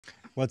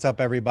What's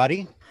up,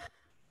 everybody?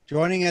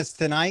 Joining us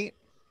tonight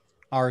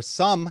are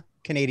some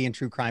Canadian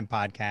True Crime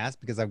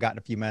podcast, because I've gotten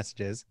a few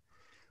messages.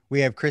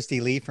 We have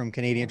Kristi Lee from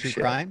Canadian True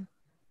Crime,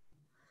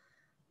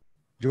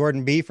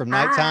 Jordan B from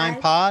Nighttime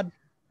Pod,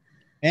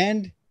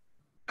 and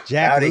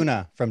Jack Howdy.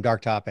 Luna from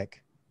Dark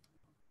Topic,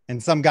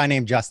 and some guy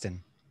named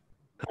Justin.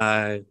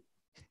 Hi.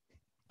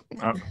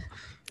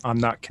 I'm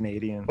not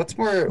Canadian. What's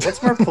more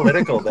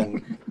political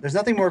than there's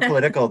nothing more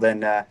political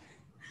than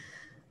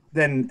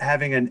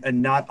having a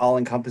not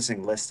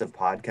all-encompassing list of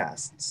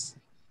podcasts.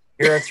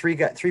 Here are three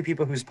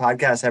people whose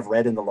podcasts have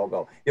red in the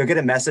logo. You'll get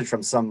a message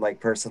from some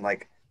person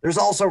like, there's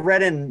also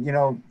red in,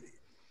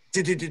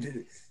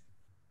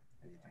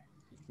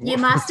 You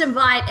must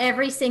invite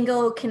every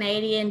single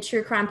Canadian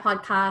true crime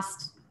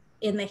podcast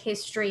in the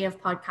history of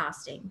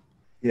podcasting.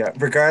 Yeah,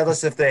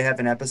 regardless if they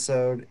have an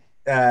episode.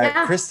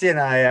 Kristi and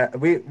I,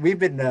 we've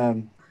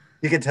been,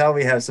 you can tell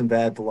we have some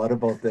bad blood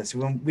about this.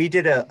 When we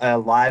did a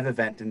live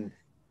event in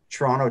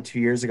Toronto 2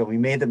 years ago, we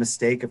made the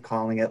mistake of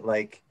calling it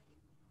like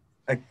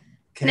a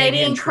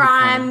Canadian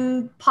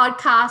crime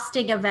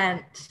podcasting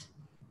event.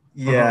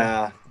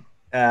 Yeah.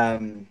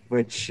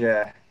 Which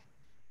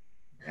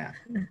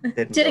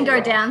didn't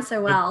go down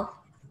so well.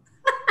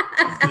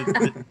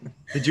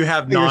 Did you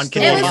have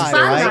non-Canadian? It was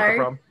fun,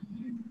 though.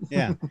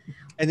 Yeah.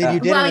 And then you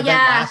did an event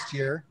last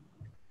year,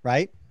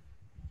 right?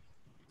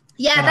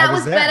 Yeah, and that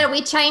was better.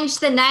 We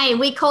changed the name.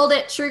 We called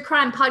it True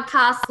Crime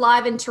Podcast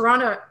Live in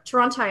Toronto,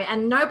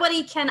 and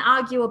nobody can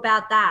argue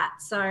about that.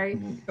 So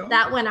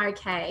that went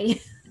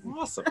okay.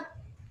 Awesome.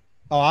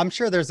 Oh, I'm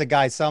sure there's a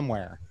guy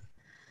somewhere.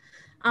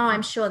 Oh,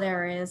 I'm sure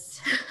there is.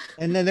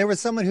 And then there was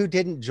someone who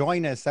didn't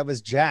join us. That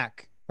was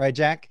Jack. Right,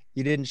 Jack?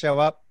 You didn't show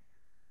up?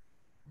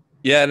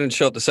 Yeah, I didn't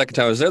show up the second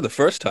time. I was there the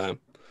first time.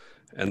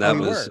 And that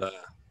was,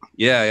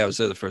 I was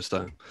there the first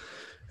time.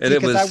 And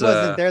because I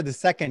wasn't there the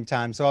second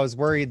time, so I was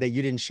worried that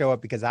you didn't show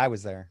up because I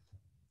was there.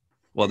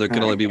 Well, there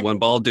can only be one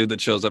bald dude that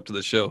shows up to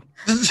the show.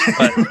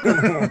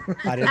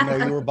 I didn't know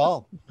you were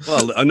bald.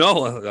 Well,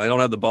 no, I don't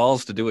have the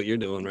balls to do what you're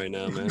doing right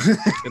now, man.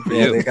 Good for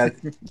you. They got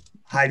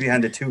hide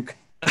behind a toque.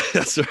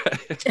 That's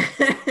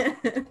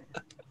right.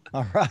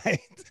 All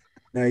right.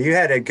 No, you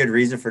had a good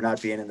reason for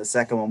not being in the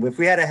second one. If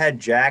we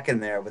had Jack in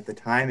there with the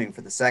timing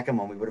for the second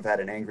one, we would have had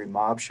an angry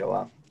mob show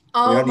up.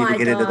 Oh, we don't need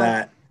to get into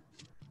that.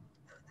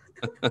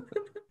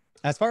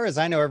 As far as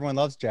I know, everyone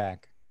loves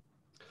Jack.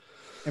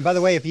 And by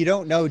the way, if you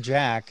don't know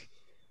Jack,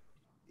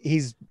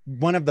 he's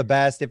one of the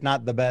best, if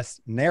not the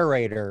best,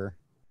 narrator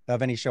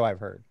of any show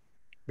I've heard.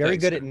 Very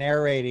good at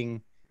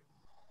narrating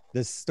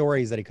the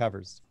stories that he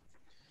covers.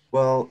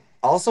 Well,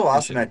 also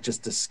awesome at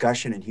just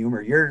discussion and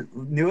humor. Your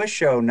newest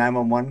show,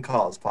 911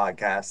 Calls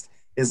podcast,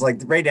 is like,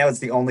 right now it's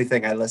the only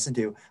thing I listen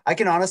to. I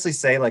can honestly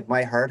say, like,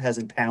 my heart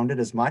hasn't pounded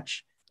as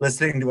much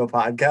listening to a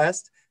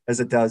podcast as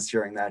it does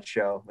during that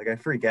show. Like, I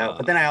freak out,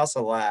 but then I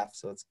also laugh,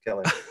 so it's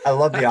killer. I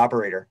love the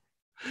operator.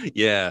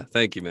 Yeah,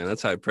 thank you, man.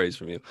 That's high praise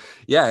from you.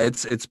 Yeah,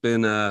 it's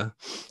been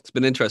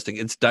interesting.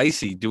 It's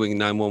dicey doing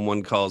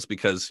 911 calls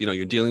because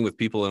you're dealing with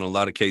people in a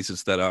lot of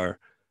cases that are,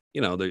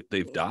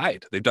 they've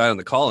died. They've died on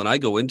the call, and I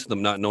go into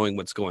them not knowing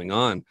what's going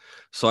on.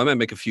 So I might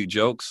make a few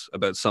jokes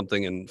about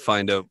something and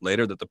find out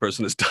later that the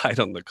person has died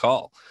on the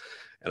call,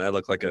 and I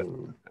look like a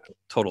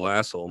total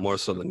asshole, more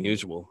so than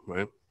usual,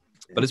 right?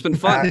 But it's been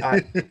fun.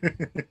 I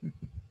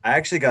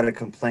actually got a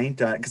complaint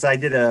because I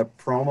did a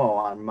promo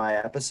on my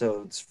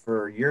episodes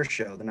for your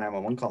show, the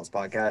 911 Calls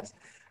podcast.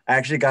 I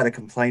actually got a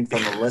complaint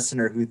from a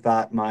listener who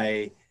thought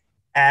my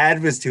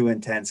ad was too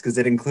intense because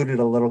it included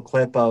a little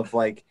clip of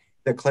like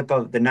the clip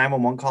of the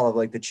 911 call of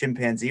like the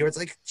chimpanzee where it's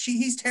like,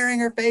 he's tearing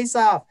her face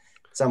off.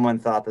 Someone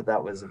thought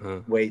that was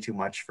way too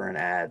much for an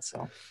ad.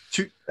 So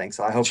thanks.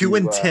 I hope too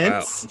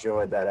intense.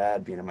 Enjoyed that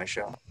ad being in my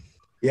show.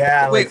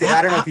 Yeah. Wait,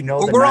 I don't know if you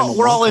know. We're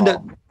all into.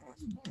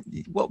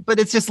 Well, but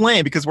it's just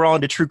lame because we're all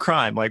into true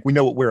crime. Like, we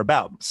know what we're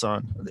about,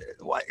 son.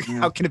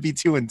 How can it be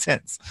too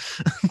intense?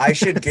 I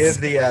should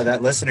give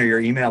that listener your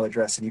email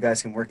address and you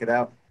guys can work it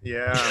out.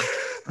 Yeah,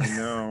 I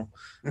know.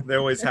 They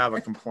always have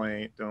a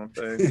complaint, don't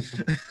they?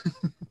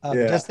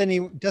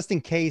 Just in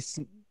case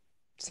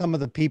some of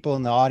the people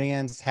in the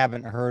audience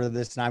haven't heard of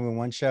this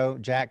 911 show,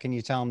 Jack, can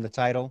you tell them the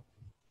title?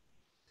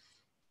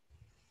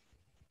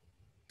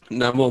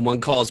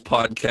 911 Calls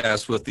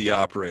podcast with the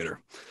operator.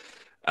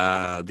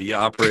 The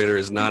operator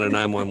is not a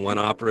 911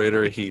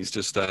 operator. He's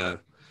just a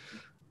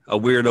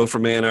weirdo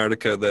from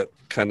Antarctica that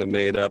kind of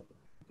made up.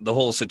 The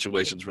whole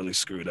situation's really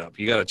screwed up.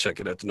 You got to check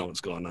it out to know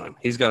what's going on.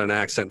 He's got an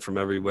accent from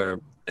everywhere,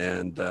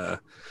 and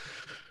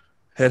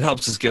it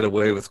helps us get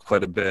away with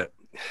quite a bit.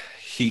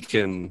 He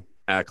can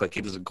act like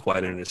he doesn't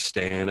quite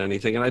understand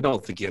anything, and I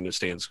don't think he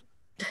understands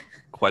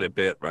quite a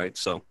bit, right?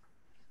 So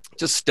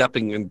just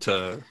stepping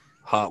into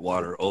hot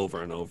water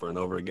over and over and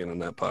over again on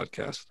that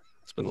podcast.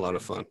 It's been a lot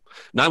of fun.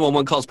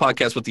 911 Calls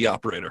podcast with the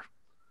operator.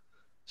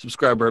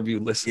 Subscribe wherever you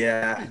listen.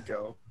 Yeah. There you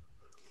go.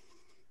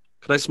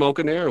 Could I smoke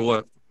in there or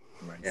what?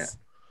 Nice.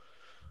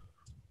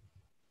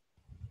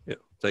 Yeah.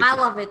 I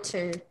love it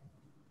too.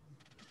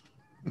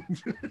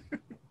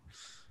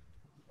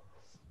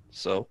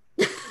 So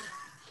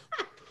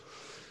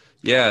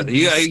Yeah,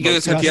 you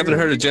guys, if you haven't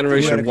heard of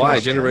Generation Y,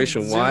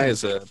 Generation Y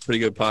is a pretty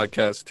good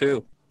podcast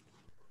too.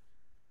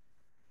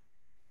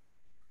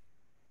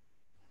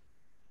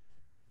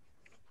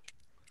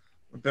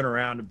 We've been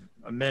around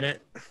a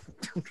minute.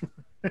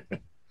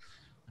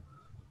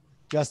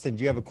 Justin,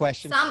 do you have a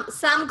question?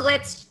 Some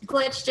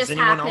glitch just Is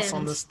anyone happened. else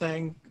on this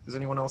thing? Is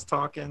anyone else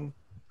talking?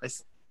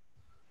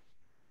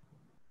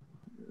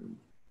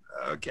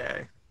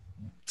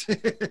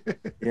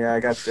 Yeah, I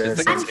got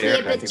this. I'm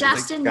here, but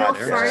Justin, you're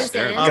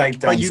frozen.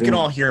 But you can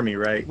all hear me,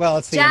 right? Well,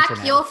 it's the Jack,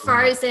 internet. you're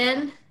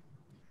frozen.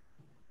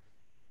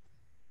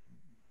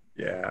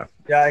 Yeah.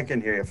 Yeah, I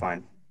can hear you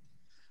fine.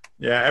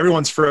 Yeah,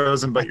 everyone's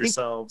frozen but I think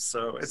yourselves,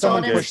 so it's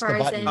Someone all good. pushed the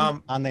button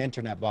Frozen. on the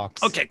internet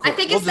box. Okay, cool. I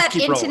think We'll it's just that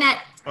keep rolling.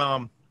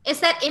 internet. It's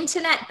that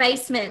internet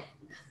basement.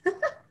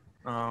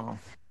 Oh.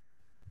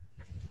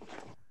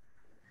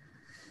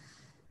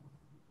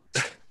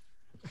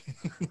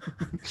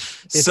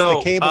 It's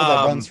the cable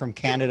that runs from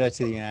Canada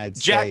to the United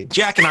States.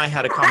 Jack and I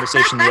had a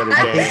conversation the other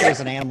I think day. there's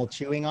an animal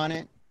chewing on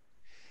it.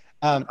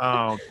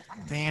 Oh,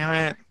 damn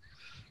it.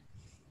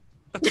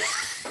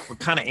 What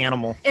kind of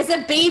animal? It's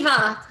a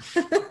beaver.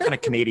 What kind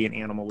of Canadian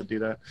animal would do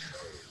that?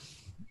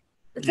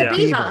 It's Yeah. a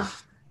beaver.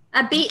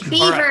 A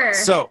beaver. All right,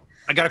 so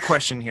I got a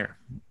question here.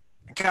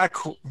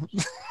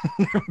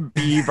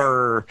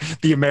 Beaver,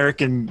 the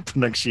American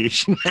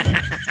pronunciation.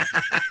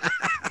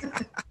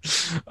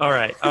 All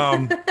right.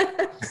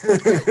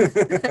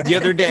 The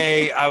other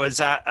day I was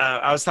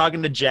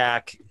talking to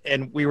Jack,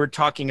 and we were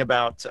talking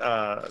about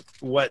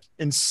what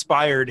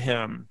inspired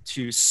him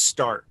to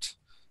start,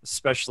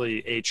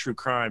 especially a true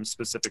crime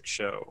specific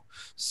show.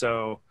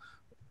 So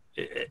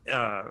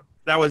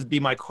that would be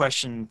my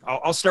question.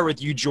 I'll start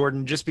with you,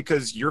 Jordan, just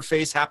because your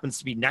face happens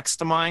to be next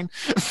to mine.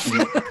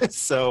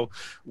 So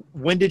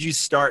when did you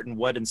start and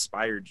what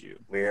inspired you?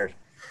 Weird.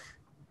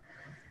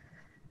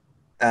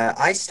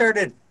 I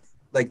started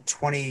like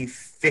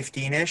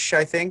 2015-ish,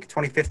 I think,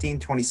 2015,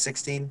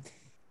 2016.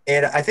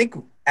 And I think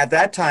at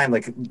that time,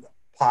 like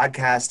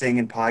podcasting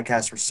and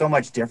podcasts were so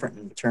much different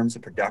in terms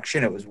of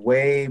production. It was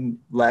way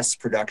less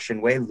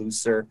production, way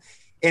looser.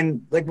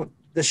 And like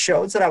the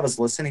shows that I was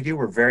listening to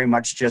were very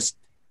much just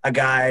a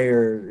guy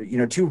or,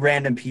 two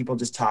random people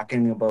just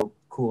talking about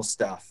cool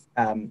stuff.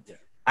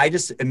 I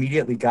just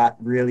immediately got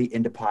really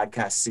into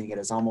podcasts, seeing it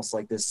as almost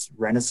like this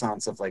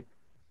renaissance of like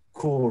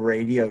cool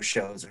radio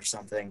shows or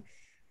something.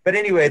 But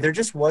anyway, there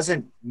just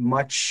wasn't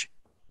much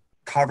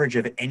coverage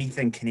of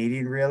anything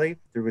Canadian, really.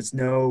 There was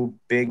no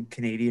big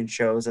Canadian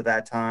shows at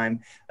that time,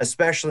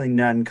 especially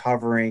none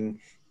covering,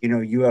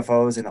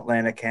 UFOs in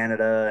Atlantic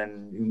Canada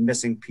and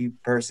missing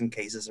person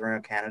cases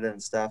around Canada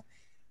and stuff.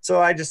 So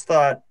I just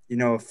thought,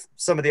 if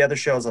some of the other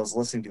shows I was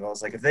listening to, I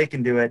was like, if they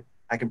can do it,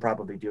 I can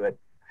probably do it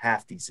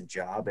half decent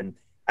job. And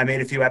I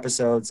made a few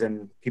episodes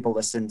and people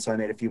listened, so I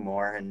made a few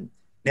more. And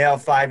now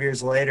 5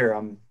 years later,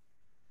 I'm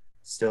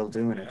still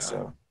doing it.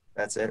 So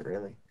that's it,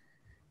 really.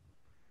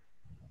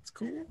 That's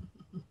cool.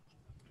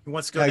 Who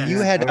wants to go next? You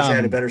had I wish I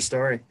had a better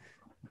story.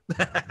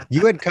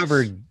 you had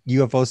covered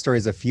UFO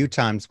stories a few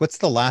times. What's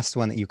the last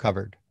one that you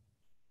covered?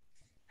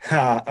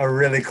 A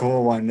really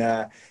cool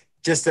one.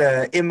 Just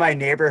in my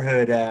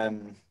neighborhood,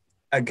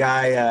 a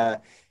guy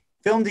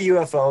filmed a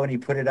UFO and he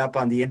put it up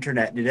on the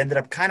internet, and it ended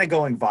up kind of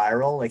going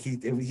viral. Like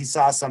he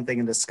saw something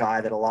in the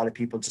sky that a lot of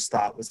people just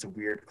thought was a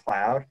weird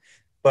cloud.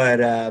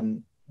 But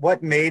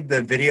what made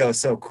the video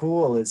so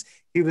cool is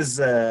he was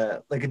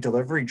like a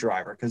delivery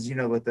driver, because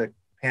with the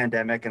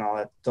pandemic and all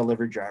that,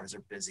 delivery drivers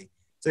are busy.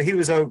 So he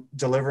was out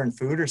delivering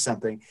food or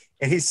something,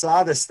 and he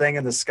saw this thing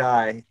in the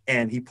sky,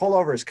 and he pulled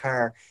over his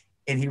car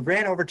and he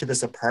ran over to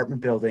this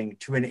apartment building,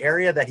 to an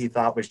area that he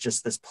thought was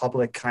just this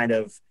public kind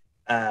of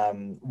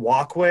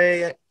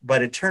walkway.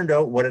 But it turned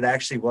out what it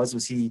actually was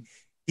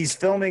he's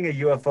filming a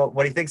UFO,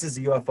 what he thinks is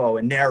a UFO,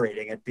 and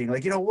narrating it, being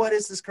like, what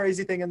is this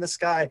crazy thing in the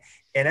sky?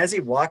 And as he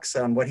walks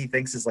on what he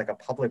thinks is like a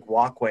public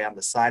walkway on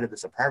the side of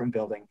this apartment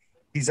building,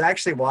 he's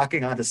actually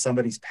walking onto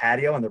somebody's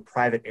patio in their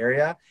private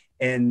area.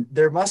 And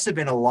there must have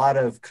been a lot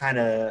of kind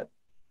of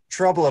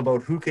trouble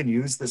about who can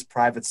use this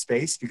private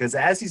space, because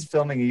as he's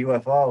filming a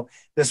UFO,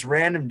 this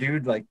random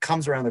dude like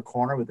comes around the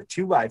corner with a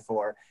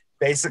 2x4,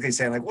 basically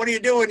saying like, what are you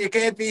doing? You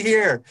can't be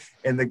here.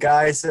 And the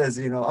guy says,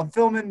 I'm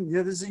filming,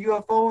 there's a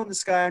UFO in the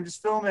sky. I'm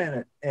just filming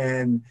it.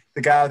 And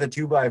the guy with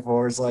the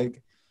 2x4 is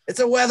like,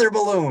 it's a weather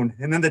balloon.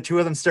 And then the two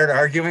of them start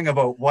arguing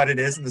about what it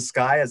is in the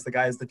sky as the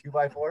guy has the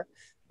 2x4.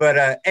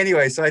 But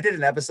anyway, so I did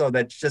an episode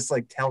that's just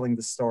like telling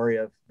the story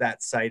of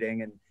that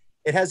sighting. And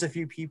it has a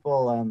few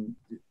people,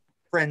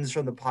 friends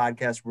from the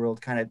podcast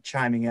world, kind of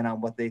chiming in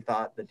on what they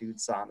thought the dude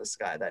saw in the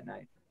sky that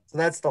night. So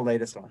that's the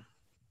latest one.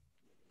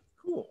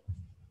 Cool.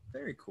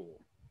 Very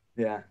cool.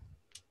 Yeah.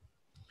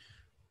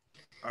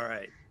 All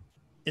right.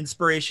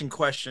 Inspiration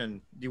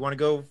question. Do you want to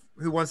go?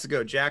 Who wants to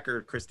go, Jack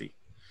or Kristi?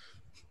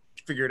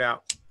 Figure it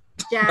out.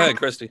 Jack. All right,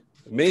 Kristi.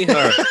 Me? All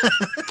right.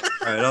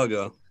 All right, I'll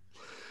go.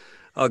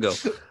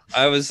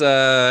 I was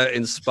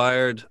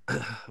inspired.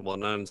 Well,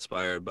 not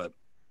inspired, but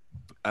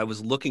I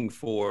was looking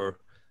for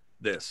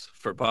this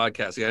for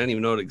podcasting. I didn't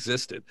even know it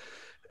existed.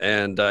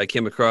 And I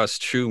came across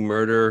True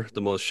Murder,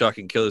 the most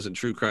shocking killers in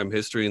true crime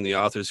history, and the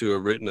authors who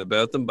have written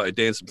about them by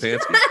Dan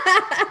Sapansky.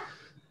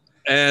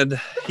 And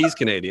he's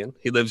Canadian.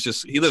 He lives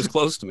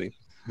close to me.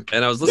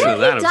 And I was listening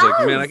to that. I was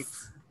like, man,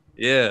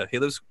 yeah, he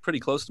lives pretty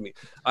close to me.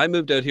 I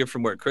moved out here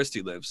from where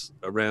Kristi lives.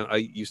 I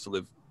used to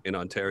live in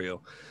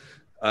Ontario.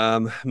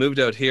 Moved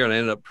out here and I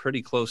ended up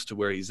pretty close to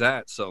where he's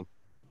at. So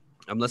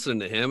I'm listening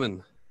to him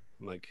and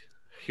I'm like,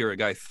 hear a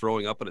guy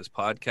throwing up on his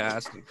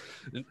podcast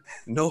and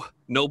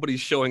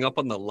nobody's showing up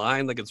on the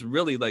line. Like, it's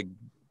really like,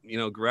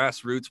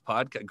 grassroots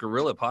podcast,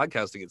 guerrilla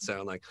podcasting. It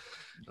sounded like.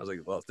 I was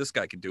like, well, if this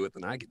guy could do it,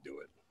 then I could do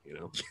it,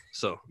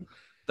 so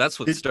that's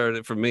what started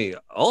it for me.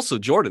 Also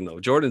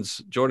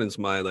Jordan's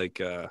my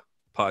like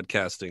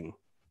podcasting,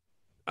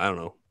 I don't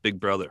know, big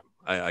brother.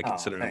 I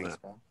consider him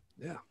that. Bro.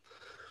 Yeah.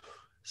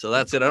 So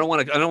that's it. I don't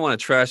want to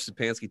trash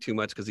Sapansky too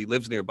much because he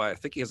lives nearby. I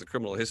think he has a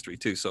criminal history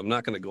too, so I'm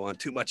not going to go on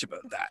too much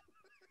about that.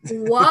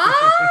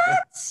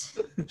 What?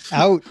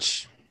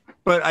 Ouch.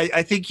 But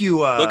I think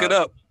you look it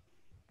up.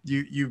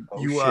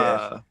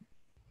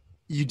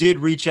 You did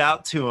reach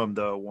out to him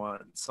though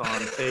once on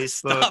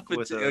Facebook.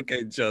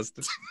 Okay,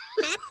 Justin.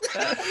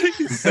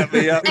 You set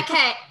me up.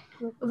 Okay,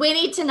 we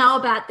need to know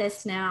about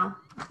this now.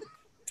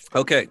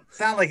 Okay.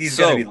 Sound like he's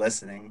gonna be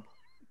listening.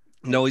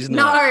 No, he's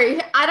No, not.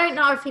 I don't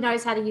know if he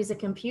knows how to use a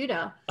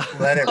computer.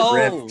 Let it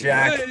rip,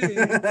 Jack.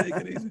 Take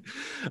it easy.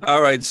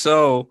 All right,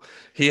 so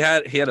he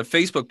had a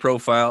Facebook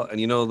profile,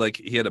 and like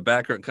he had a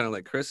background kind of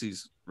like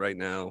Kristi's right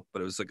now,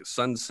 but it was like a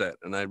sunset,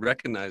 and I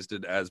recognized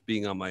it as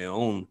being on my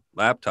own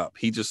laptop.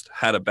 He just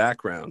had a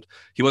background.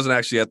 He wasn't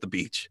actually at the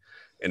beach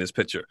in his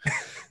picture.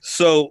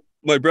 So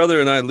my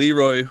brother and I,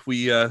 Leroy,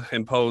 we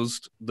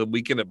imposed the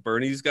Weekend at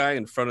Bernie's guy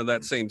in front of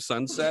that same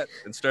sunset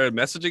and started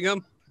messaging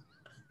him,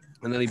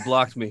 and then he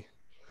blocked me.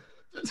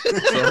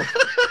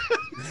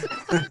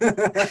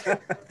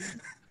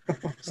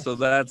 So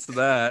that's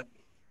that.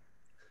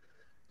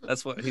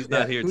 That's what he's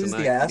not here Who's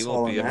tonight. The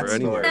asshole he won't be in ever that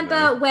anywhere.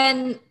 Remember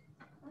when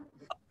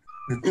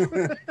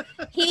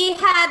he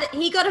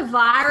got a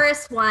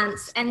virus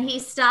once and he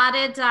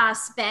started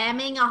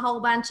spamming a whole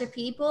bunch of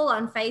people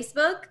on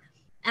Facebook,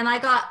 and I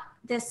got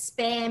this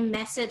spam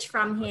message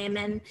from him,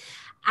 and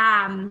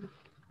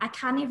I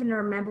can't even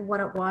remember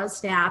what it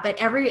was now, but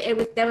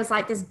there was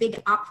like this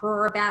big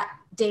uproar about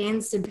Dan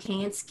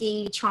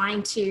Sapansky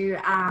trying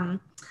to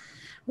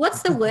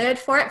what's the word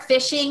for it?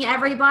 Fishing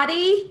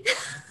everybody.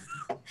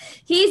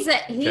 he's a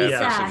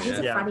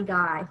funny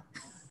guy.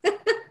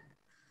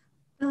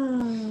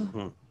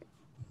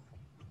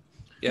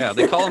 Yeah,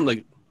 they call him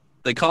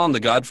the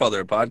Godfather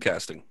of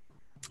podcasting.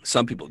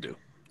 Some people do.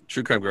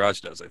 True Crime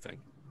Garage does, I think.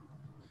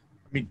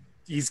 I mean,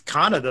 he's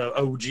kind of the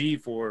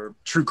OG for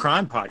true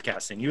crime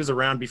podcasting. He was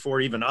around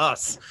before even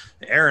us,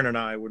 Aaron and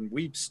I, when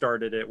we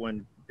started it,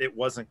 when it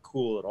wasn't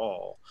cool at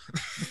all.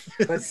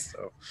 But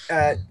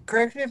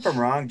correct me if I'm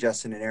wrong,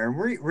 Justin and Aaron.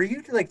 Were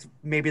you like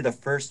maybe the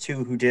first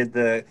two who did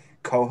the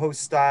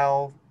co-host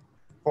style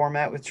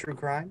format with true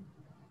crime?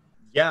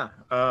 Yeah,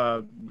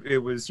 it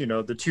was,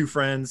 the two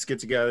friends get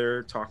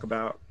together, talk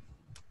about,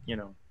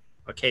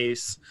 a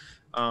case.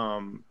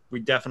 We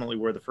definitely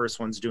were the first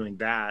ones doing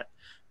that.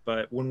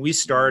 But when we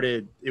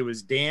started, it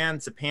was Dan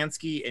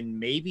Sapansky and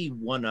maybe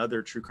one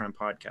other true crime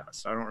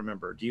podcast. I don't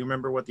remember. Do you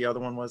remember what the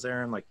other one was,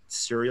 Aaron? Like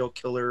serial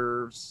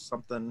killer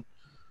something?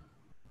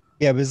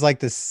 Yeah, it was like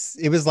the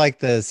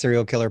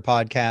serial killer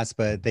podcast,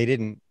 but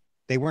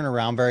they weren't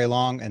around very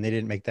long and they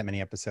didn't make that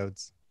many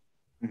episodes.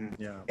 Mm-hmm.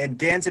 Yeah. And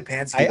Dan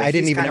Sapansky, I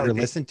didn't even ever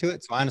listen to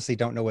it, so I honestly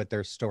don't know what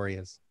their story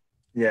is.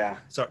 Yeah.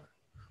 So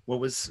what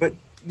was? But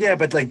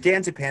like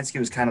Dan Sapansky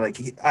was kind of like,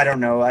 I don't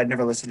know, I'd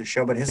never listened to the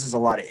show, but his is a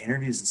lot of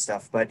interviews and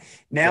stuff. But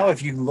now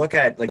if you look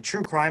at like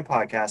true crime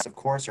podcasts, of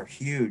course, are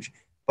huge,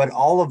 but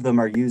all of them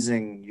are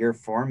using your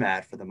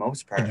format for the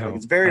most part. Like,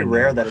 it's very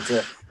rare that it's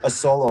a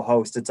solo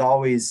host. It's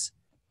always,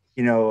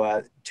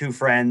 two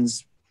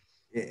friends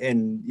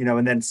and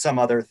then some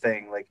other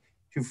thing, like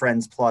two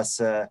friends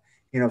plus,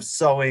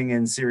 sewing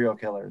and serial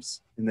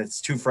killers. And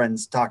it's two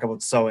friends talk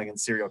about sewing and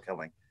serial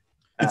killing.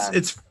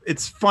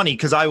 It's funny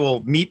because I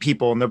will meet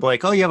people and they'll be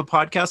like, "Oh, you have a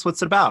podcast?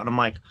 What's it about?" And I'm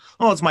like,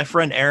 "Oh, it's my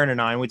friend Aaron and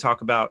I, and we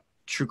talk about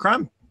true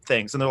crime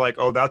things." And they're like,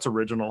 "Oh, that's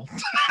original."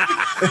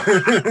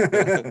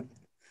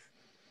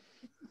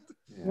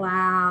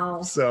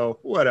 Wow. So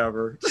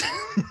whatever.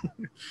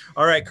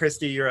 All right,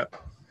 Kristi, you're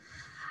up.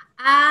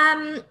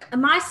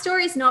 My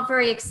story is not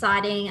very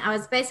exciting. I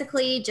was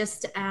basically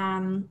just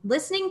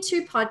listening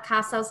to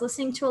podcasts. I was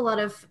listening to a lot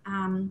of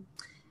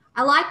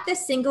I like the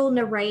single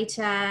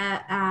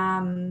narrator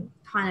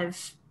kind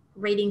of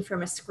reading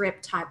from a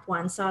script type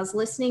one. So I was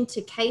listening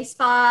to Case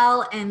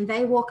File and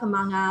They Walk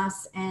Among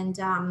Us and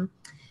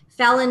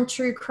Felon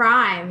True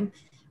Crime,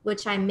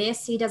 which I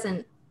miss. He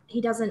doesn't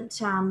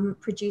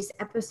produce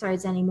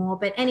episodes anymore.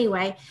 But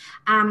anyway,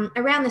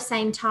 around the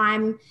same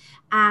time,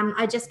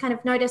 I just kind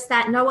of noticed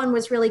that no one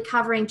was really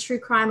covering true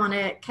crime on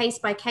a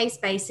case-by-case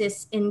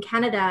basis in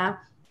Canada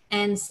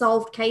and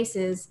solved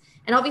cases.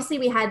 And obviously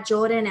we had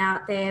Jordan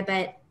out there,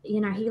 but he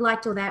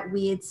liked all that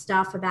weird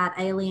stuff about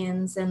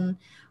aliens and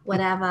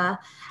whatever.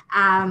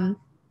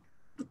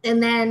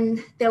 And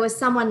then there was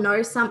someone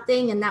knows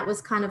something, and that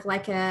was kind of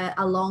like a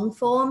long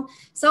form.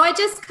 So I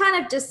just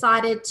kind of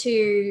decided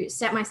to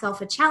set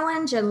myself a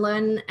challenge and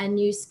learn a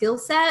new skill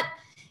set.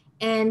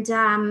 And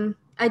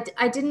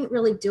I didn't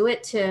really do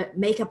it to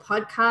make a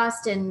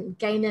podcast and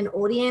gain an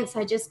audience.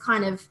 I just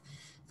kind of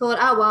thought,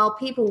 oh, well,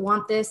 people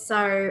want this,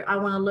 so I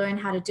want to learn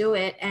how to do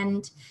it.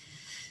 And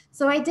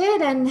so I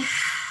did. And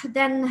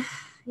then,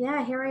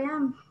 yeah, here I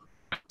am.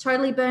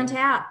 Totally burnt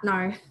out.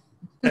 No.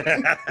 You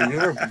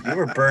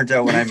were burnt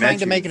out when I met you. Trying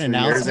to make an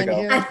announcement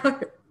here.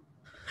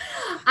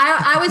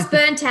 I was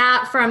burnt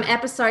out from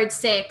episode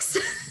 6.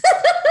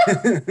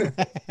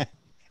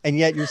 And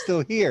yet you're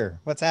still here.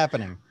 What's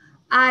happening?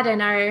 I don't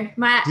know.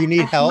 Do you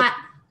need help?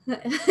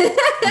 I need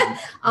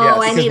a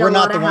lot of help. We're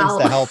not the ones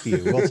to help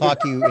you. We'll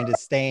talk you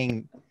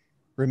into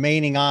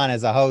remaining on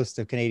as a host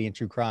of Canadian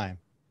True Crime.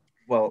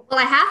 Well,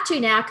 I have to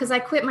now because I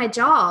quit my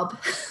job.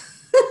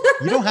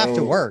 You don't have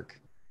to work.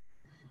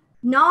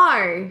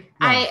 No,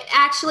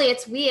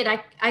 it's weird.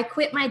 I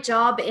quit my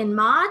job in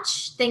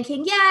March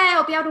thinking, yeah,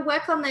 I'll be able to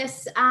work on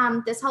this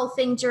this whole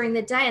thing during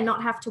the day and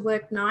not have to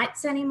work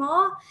nights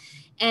anymore.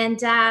 And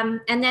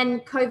then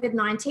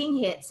COVID-19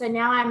 hit. So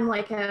now I'm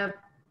like a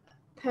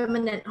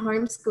permanent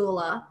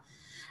homeschooler.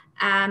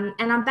 And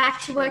I'm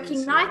back to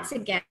working nights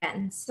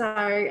again. So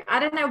I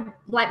don't know,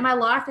 like my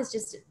life has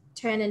just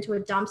turned into a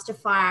dumpster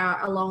fire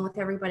along with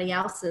everybody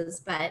else's.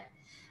 But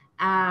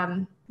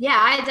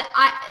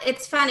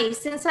it's funny.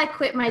 Since I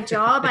quit my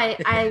job,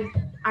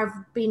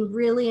 I've been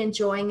really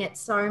enjoying it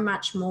so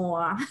much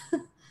more.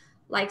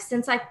 Like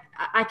since I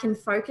can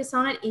focus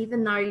on it,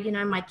 even though, you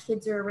know, my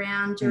kids are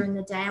around during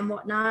the day and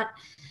whatnot.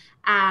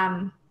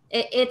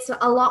 It's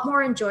a lot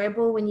more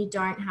enjoyable when you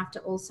don't have to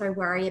also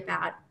worry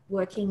about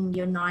working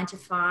your 9 to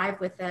 5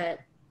 with a,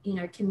 you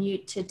know,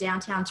 commute to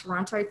downtown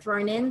Toronto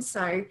thrown in.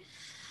 So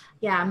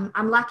yeah,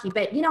 I'm lucky,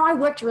 but you know, I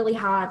worked really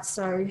hard.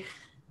 So,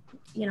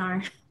 you know,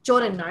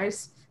 Jordan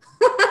knows.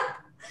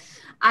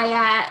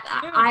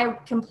 I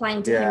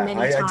complained to him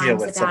many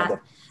times about,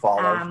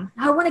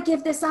 I want to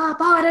give this up.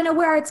 Oh, I don't know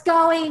where it's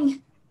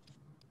going.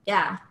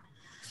 Yeah.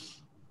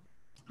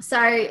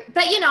 So,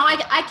 but you know,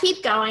 I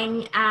keep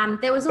going.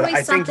 There was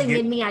always something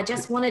in me. I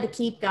just wanted to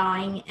keep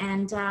going,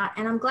 and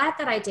I'm glad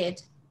that I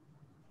did.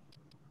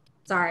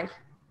 Sorry.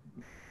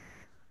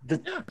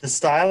 The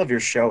style of your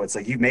show, it's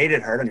like you made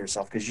it hard on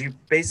yourself because you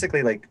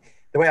basically, like,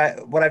 the way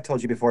what I've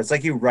told you before, it's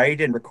like you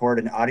write and record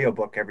an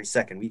audiobook every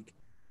second week.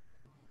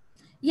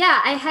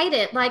 Yeah, I hate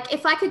it. Like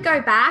if I could go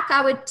back,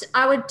 I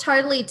would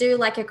totally do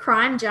like a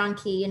crime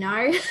junkie, you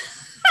know.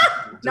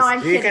 No,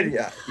 I'm kidding.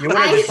 You would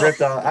have just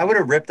ripped off. I would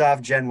have ripped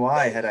off Gen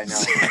Y had I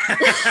known.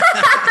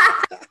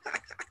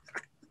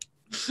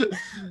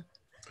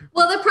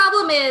 Well, the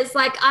problem is,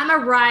 like, I'm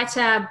a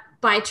writer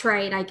by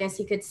trade, I guess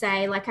you could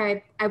say. Like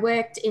I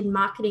worked in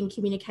marketing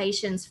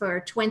communications for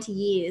 20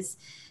 years.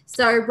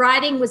 So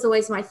writing was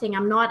always my thing.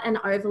 I'm not an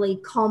overly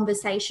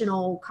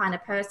conversational kind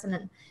of person.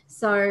 And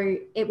so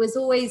it was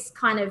always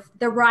kind of,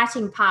 the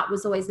writing part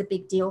was always a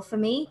big deal for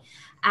me.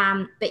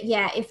 But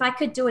yeah, if I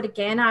could do it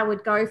again, I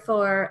would go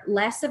for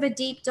less of a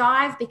deep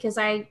dive because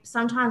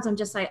sometimes I'm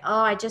just like, oh,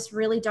 I just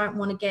really don't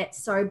want to get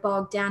so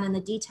bogged down in the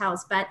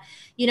details. But,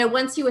 you know,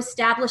 once you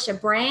establish a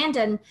brand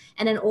and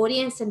an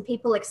audience and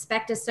people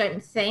expect a certain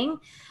thing,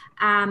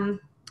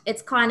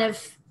 it's kind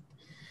of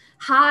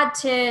hard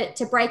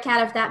to break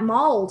out of that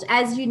mold,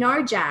 as you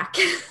know, Jack.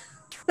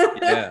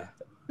 Yeah,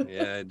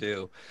 I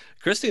do.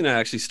 Kristi and I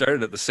actually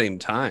started at the same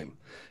time,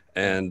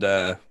 and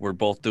we're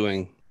both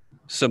doing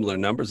similar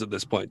numbers at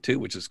this point too,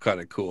 which is kind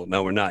of cool.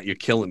 No, we're not. You're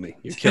killing me.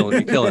 You're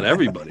killing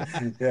everybody.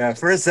 Yeah,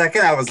 for a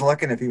second I was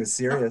looking if he was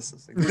serious. I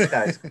was like, this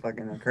guy's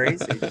fucking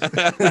crazy.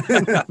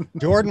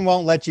 Jordan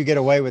won't let you get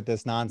away with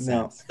this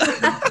nonsense.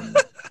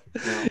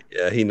 No.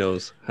 Yeah, he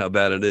knows how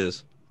bad it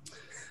is.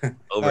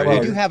 We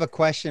do have a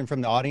question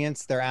from the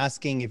audience. They're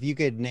asking if you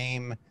could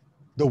name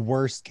the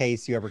worst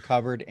case you ever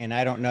covered, and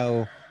I don't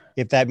know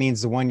if that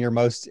means the one you're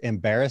most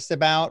embarrassed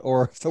about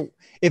or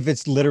if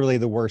it's literally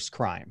the worst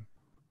crime.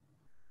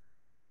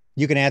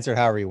 You can answer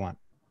however you want.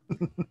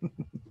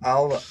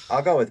 I'll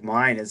go with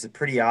mine. It's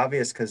pretty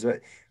obvious because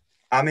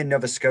I'm in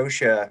Nova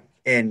Scotia,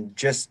 and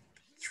just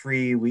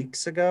 4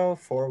 weeks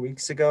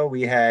ago,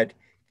 we had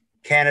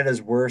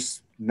Canada's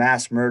worst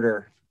mass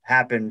murder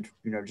happened,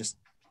 you know, just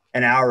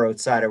an hour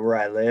outside of where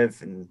I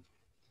live. And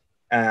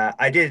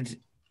I did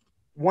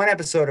one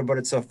episode about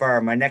it so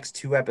far. My next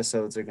 2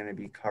 episodes are going to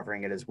be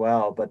covering it as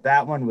well. But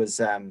that one was,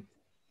 I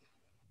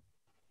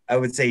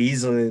would say,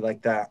 easily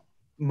like the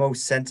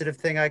most sensitive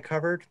thing I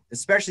covered,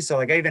 especially so,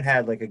 like, I even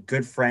had like a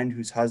good friend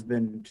whose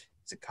husband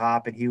is a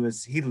cop, and he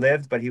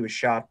lived, but he was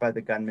shot by the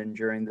gunman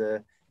during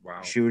the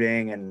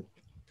shooting. And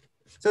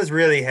so it's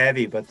really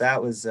heavy, but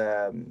that was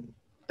that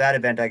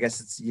event. I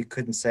guess you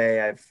couldn't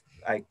say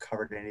I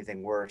covered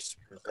anything worse.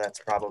 That's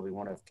probably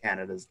one of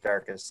Canada's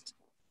darkest.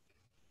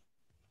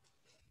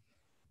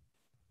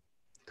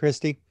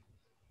 Kristi?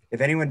 If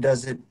anyone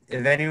doesn't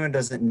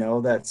know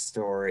that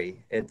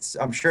story,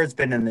 I'm sure it's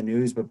been in the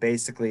news, but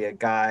basically a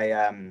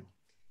guy,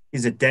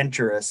 he's a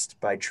denturist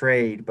by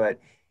trade, but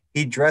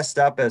he dressed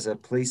up as a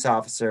police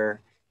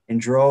officer and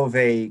drove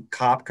a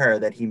cop car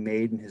that he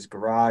made in his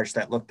garage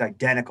that looked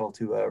identical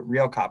to a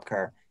real cop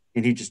car.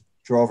 And he just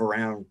drove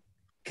around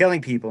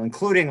killing people,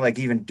 including like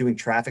even doing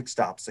traffic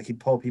stops. Like he'd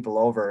pull people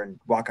over and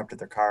walk up to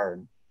their car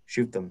and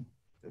shoot them.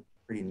 It's a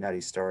pretty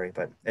nutty story,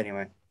 but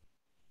anyway.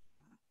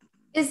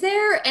 Is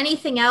there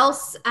anything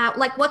else,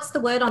 like what's the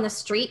word on the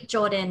street,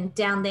 Jordan,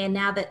 down there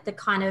now that the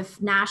kind of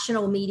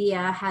national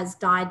media has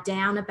died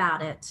down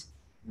about it?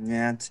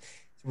 Yeah, it's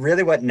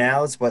really what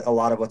now is what a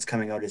lot of what's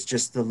coming out is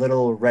just the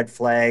little red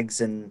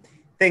flags and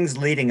things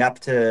leading up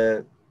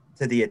to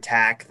the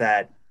attack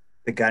that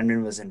the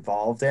gunman was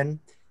involved in.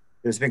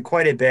 There's been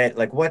quite a bit.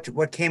 Like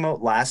what came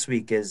out last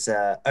week is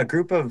a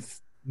group of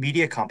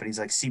media companies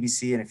like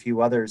CBC and a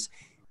few others.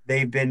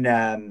 They've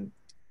been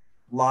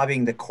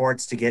lobbying the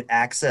courts to get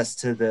access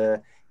to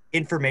the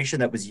information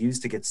that was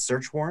used to get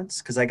search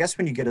warrants. Because I guess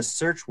when you get a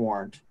search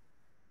warrant,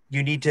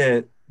 you need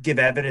to give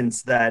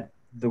evidence that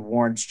the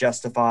warrant's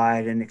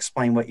justified and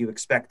explain what you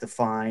expect to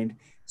find.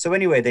 So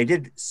anyway, they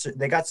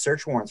got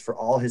search warrants for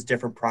all his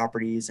different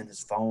properties and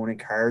his phone and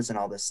cars and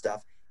all this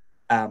stuff.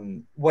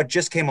 What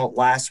just came out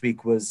last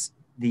week was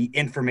the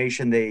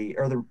information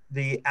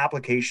the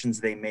applications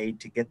they made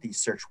to get these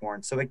search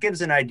warrants. So it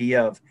gives an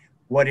idea of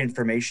what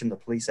information the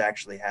police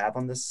actually have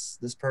on this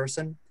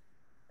person.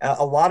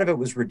 A lot of it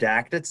was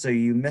redacted, so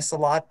you miss a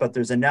lot, but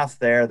there's enough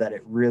there that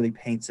it really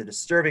paints a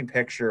disturbing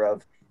picture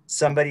of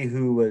somebody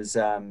who was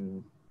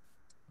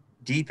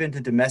deep into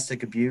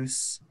domestic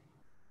abuse,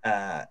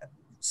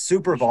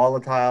 super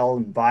volatile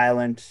and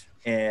violent,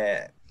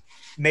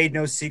 made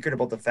no secret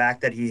about the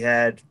fact that he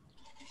had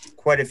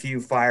quite a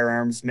few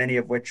firearms, many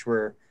of which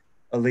were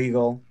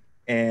illegal.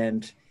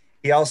 And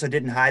he also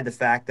didn't hide the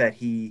fact that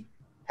he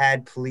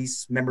had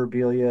police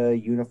memorabilia,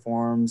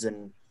 uniforms,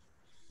 and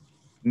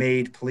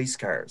made police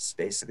cars.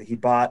 Basically, he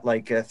bought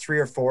like 3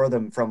 or 4 of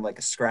them from like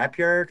a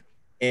scrapyard,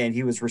 and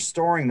he was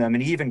restoring them.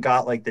 And he even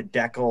got like the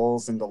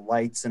decals and the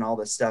lights and all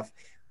this stuff.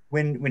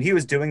 When he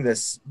was doing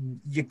this,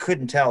 you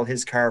couldn't tell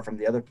his car from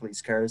the other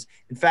police cars.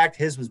 In fact,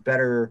 his was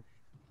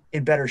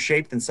in better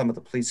shape than some of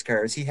the police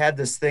cars. He had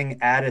this thing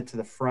added to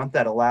the front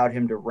that allowed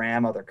him to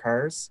ram other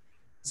cars.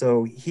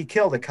 So he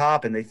killed a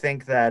cop, and they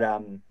think that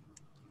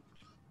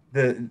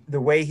the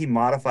way he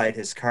modified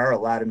his car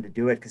allowed him to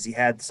do it because he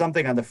had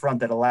something on the front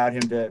that allowed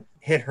him to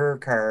hit her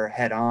car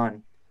head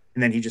on,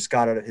 and then he just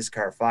got out of his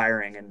car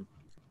firing and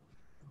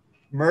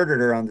murdered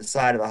her on the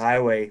side of the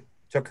highway,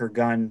 took her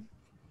gun,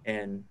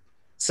 and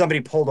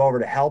somebody pulled over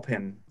to help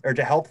him or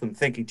to help them,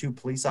 thinking 2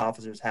 police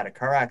officers had a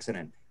car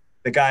accident.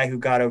 The guy who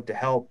got out to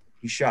help,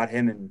 he shot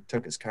him and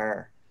took his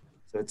car.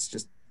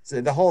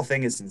 So the whole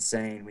thing is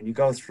insane. When you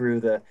go through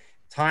the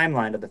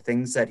timeline of the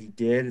things that he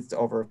did, it's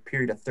over a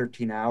period of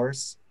 13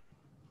 hours.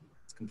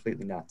 It's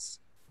completely nuts.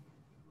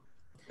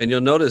 And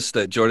you'll notice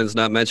that Jordan's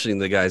not mentioning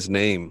the guy's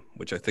name,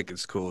 which I think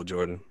is cool,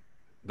 Jordan.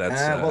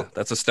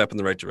 That's a step in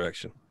the right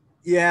direction.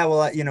 Yeah,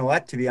 well, you know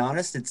what? To be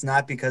honest, it's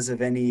not because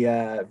of any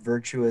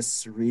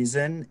virtuous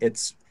reason.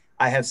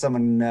 I have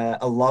someone,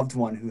 a loved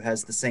one, who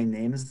has the same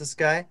name as this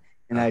guy,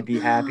 and I'd be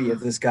happy if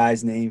this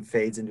guy's name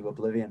fades into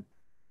oblivion.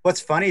 What's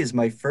funny is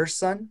my first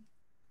son,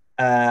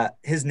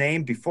 his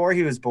name before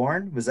he was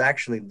born was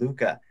actually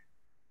Luca,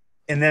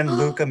 and then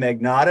Luca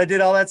Magnotta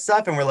did all that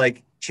stuff, and we're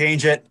like,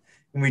 change it,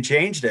 and we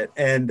changed it,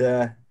 and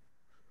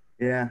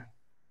yeah.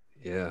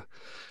 Wow.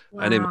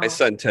 Wow. I named my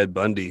son Ted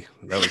Bundy.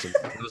 That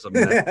was a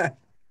mess.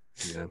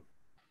 Yeah.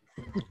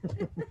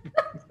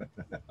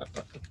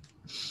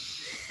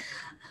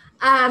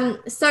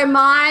 So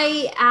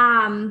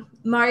my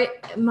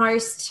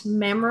most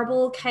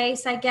memorable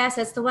case, I guess,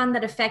 it's the one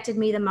that affected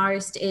me the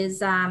most,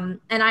 is and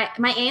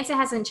my answer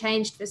hasn't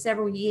changed for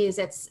several years.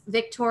 It's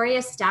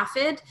Victoria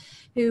Stafford,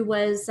 who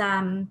was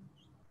an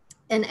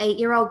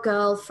 8-year-old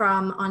girl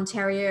from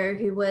Ontario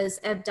who was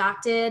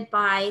abducted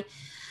by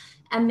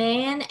a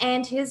man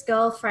and his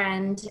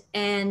girlfriend,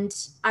 and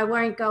I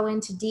won't go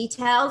into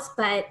details,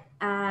 but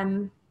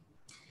her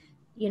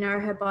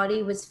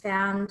body was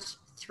found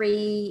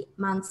 3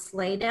 months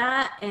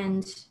later,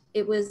 and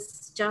it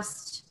was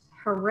just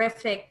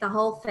horrific, the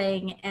whole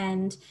thing.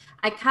 And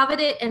I covered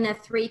it in a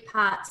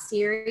 3-part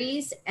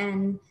series,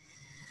 and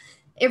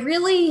it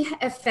really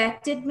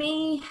affected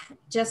me,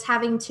 just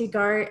having to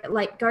go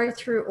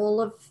through all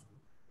of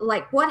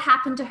what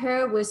happened to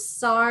her was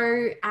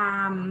so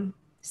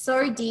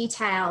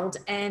detailed,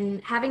 and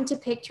having to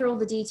pick through all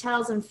the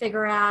details and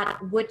figure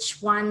out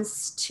which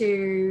ones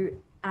to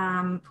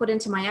put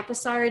into my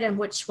episode and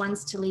which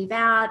ones to leave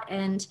out.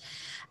 And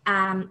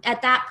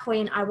at that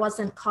point, I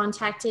wasn't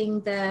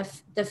contacting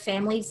the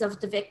families of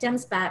the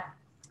victims, but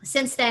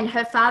since then,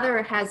 her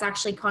father has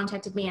actually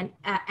contacted me,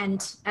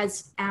 and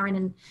as Aaron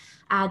and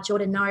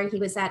Jordan know, he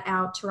was at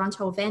our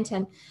Toronto event,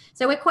 and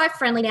so we're quite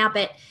friendly now.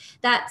 But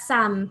that's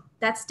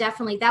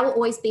definitely, that will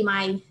always be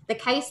the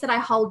case that I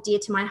hold dear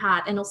to my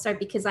heart, and also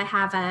because I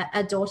have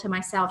a daughter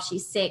myself.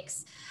 She's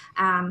 6.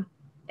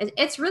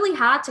 It's really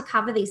hard to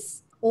cover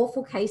these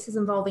awful cases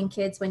involving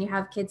kids when you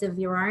have kids of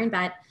your own,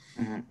 but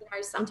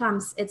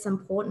sometimes it's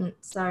important.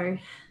 So,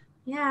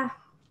 yeah.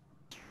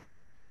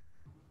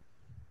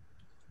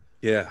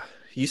 Yeah.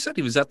 You said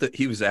he was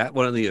at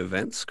one of the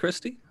events,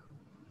 Kristi?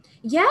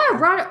 Yeah,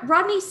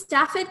 Rodney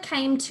Stafford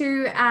came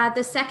to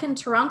the second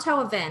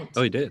Toronto event.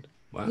 Oh, he did.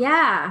 Wow.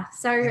 Yeah,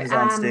 so He was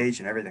on stage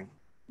and everything.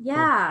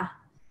 Yeah,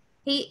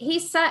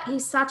 he's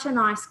such a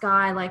nice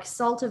guy, like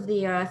salt of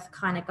the earth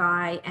kind of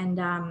guy,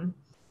 and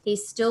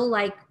he's still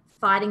like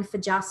fighting for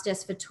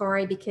justice for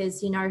Tori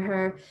because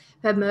her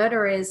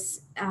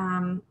murderers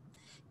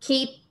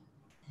keep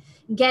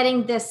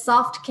getting this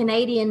soft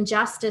Canadian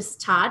justice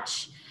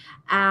touch.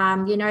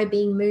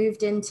 Being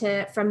moved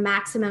from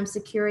maximum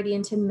security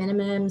into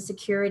minimum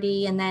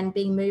security, and then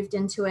being moved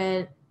into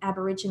an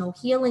Aboriginal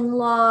healing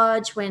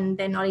lodge when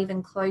they're not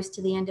even close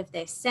to the end of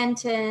their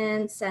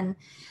sentence. And,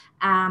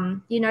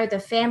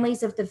 the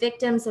families of the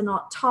victims are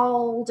not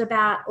told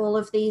about all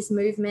of these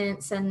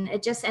movements, and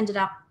it just ended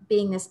up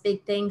being this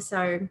big thing.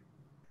 So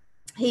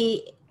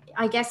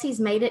I guess he's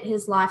made it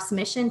his life's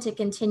mission to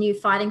continue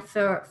fighting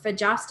for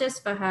justice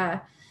for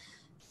her.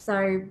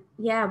 So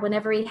yeah,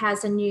 whenever he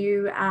has a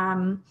new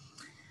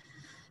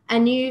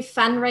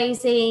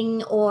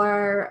fundraising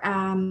or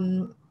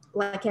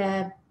like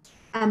a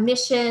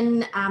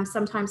mission,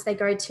 sometimes they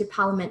go to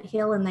Parliament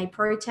Hill and they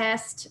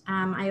protest.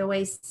 I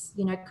always,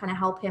 kind of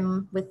help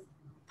him with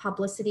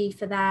publicity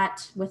for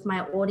that with my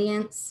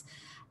audience.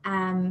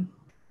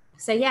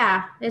 So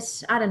yeah,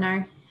 I don't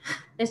know.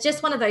 It's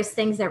just one of those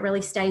things that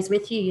really stays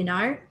with you,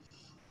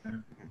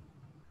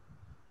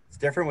 It's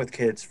different with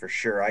kids for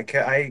sure. I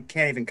can't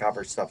even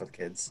cover stuff with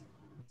kids.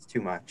 It's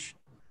too much.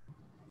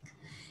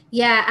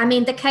 Yeah, I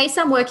mean, the case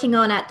I'm working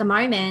on at the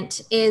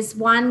moment is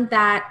one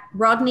that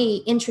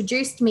Rodney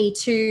introduced me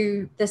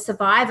to the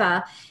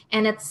survivor,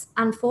 and it's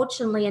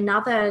unfortunately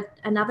another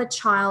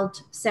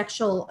child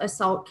sexual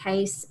assault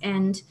case.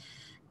 And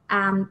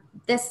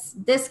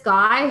this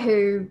guy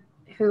who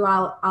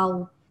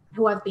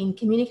I've been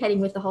communicating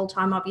with the whole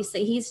time,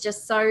 obviously, he's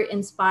just so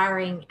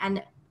inspiring,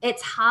 and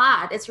it's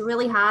hard. It's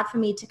really hard for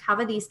me to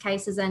cover these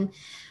cases, and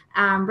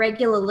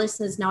regular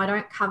listeners know I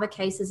don't cover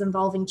cases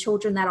involving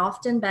children that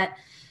often, but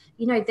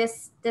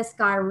this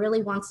guy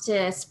really wants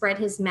to spread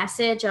his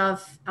message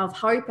of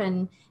hope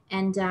and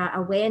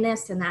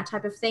awareness and that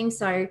type of thing.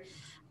 So,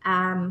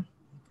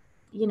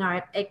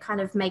 it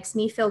kind of makes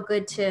me feel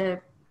good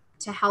to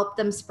help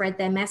them spread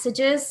their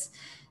messages.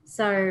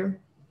 So,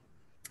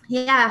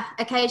 yeah,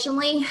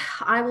 occasionally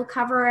I will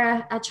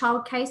cover a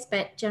child case,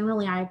 but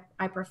generally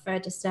I prefer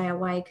to stay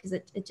away because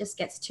it just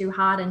gets too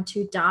hard and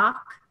too dark.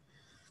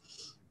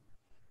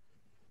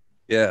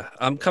 Yeah,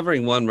 I'm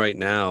covering one right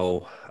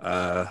now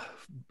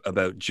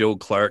about Joe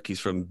Clark. He's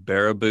from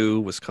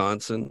Baraboo,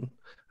 Wisconsin.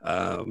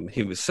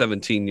 He was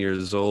 17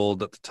 years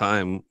old at the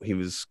time. He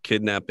was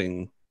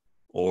kidnapping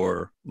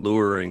or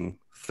luring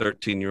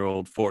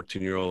 13-year-old,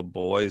 14-year-old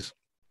boys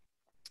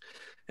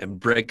and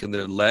breaking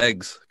their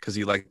legs because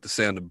he liked the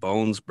sound of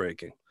bones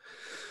breaking.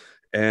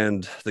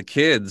 And the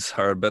kids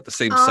are about the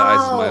same size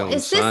as my own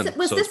son.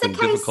 So it's been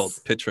difficult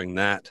picturing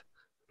that.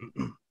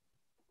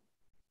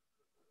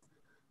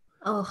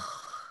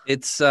 Oh.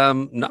 It's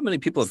not many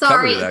people have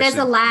covered it. Sorry, there's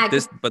a lag.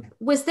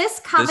 Was this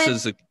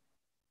covered?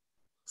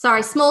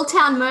 Sorry, small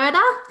town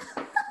murder.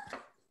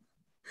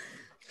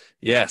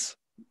 Yes,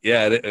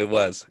 yeah, it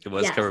was. It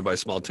was covered by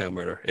Small Town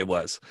Murder. It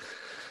was,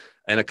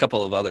 and a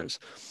couple of others.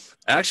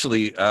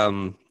 Actually,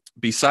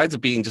 besides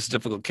it being just a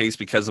difficult case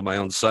because of my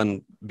own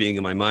son being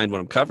in my mind when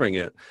I'm covering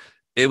it,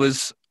 it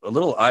was a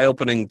little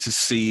eye-opening to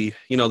see.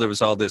 There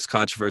was all this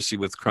controversy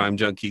with crime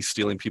junkies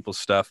stealing people's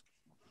stuff.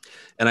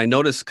 And I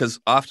noticed, because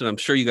often, I'm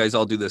sure you guys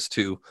all do this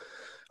too,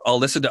 I'll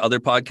listen to other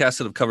podcasts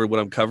that have covered what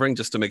I'm covering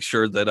just to make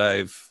sure that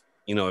I've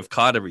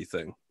caught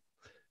everything.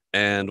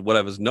 And what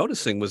I was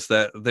noticing was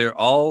that they're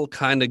all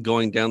kind of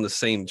going down the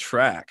same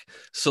track.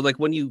 So like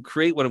when you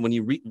create one,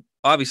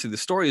 obviously the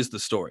story is the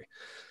story,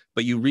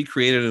 but you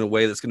recreate it in a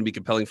way that's going to be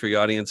compelling for your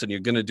audience. And you're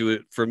going to do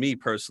it, for me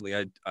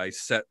personally, I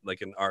set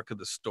like an arc of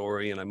the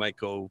story, and I might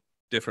go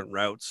different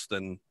routes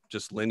than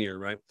just linear,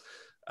 right?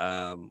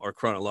 Or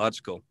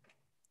chronological.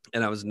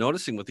 And I was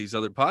noticing with these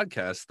other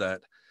podcasts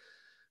that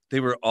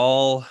they were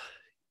all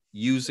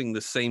using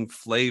the same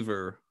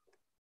flavor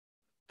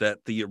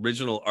that the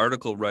original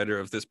article writer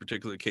of this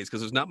particular case, because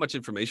there's not much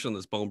information on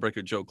this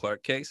Bonebreaker Joe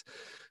Clark case.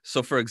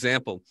 So for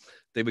example,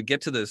 they would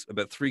get to this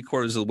about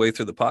 3/4 of the way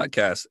through the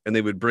podcast, and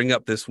they would bring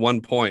up this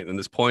one point. And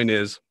this point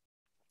is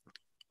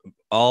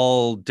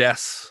all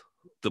deaths.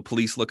 The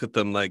police look at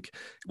them like,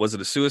 was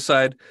it a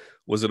suicide?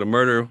 Was it a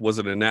murder? Was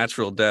it a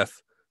natural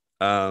death?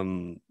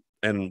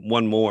 And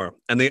one more.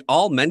 And they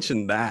all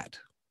mentioned that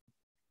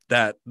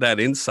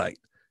insight.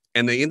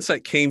 And the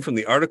insight came from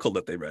the article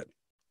that they read.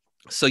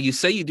 So you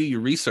say you do your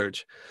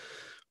research,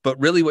 but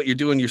really what you're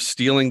doing, you're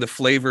stealing the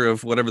flavor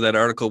of whatever that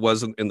article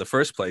was in the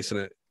first place.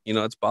 And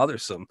it's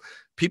bothersome.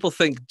 People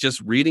think just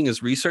reading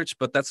is research,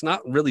 but that's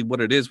not really what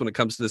it is when it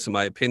comes to this, in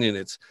my opinion.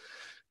 It's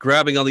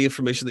grabbing all the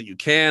information that you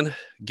can,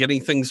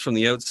 getting things from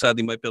the outside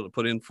they might be able to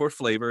put in for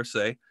flavor,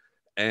 say,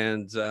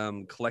 and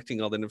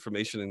collecting all that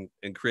information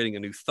and creating a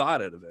new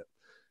thought out of it.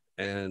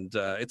 And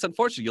it's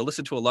unfortunate. You'll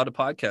listen to a lot of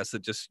podcasts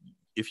that just,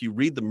 if you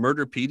read the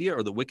Murderpedia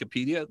or the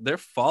Wikipedia, they're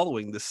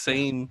following the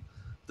same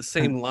the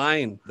same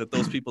line that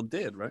those people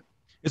did, right?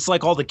 It's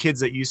like all the kids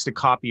that used to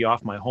copy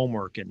off my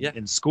homework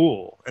in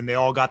school, and they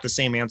all got the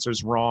same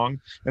answers wrong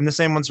and the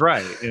same ones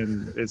right.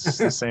 And it's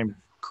the same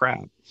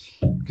crap,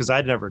 because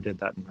I never did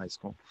that in high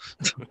school.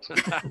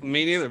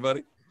 Me neither,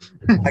 buddy.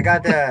 I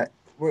got that.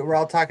 We're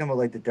all talking about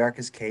like the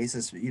darkest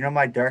cases. You know,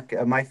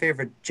 my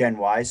favorite Gen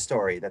Y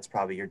story. That's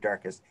probably your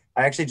darkest.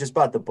 I actually just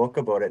bought the book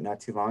about it not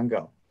too long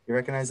ago. You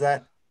recognize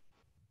that?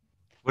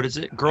 What is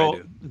it?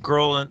 Girl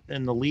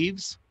in the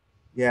Leaves?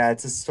 Yeah,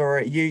 it's a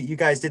story. You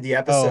guys did the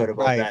episode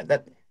about right. that.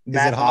 That Is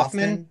Matt it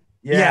Hoffman?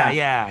 Yeah.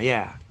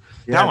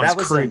 That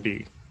one's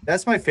creepy.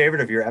 That's my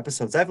favorite of your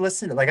episodes. I've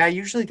listened. Like, I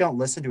usually don't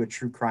listen to a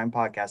true crime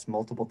podcast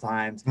multiple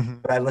times,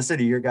 but I listened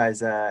to your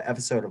guys'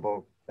 episode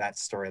about that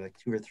story like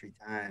 2 or 3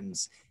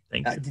 times.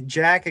 Thank you.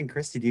 Jack and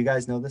Kristi, do you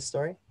guys know this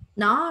story?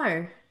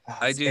 No.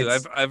 I do.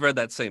 I've read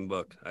that same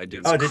book. I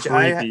do. Oh, did you?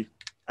 Creepy.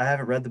 I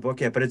haven't read the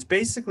book yet, but it's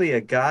basically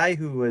a guy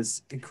who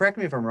was, correct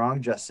me if I'm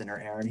wrong, Justin or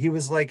Aaron, he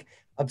was like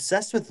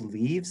obsessed with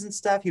leaves and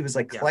stuff. He was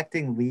like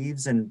collecting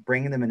leaves and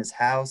bringing them in his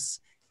house.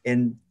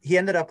 And he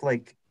ended up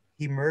like,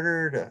 he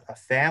murdered a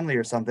family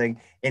or something.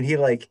 And he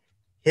like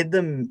hid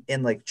them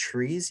in like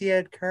trees he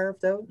had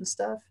carved out and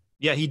stuff.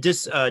 Yeah, he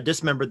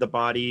dismembered the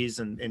bodies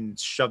and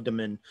shoved them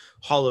in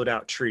hollowed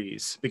out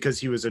trees, because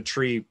he was a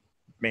tree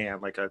man.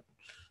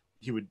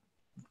 He would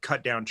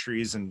cut down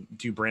trees and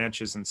do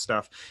branches and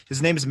stuff.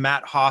 His name is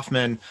Matt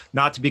Hoffman,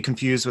 not to be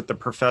confused with the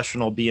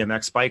professional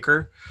BMX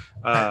biker.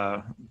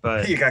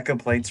 But You got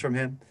complaints from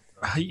him?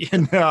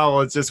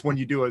 No, it's just when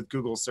you do a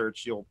Google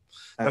search,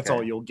 that's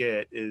all you'll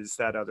get is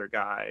that other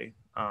guy.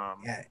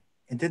 Yeah,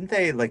 and didn't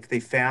they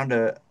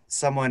found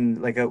someone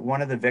like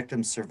one of the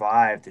victims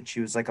survived, and she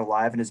was like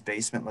alive in his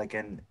basement, like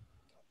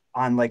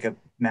on like a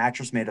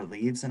mattress made of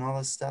leaves and all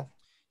this stuff.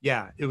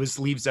 Yeah, it was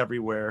leaves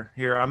everywhere.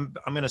 Here, I'm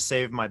gonna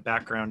save my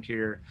background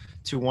here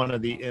to one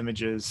of the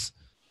images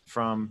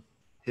from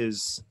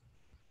his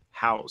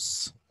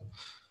house.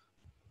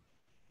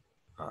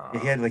 He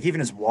had like, even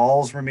his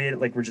walls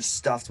were just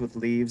stuffed with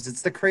leaves.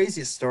 It's the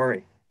craziest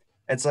story.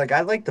 It's like, I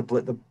like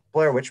the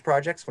Blair Witch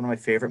Project's one of my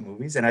favorite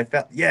movies, and I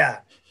felt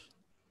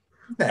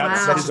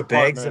That's such his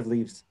bags apartment. of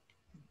leaves.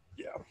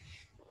 Yeah.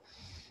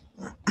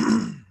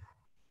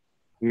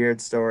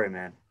 Weird story,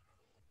 man.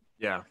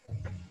 Yeah.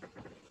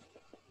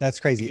 That's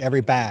crazy.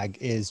 Every bag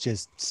is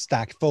just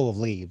stacked full of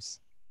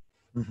leaves.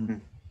 Mm-hmm.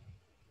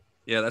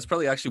 Yeah, that's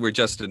probably actually where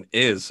Justin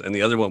is, and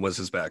the other one was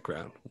his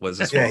background. Was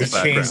his He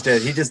background. changed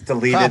it. He just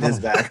deleted his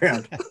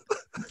background.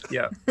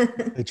 Yeah.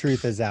 The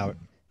truth is out.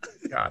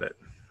 Got it.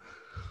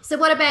 So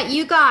what about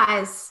you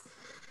guys?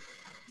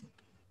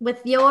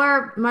 With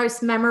your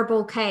most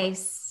memorable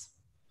case?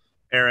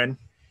 Aaron.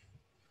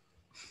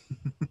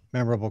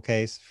 Memorable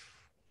case.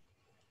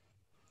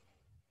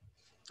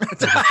 How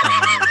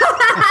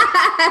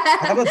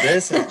about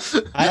this?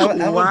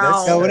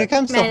 So when it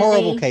comes to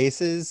horrible Manly.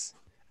 cases,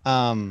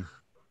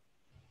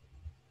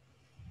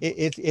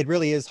 it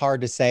really is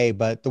hard to say,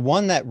 but the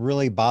one that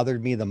really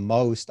bothered me the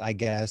most, I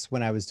guess,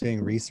 when I was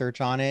doing research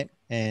on it,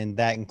 and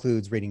that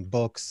includes reading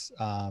books,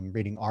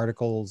 reading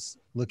articles,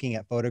 looking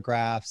at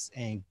photographs,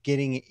 and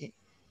getting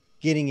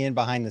in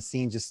behind the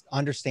scenes, just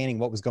understanding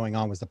what was going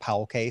on, was the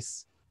Powell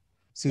case.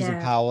 Susan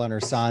Powell and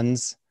her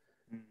sons,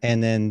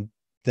 and then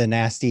the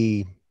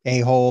nasty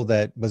a-hole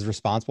that was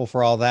responsible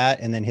for all that,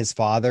 and then his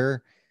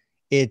father.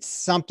 It's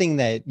something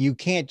that you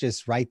can't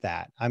just write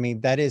that. I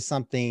mean, that is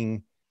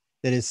something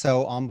that is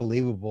so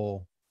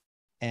unbelievable.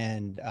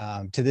 And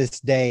to this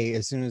day,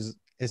 as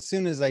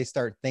soon as I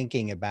start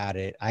thinking about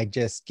it, I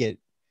just get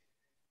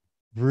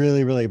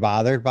really, really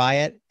bothered by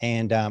it.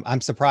 And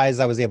I'm surprised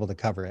I was able to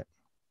cover it.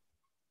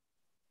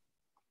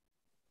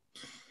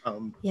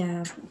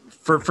 Yeah.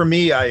 For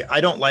me, I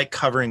don't like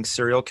covering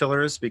serial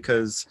killers,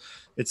 because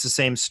it's the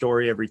same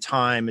story every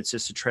time. It's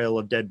just a trail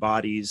of dead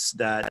bodies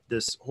that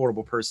this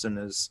horrible person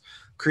has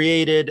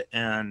created.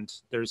 And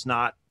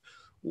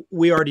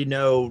we already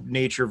know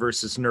nature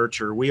versus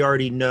nurture. We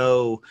already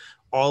know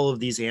all of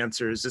these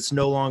answers. It's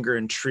no longer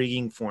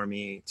intriguing for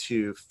me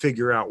to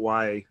figure out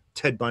why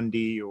Ted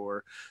Bundy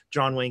or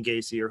John Wayne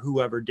Gacy or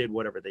whoever did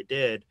whatever they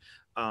did.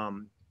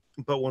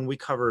 But when we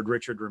covered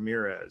Richard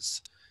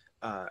Ramirez,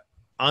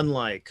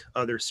 unlike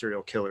other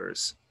serial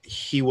killers,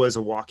 he was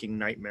a walking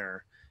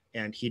nightmare,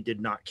 and he did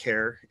not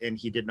care, and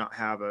he did not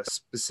have a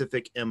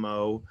specific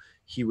MO.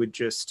 He would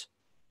just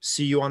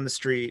see you on the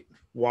street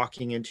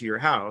walking into your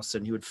house,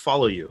 and he would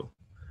follow you,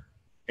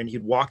 and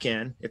he'd walk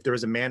in. If there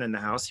was a man in the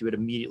house, he would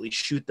immediately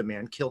shoot the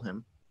man, kill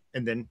him,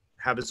 and then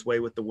have his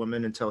way with the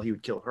woman until he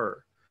would kill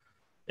her.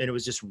 And it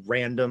was just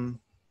random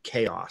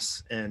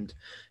chaos. And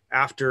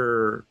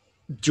after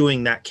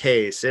doing that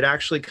case, it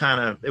actually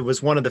it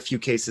was one of the few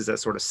cases that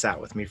sort of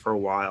sat with me for a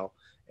while.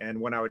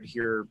 And when I would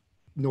hear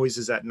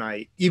noises at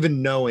night,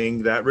 even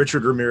knowing that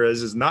Richard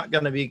Ramirez is not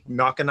going to be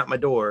knocking at my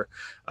door,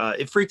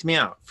 it freaked me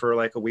out for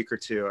like a week or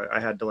two. I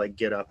had to like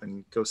get up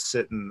and go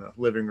sit in the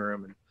living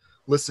room and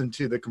listen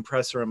to the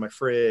compressor on my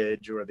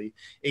fridge or the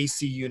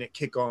AC unit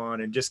kick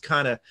on, and just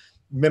kind of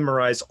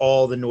memorize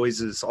all the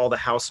noises, all the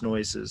house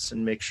noises,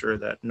 and make sure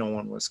that no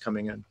one was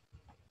coming in.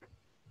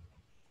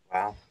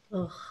 Wow.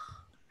 Ugh.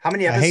 How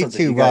many I hate episodes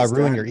have you to guys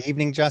ruin done? your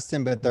evening,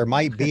 Justin, but there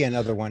might be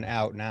another one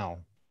out now,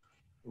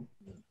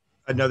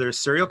 Another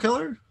serial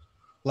killer?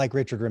 like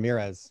Richard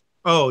Ramirez.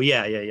 Oh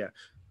yeah.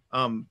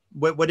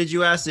 What did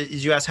you ask?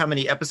 Did you ask how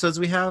many episodes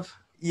we have?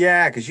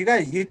 Yeah, because you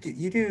guys you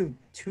do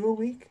 2 a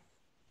week.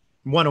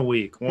 One a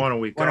week. One a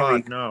week. One a God,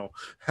 week. no.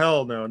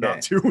 Hell no, Okay.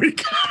 not 2 a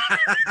week.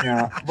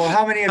 Yeah. Well,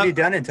 how many have you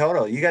done in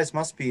total? You guys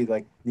must be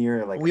like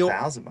near like We'll-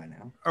 1,000 by now.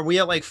 Are we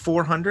at like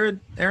 400,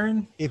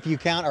 Aaron? If you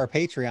count our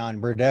Patreon,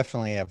 we're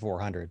definitely at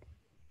 400.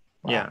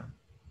 Wow. Yeah.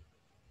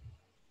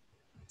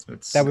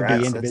 It's, That would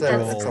be Congrats.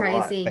 individual. That's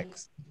crazy.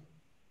 picks.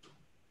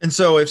 and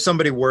so if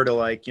somebody were to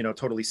like,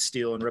 totally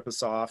steal and rip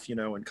us off,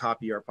 and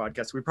copy our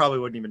podcast, we probably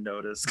wouldn't even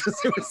notice because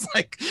it was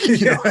like,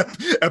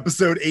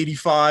 episode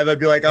 85. I'd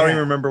be like, I don't Yeah. even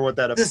remember what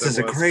that episode This is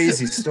a was.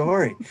 crazy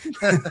story.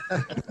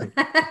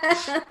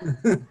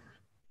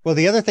 Well,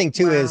 the other thing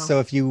too Wow. is, so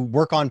if you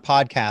work on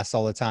podcasts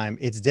all the time,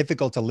 it's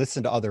difficult to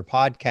listen to other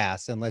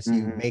podcasts unless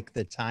you Mhm. make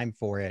the time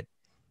for it.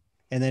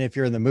 And then if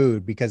you're in the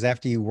mood, because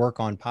after you work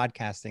on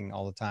podcasting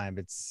all the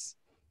time,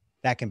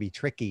 that can be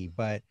tricky.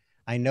 But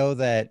I know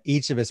that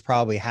each of us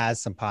probably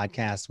has some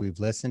podcasts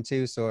we've listened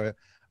to. So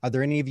are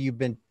there any of you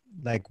been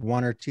like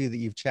one or two that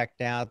you've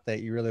checked out that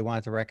you really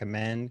wanted to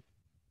recommend?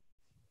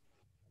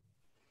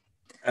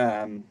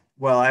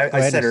 Well, I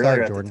ahead said and earlier start,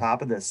 at Jordan. the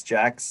top of this,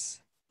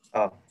 Jack's.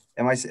 Oh,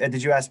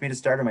 did you ask me to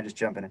start or am I just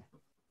jumping in?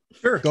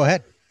 Sure. Go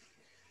ahead.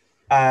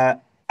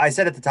 I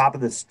said at the top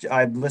of this,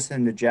 I'm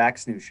listening to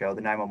Jack's new show,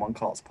 the 911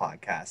 Calls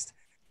podcast,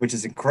 which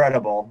is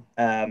incredible.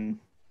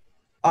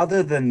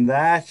 Other than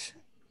that,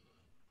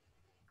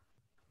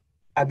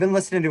 I've been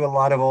listening to a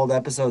lot of old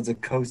episodes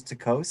of Coast to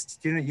Coast.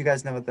 Do you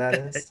guys know what that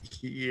is?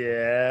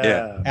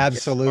 Yeah.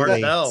 Absolutely.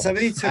 Art Bell.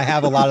 Somebody took, I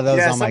have a lot of those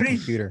Yeah, on my somebody-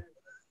 computer.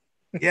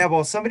 Yeah,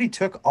 well, somebody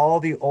took all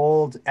the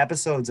old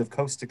episodes of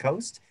Coast to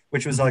Coast,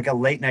 which was like a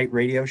late night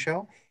radio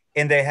show,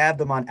 and they have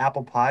them on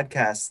Apple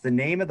Podcasts. The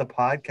name of the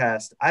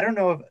podcast, I don't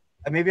know if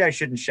maybe I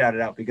shouldn't shout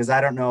it out because I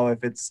don't know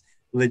if it's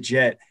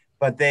legit,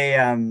 but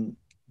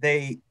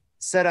they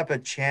set up a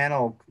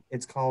channel.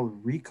 It's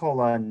called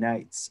Ricola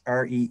Nights,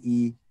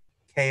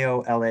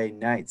 REEKOLA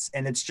Nights,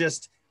 and it's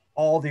just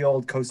all the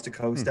old Coast to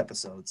Coast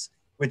episodes,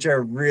 which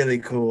are really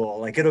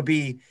cool. Like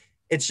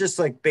it's just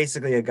like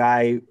basically a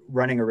guy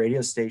running a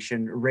radio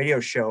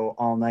show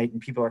all night,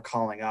 and people are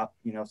calling up,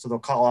 so they'll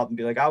call up and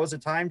be like, I was a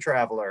time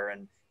traveler,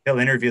 and he'll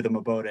interview them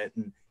about it.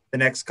 And the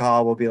next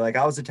call will be like,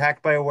 I was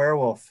attacked by a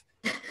werewolf.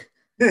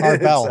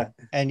 Art Bell. It's,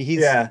 And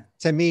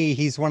to me,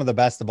 he's one of the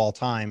best of all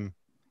time.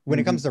 When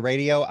it comes to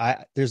radio,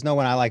 there's no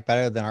one I like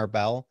better than Art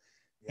Bell.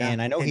 yeah.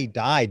 And I know he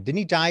died. Didn't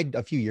he die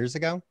a few years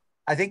ago?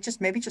 I think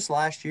maybe just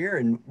last year.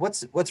 And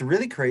what's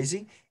really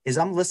crazy is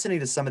I'm listening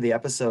to some of the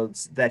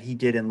episodes that he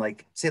did in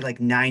like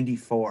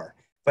 94.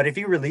 But if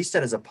he released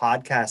it as a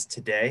podcast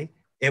today,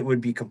 it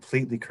would be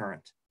completely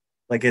current.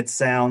 Like it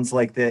sounds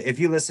like if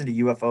you listen to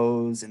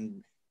UFOs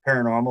and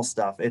paranormal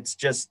stuff,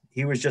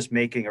 he was just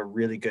making a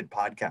really good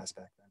podcast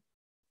back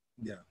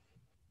then.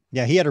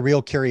 Yeah, he had a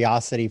real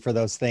curiosity for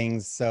those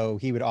things. So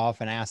he would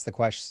often ask the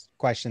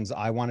questions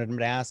I wanted him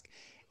to ask.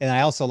 And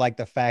I also like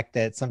the fact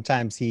that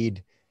sometimes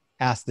he'd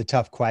ask the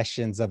tough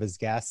questions of his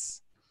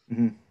guests,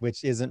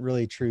 which isn't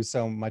really true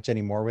so much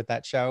anymore with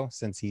that show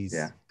since he's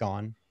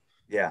gone.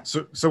 Yeah.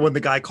 So when the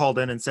guy called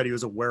in and said he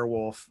was a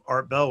werewolf,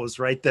 Art Bell was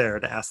right there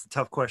to ask the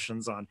tough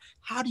questions on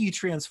how do you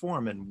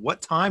transform and what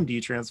time do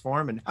you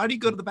transform and how do you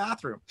go to the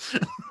bathroom?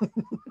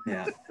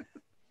 Yeah.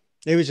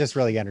 It was just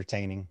really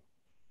entertaining.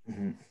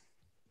 Mm-hmm.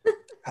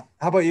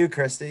 How about you,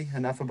 Kristi?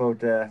 Enough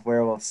about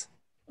werewolves.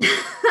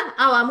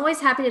 I'm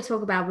always happy to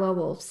talk about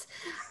werewolves.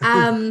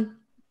 I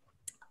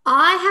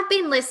have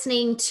been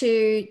listening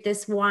to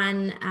this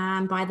one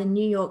by the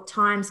New York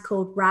Times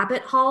called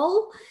Rabbit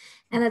Hole,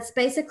 and it's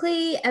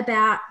basically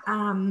about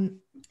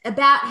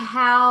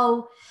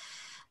how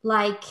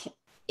like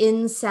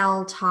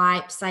incel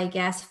types, I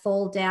guess,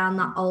 fall down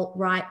the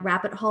alt-right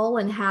rabbit hole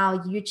and how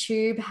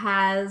YouTube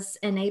has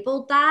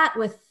enabled that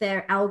with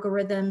their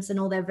algorithms and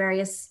all their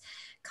various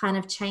kind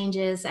of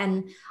changes.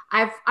 And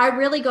I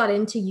really got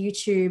into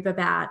YouTube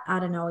about, I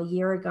don't know, a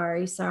year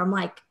ago. So I'm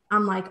like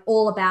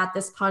all about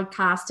this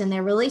podcast, and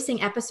they're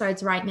releasing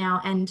episodes right now.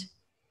 And,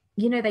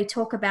 they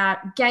talk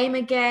about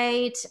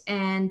Gamergate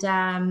and,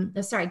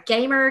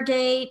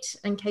 Gamergate,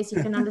 in case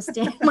you can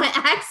understand my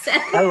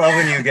accent. I love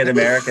when you get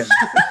American.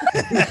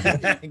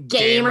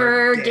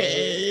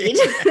 Gamergate.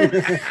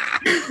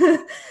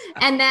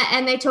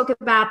 and they talk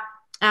about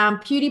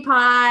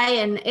PewDiePie,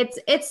 and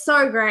it's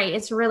so great.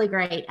 It's really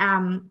great.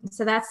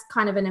 So that's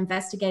kind of an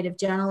investigative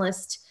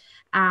journalist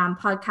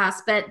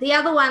podcast. But the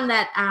other one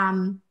that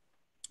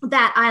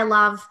I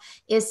love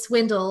is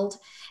Swindled,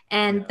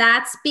 and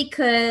that's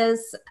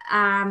because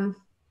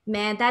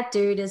man, that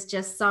dude is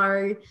just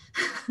so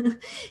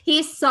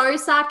he's so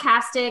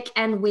sarcastic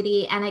and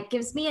witty, and it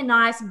gives me a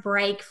nice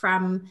break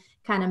from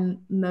kind of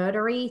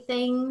murdery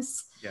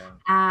things.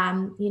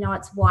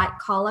 It's white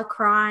collar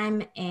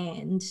crime,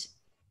 and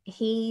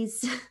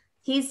he's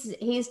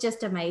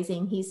just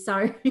amazing. He's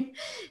so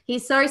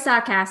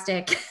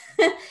sarcastic.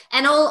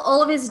 And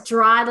all of his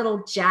dry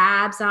little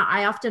jabs.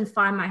 I often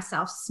find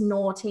myself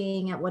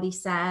snorting at what he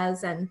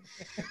says, and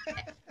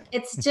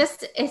it's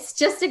just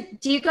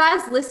do you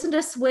guys listen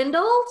to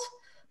Swindled?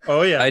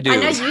 Oh yeah, I do. I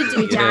know you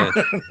do, Jack.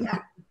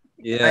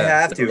 Yeah. I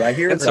have to. I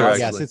hear it's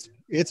That's awesome. Yes,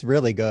 it's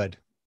really good.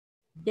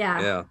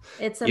 Yeah.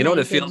 It's amazing. You know what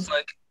it feels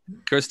like,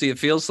 Kristi? It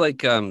feels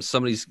like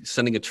somebody's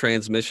sending a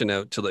transmission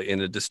out to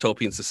in a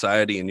dystopian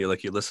society, and you're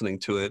listening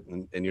to it,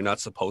 and you're not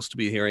supposed to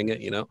be hearing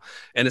it,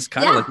 And it's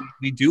kind of like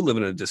we do live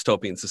in a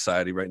dystopian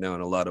society right now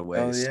in a lot of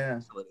ways. Oh yeah,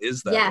 so it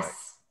is that yes.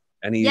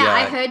 way. And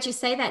I heard you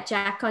say that,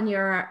 Jack, on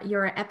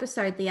your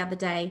episode the other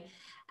day.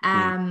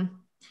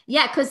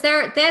 Yeah, because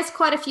there's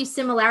quite a few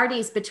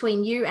similarities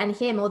between you and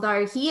him,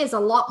 although he is a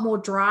lot more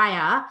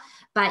drier,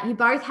 but you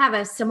both have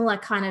a similar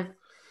kind of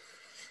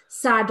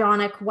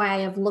sardonic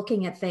way of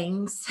looking at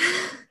things.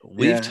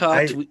 We've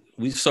talked.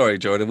 Sorry,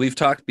 Jordan. We've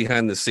talked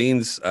behind the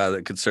scenes,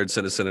 the Concerned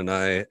Citizen and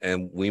I,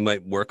 and we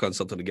might work on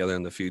something together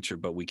in the future,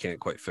 but we can't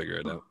quite figure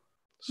it out.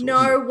 So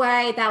no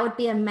way, that would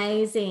be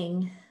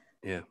amazing.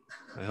 Yeah,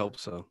 I hope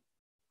so.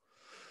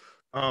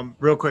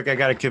 Real quick, I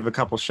got to give a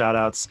couple shout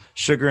outs.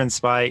 Sugar and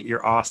Spite,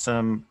 you're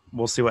awesome.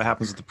 We'll see what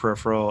happens with the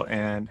peripheral.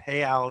 And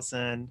hey,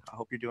 Allison, I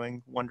hope you're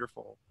doing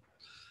wonderful.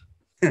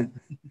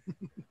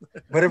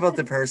 What about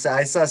the person?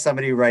 I saw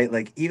somebody write,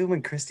 like, even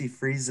when Kristi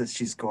freezes,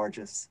 she's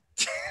gorgeous.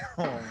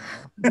 Oh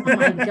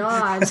my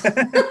God.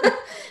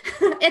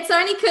 It's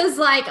only because,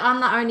 like, I'm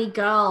the only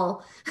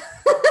girl.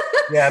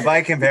 Yeah,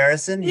 by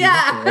comparison.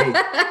 Yeah.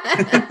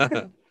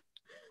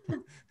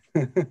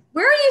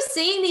 Where are you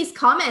seeing these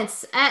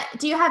comments?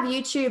 Do you have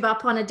YouTube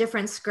up on a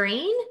different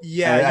screen?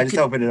 Yeah, I just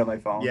opened it on my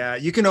phone. Yeah,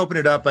 you can open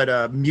it up,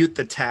 but mute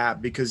the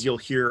tab because you'll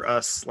hear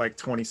us like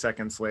 20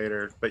 seconds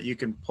later. But you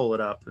can pull it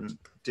up and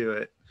do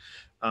it.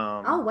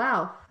 Oh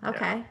wow!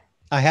 Okay. Yeah.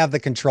 I have the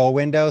control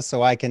window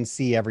so I can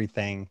see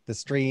everything, the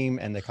stream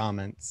and the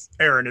comments.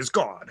 Aaron is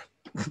God.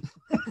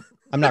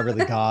 I'm not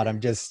really God. I'm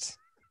just.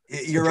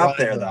 You're up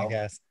there, though. I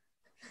guess.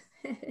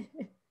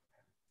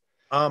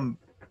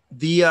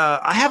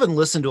 I haven't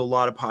listened to a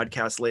lot of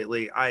podcasts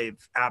lately.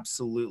 I've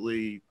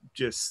absolutely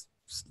just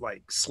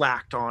like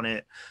slacked on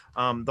it.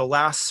 The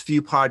last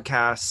few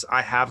podcasts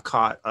I have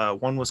caught,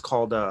 one was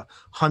called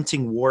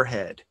Hunting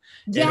Warhead.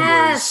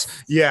 Yes.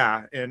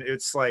 And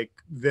it's like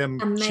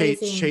them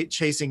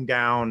chasing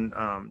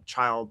down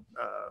child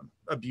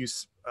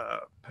abuse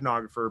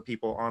pornographer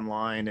people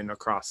online and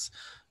across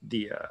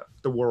the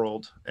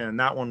world. And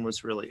that one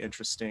was really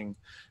interesting.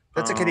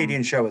 That's a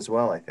Canadian show as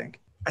well, I think.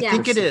 I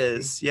think it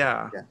is.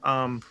 Yeah.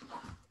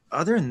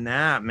 Other than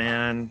that,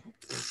 man,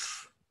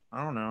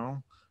 I don't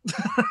know.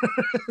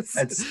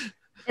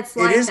 It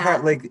is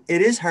hard. Like,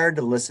 it is hard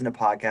to listen to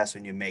podcasts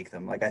when you make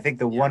them. Like, I think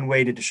the one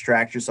way to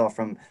distract yourself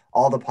from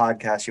all the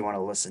podcasts you want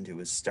to listen to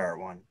is start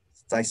one.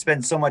 I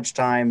spend so much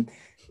time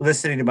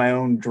listening to my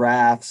own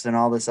drafts and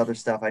all this other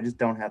stuff. I just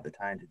don't have the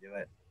time to do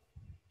it.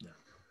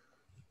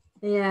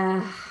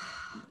 Yeah.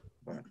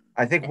 But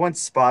I think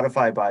once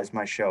Spotify buys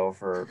my show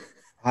for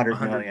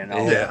 100 million,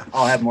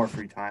 I'll have more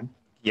free time.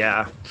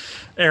 Yeah.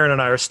 Aaron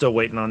and I are still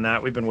waiting on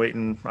that. We've been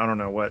waiting, I don't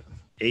know what,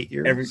 8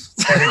 years. Every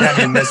time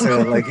you miss it,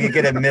 like you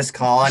get a missed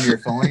call on your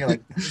phone, you're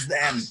like, "Who's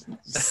them?"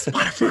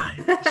 Spotify.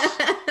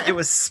 It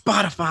was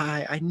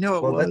Spotify. I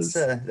know it was.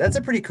 That's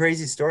a pretty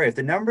crazy story. If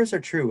the numbers are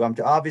true, I'm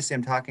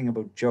talking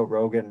about Joe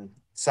Rogan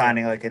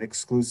signing like an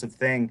exclusive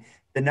thing.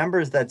 The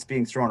numbers that's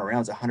being thrown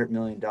around is $100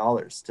 million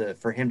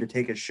for him to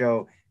take his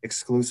show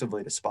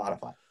exclusively to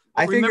Spotify.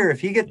 I figure if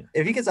he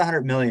gets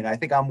 100 million, I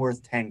think I'm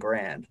worth 10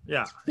 grand.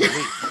 Yeah.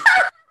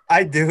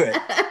 I'd do it.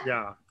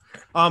 Yeah.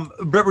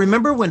 But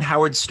remember when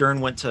Howard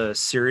Stern went to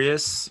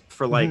Sirius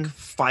for like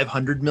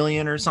 500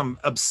 million or some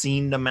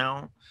obscene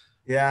amount?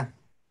 Yeah.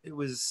 It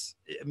was,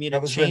 I mean,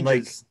 that was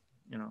changes,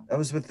 that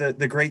was with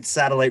the great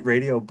satellite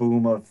radio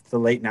boom of the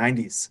late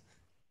 90s.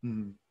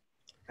 Mm-hmm.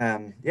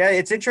 Yeah,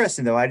 it's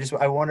interesting though.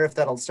 I wonder if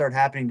that'll start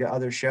happening to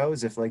other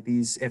shows, if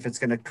it's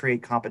going to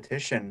create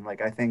competition.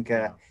 Like, I think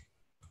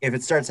if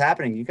it starts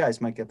happening, you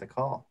guys might get the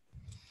call.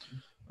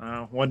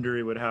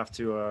 Wondery would have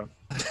to. Oh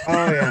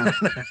yeah,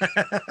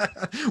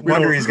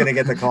 Wondery's going to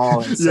get the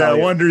call.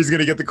 Wondery's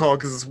going to get the call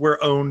because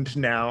we're owned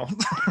now.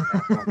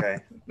 Okay.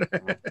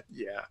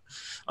 Yeah.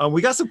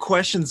 We got some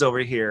questions over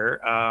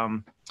here.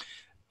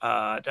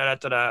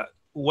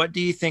 What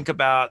do you think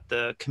about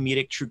the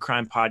comedic true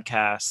crime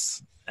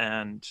podcasts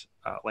and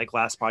like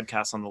Last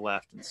Podcast on the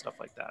Left and stuff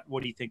like that?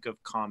 What do you think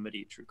of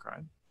comedy true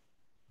crime?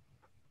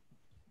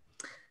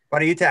 Why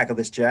don't you tackle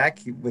this, Jack,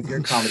 with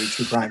your comedy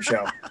true crime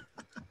show?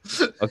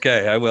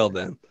 Okay, I will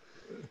then.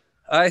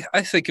 I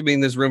think, I mean,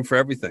 there's room for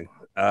everything.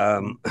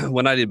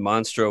 When I did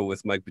Monstro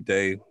with Mike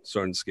Bidet,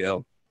 Sword and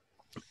Scale,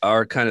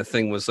 our kind of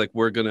thing was like,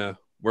 we're gonna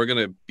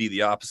be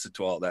the opposite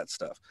to all that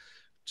stuff.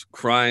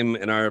 Crime,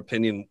 in our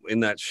opinion, in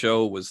that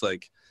show was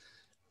like,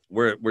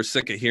 we're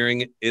sick of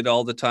hearing it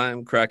all the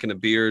time, cracking a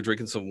beer,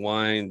 drinking some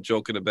wine,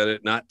 joking about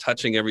it, not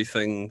touching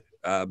everything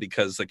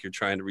because like you're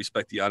trying to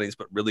respect the audience,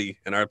 but really,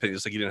 in our opinion,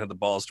 it's like you didn't have the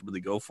balls to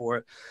really go for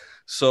it.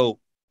 So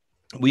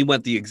we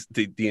went the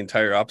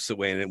entire opposite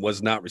way, and it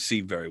was not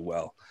received very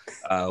well.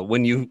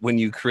 When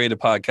you create a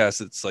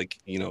podcast, it's like,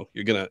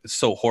 it's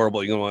so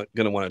horrible, you're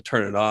gonna want to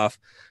turn it off.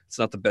 It's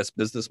not the best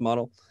business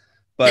model,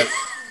 but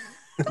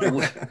I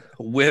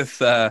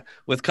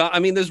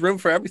mean, there's room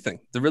for everything.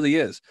 There really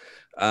is.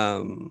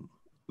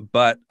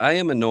 But I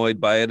am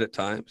annoyed by it at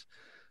times.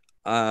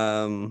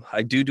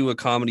 I do a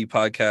comedy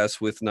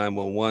podcast with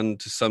 911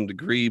 to some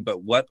degree,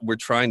 but what we're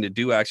trying to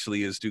do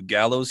actually is do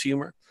gallows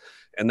humor.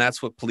 And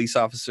that's what police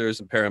officers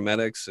and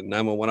paramedics and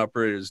 911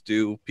 operators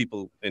do.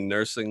 People in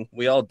nursing,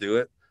 we all do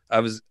it.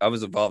 I was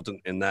involved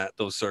in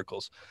those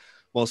circles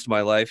most of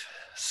my life.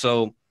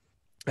 So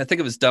I think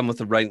it was done with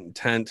the right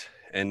intent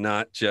and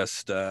not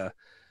just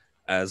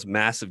as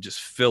massive, just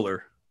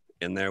filler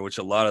in there, which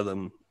a lot of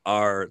them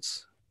are.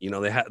 It's,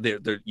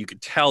 they're you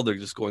could tell they're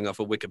just going off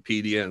of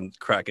Wikipedia and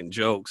cracking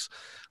jokes.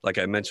 Like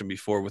I mentioned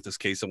before with this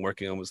case I'm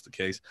working on was the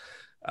case.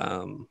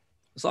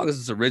 As long as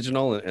it's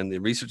original and the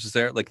research is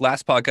there, like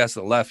last podcast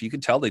on the left, you can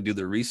tell they do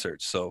their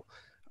research. So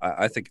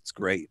I think it's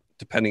great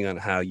depending on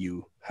how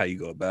you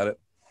go about it.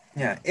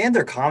 Yeah. And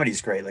their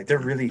comedy's great. Like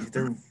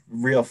they're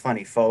real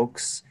funny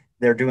folks.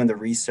 They're doing the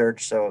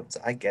research. So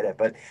I get it,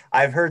 but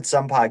I've heard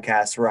some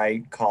podcasts where I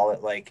call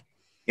it like,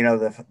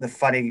 the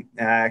funny,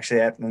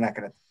 actually, I'm not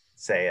going to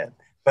say it,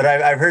 but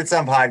I've heard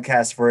some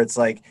podcasts where it's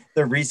like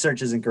the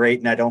research isn't great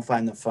and I don't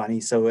find them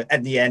funny. So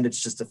at the end,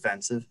 it's just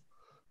offensive.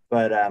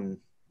 But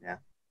yeah,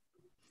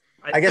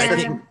 I guess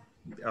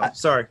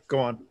sorry, go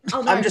on.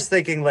 I'm just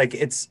thinking like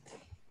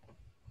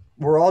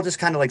we're all just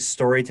kind of like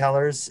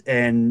storytellers,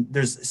 and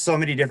there's so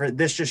many different,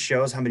 this just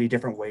shows how many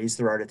different ways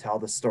there are to tell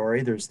the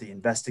story. There's the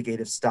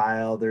investigative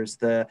style, there's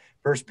the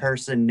first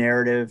person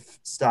narrative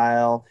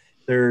style,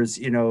 there's,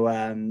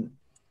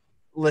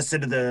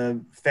 listen to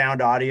the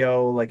found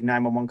audio, like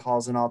 911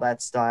 calls and all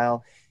that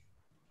style.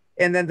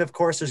 And then of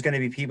course there's going to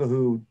be people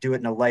who do it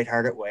in a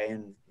lighthearted way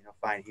and,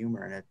 find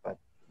humor in it. But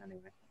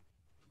anyway,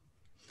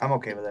 I'm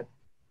okay with it.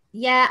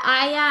 Yeah,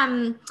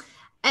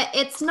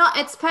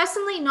 it's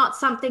personally not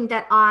something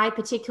that I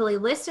particularly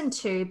listen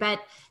to, but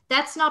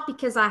that's not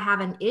because I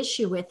have an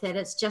issue with it.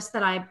 It's just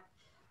that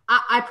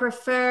I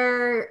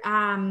prefer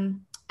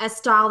a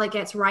style that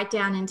gets right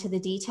down into the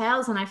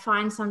details. And I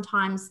find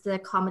sometimes the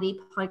comedy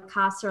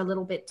podcasts are a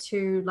little bit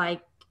too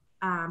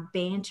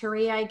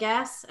bantery, I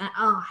guess.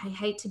 I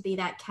hate to be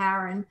that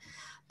Karen,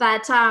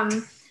 but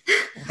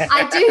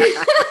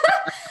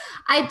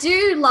I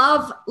do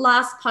love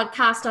Last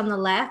Podcast on the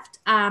Left.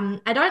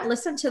 I don't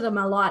listen to them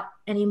a lot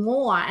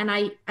anymore, and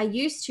I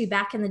used to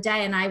back in the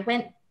day, and I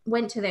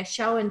went to their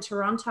show in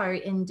Toronto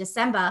in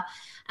December,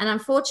 and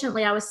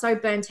unfortunately I was so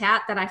burnt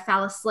out that I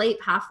fell asleep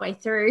halfway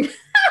through.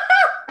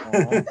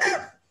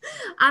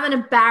 I'm an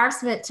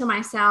embarrassment to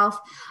myself.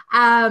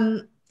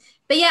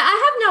 But yeah,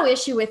 I have no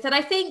issue with it.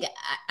 I think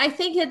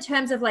in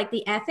terms of like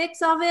the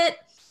ethics of it,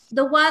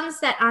 the ones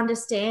that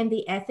understand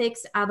the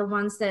ethics are the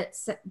ones that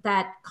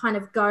kind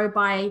of go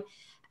by,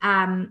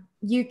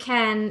 you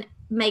can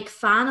make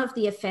fun of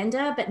the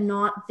offender, but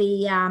not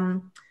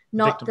the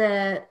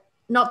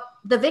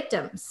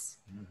victims.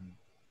 Mm-hmm.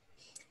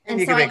 And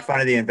you can make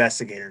fun of the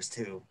investigators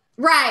too.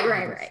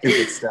 Right.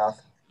 Stupid stuff.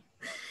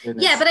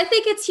 Goodness. Yeah, but I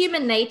think it's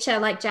human nature,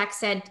 like Jack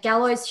said,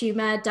 gallows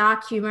humor,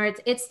 dark humor.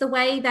 It's the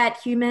way that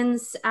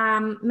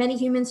many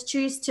humans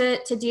choose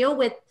to deal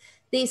with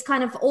these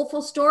kind of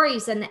awful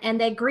stories and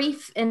their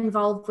grief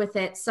involved with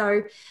it.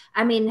 So,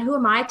 I mean, who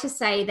am I to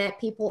say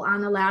that people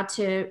aren't allowed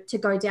to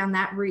go down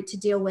that route to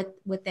deal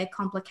with their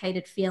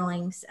complicated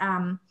feelings?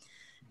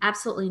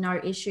 Absolutely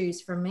no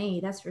issues from me,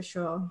 that's for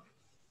sure.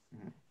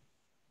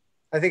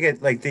 I think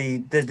it like the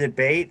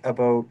debate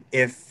about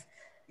if,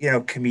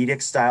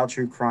 comedic style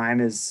true crime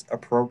is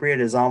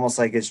appropriate is almost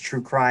like, is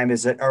true crime,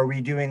 are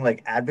we doing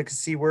like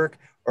advocacy work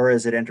or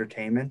is it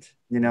entertainment?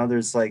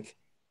 There's like,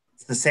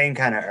 it's the same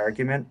kind of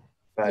argument.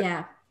 But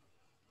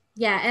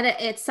yeah, and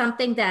it's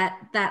something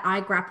that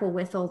I grapple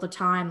with all the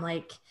time.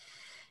 Like,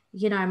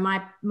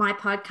 my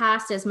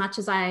podcast, as much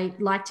as I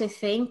like to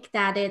think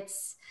that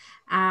it's,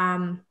 that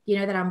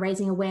I'm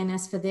raising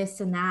awareness for this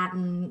and that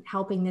and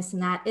helping this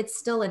and that, it's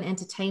still an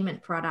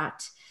entertainment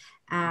product.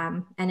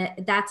 And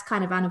that's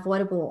kind of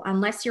unavoidable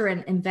unless you're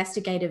an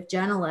investigative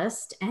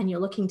journalist and you're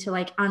looking to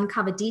like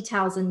uncover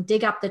details and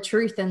dig up the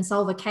truth and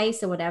solve a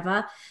case or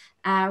whatever.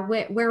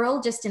 We're all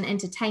just an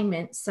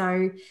entertainment.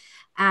 So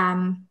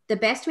the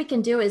best we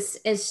can do is,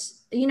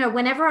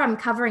 whenever I'm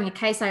covering a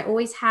case, I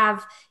always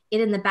have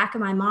it in the back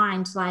of my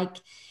mind. Like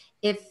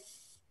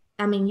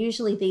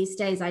usually these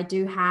days I'm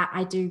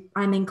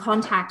in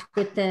contact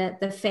with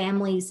the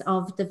families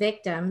of the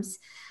victims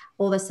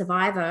or the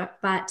survivor,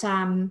 but,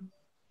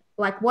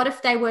 like, what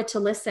if they were to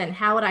listen?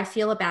 How would I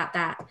feel about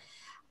that?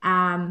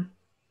 And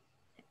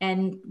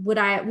would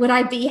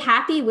I be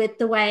happy with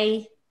the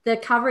way the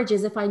coverage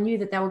is if I knew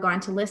that they were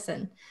going to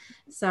listen?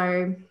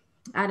 So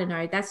I don't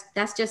know.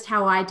 That's just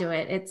how I do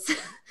it.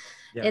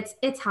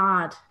 It's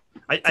hard.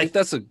 I think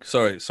that's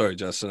sorry,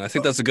 Justin. I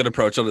think that's a good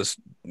approach. I'll just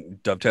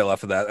dovetail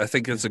off of that. I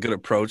think it's a good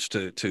approach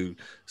to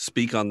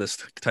speak on this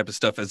type of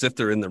stuff as if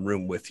they're in the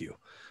room with you.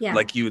 Yeah.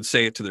 Like you would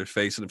say it to their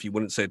face, and if you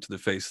wouldn't say it to their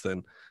face,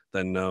 then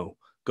no.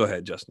 Go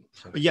ahead, Justin.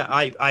 Yeah,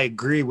 I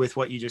agree with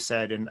what you just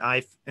said, and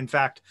in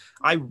fact,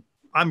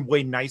 I'm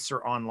way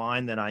nicer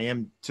online than I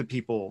am to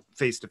people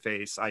face to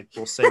face. I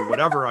will say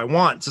whatever I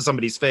want to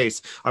somebody's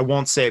face. I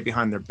won't say it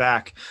behind their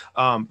back.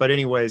 But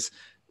anyways,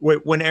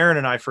 when Aaron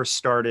and I first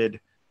started,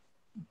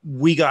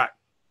 we got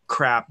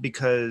crap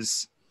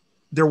because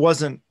there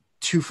wasn't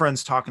two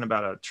friends talking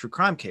about a true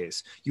crime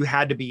case. You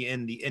had to be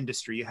in the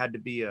industry. You had to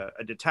be a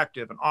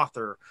detective, an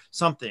author,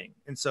 something.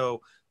 And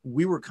so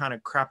we were kind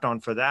of crapped on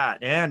for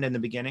that. And in the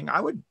beginning,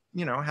 I would,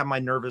 have my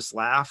nervous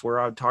laugh where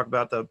I would talk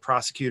about the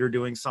prosecutor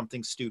doing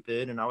something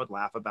stupid and I would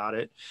laugh about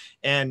it.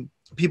 And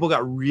people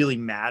got really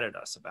mad at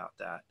us about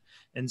that.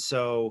 And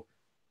so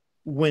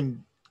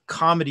when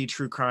comedy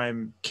true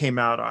crime came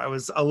out, I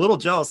was a little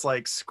jealous,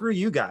 like, screw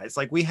you guys.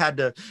 Like, we had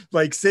to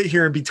like sit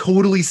here and be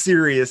totally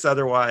serious.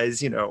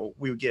 Otherwise,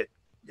 we would get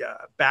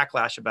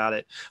backlash about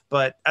it.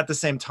 But at the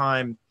same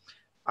time,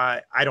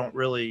 I don't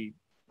really,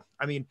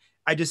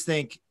 I just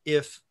think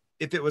if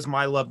it was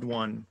my loved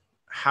one,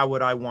 how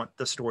would I want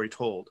the story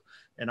told?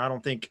 And I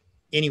don't think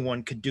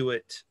anyone could do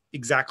it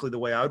exactly the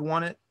way I would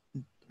want it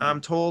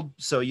told.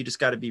 So you just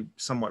got to be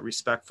somewhat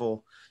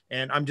respectful.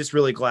 And I'm just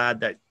really glad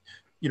that,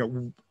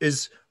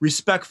 as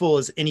respectful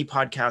as any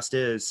podcast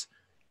is,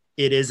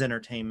 it is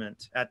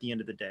entertainment at the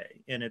end of the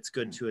day. And it's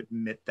good to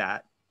admit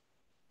that.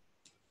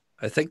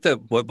 I think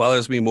that what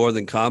bothers me more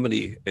than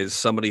comedy is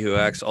somebody who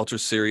acts ultra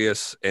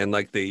serious and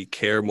like they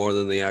care more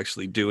than they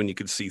actually do, and you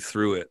can see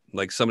through it.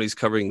 Like somebody's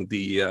covering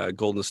the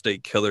Golden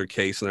State Killer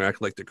case and they're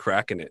acting like they're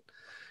cracking it.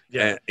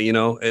 Yeah,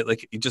 and,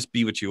 like you just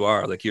be what you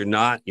are. Like you're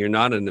not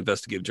an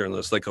investigative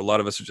journalist. Like a lot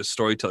of us are just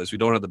storytellers. We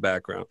don't have the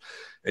background,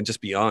 and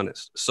just be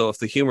honest. So if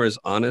the humor is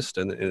honest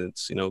and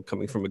it's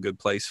coming from a good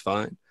place,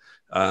 fine.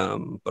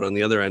 But on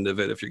the other end of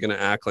it, if you're gonna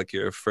act like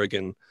you're a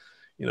friggin'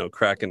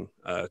 cracking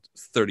a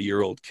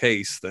 30-year-old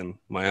case, then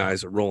my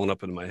eyes are rolling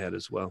up into my head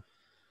as well.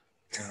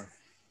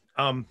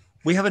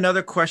 We have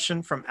another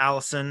question from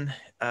Allison.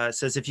 It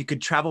says, if you could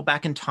travel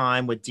back in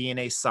time with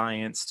DNA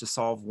science to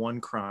solve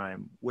one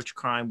crime, which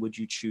crime would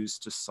you choose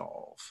to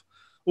solve?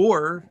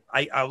 Or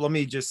let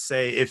me just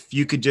say, if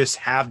you could just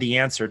have the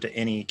answer to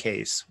any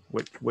case,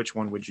 which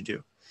one would you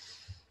do?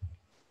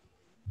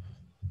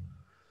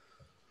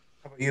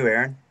 How about you,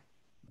 Aaron?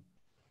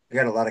 You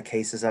got a lot of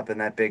cases up in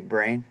that big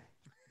brain.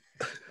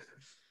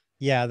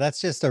 Yeah, that's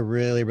just a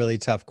really, really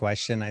tough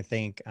question. I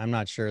think I'm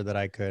not sure that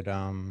I could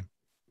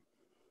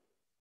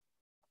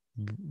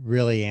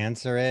really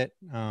answer it.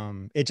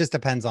 It just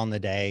depends on the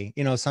day.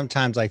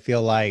 Sometimes I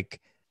feel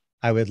like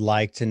I would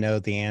like to know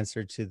the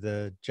answer to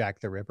the Jack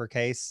the Ripper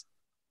case,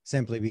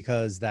 simply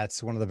because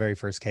that's one of the very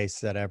first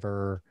cases that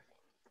ever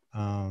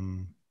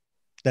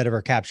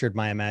captured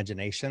my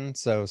imagination.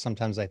 So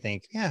sometimes I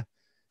think, yeah,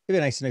 it'd be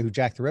nice to know who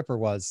Jack the Ripper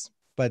was.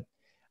 But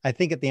I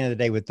think at the end of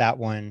the day with that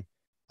one,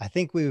 I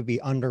think we would be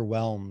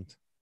underwhelmed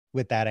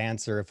with that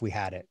answer if we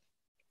had it.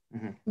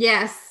 Mm-hmm.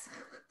 Yes.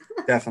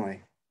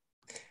 Definitely.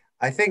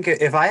 I think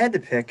if I had to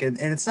pick, and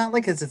it's not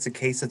like it's a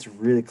case that's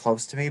really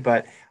close to me,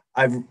 but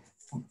I've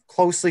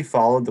closely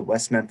followed the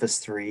West Memphis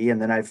 3.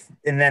 And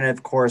then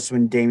of course,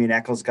 when Damien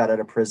Echols got out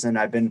of prison,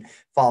 I've been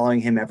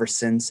following him ever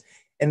since.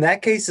 And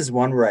that case is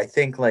one where I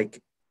think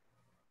like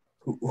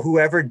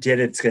whoever did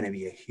it's going to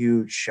be a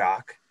huge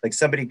shock. Like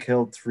somebody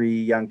killed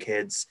three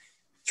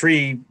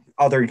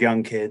other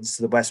young kids.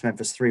 The West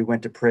Memphis 3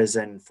 went to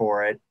prison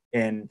for it,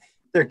 and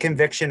their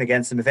conviction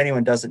against them, if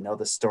anyone doesn't know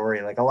the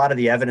story, like a lot of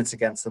the evidence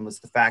against them was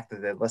the fact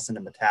that they listened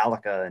to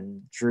Metallica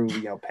and drew,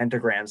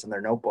 pentagrams in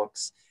their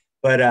notebooks.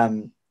 But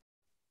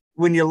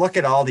when you look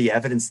at all the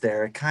evidence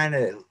there, it kind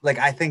of like,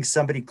 I think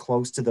somebody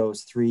close to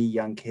those three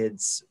young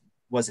kids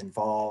was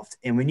involved.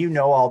 And when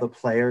all the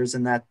players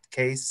in that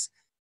case,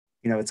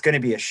 it's going to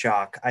be a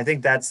shock. I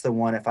think that's the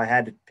one, if I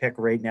had to pick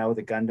right now with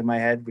a gun to my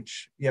head,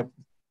 which,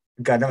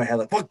 gun to my head,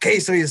 like, what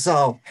case will you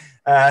solve?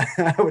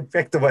 I would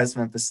pick the West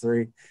Memphis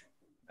 3.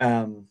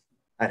 I'd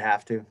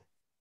have to.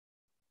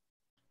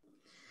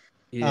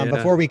 Yeah.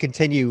 Before we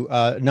continue,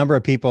 a number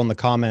of people in the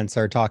comments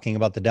are talking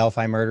about the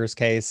Delphi murders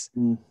case.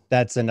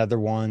 That's another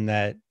one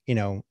that,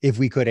 if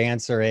we could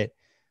answer it.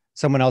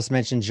 Someone else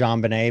mentioned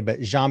JonBenet, but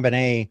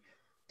JonBenet,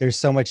 there's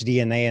so much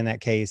DNA in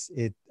that case.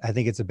 I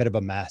think it's a bit of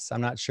a mess.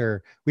 I'm not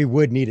sure. We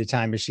would need a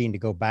time machine to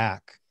go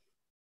back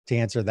to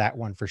answer that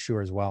one for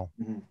sure as well.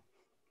 Mm-hmm.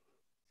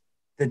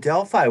 The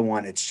Delphi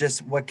one, it's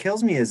just, what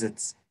kills me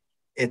is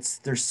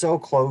they're so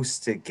close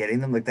to getting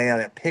them. Like they had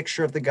a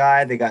picture of the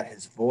guy, they got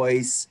his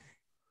voice.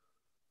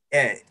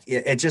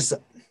 It just,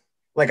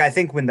 like, I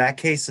think when that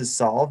case is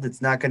solved,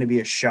 it's not going to be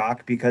a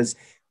shock because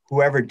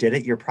whoever did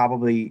it, they're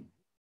probably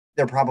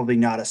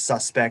not a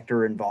suspect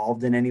or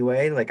involved in any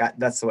way. Like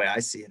that's the way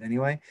I see it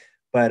anyway.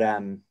 But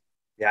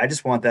yeah, I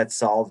just want that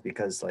solved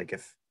because like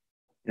if,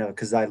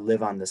 because I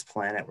live on this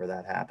planet where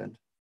that happened.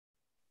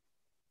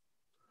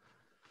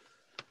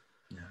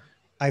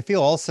 I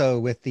feel also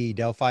with the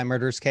Delphi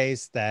murders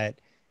case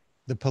that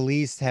the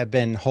police have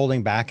been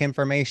holding back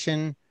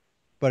information,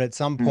 but at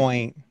some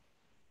point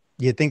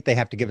you'd think they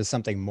have to give us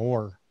something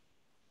more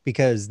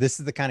because this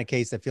is the kind of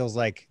case that feels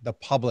like the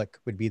public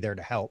would be there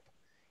to help.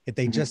 If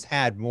they just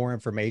had more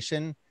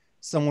information,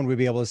 someone would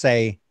be able to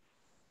say,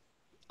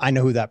 I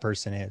know who that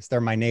person is.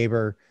 They're my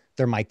neighbor.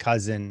 They're my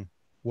cousin,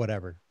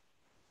 whatever.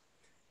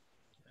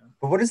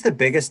 But what is the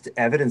biggest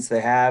evidence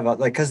they have?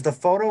 Like, because the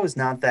photo is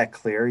not that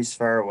clear. He's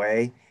far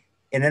away.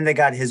 And then they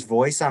got his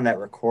voice on that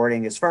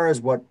recording. As far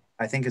as what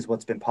I think is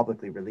what's been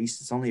publicly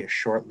released, it's only a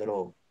short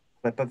little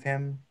clip of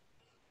him.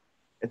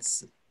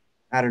 It's,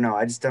 I don't know.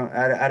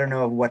 I don't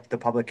know what the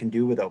public can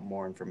do without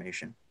more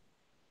information.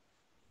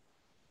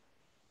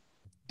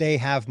 They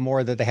have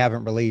more that they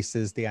haven't released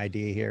is the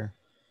idea here.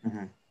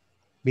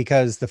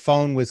 Because the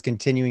phone was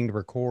continuing to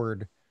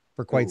record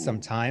for quite some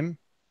time.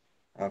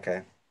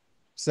 Okay.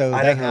 So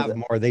they have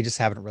more. They just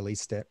haven't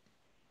released it.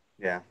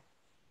 Yeah.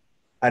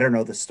 I don't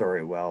know the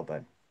story well,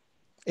 but.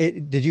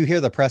 Did you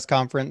hear the press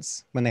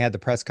conference when they had the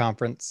press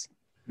conference?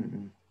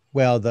 Mm-mm.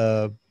 Well,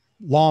 the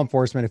law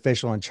enforcement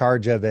official in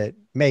charge of it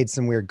made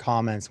some weird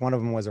comments. One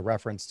of them was a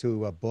reference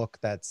to a book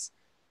that's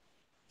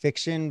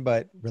fiction,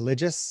 but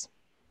religious.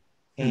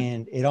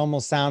 And it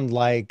almost sounded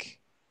like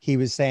he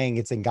was saying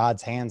it's in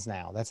God's hands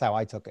now. That's how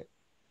I took it.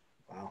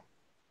 Wow.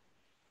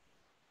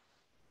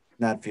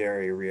 Not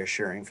very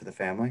reassuring for the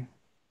family.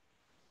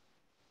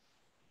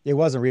 It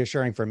wasn't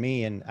reassuring for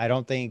me. And I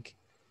don't think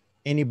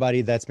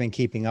anybody that's been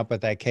keeping up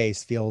with that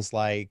case feels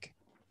like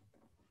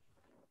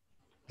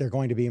they're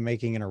going to be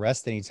making an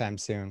arrest anytime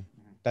soon.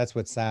 That's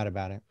what's sad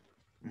about it.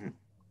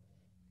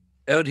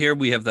 Out here,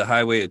 we have the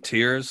Highway of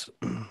Tears.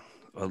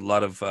 A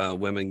lot of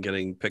women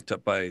getting picked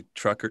up by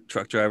truck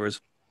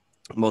drivers,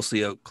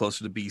 mostly out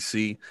closer to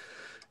BC.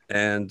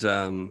 And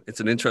it's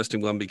an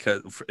interesting one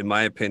because, in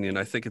my opinion,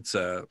 I think it's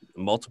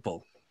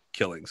multiple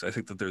killings. I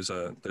think that there's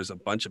a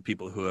bunch of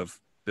people who have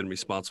been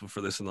responsible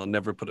for this, and they'll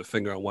never put a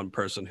finger on one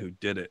person who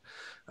did it.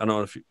 I don't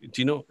know if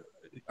do you know,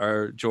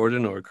 are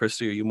Jordan or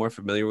Kristi, are you more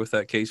familiar with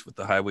that case with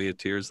the Highway of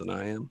Tears than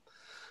I am?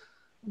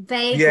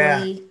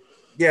 Vaguely.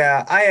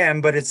 Yeah, I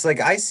am, but it's like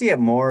I see it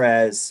more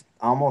as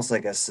almost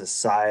like a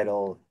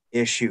societal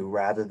issue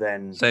rather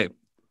than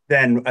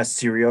a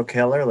serial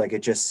killer. Like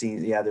it just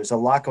seems, there's a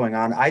lot going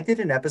on. I did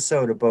an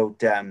episode about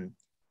the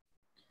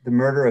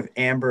murder of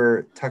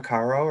Amber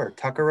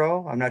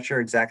Tuccaro. I'm not sure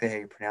exactly how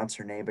you pronounce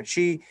her name, but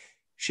she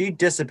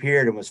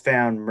disappeared and was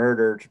found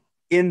murdered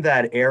in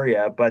that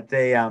area. But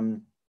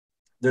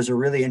there's a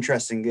really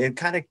interesting, it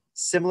kind of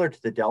similar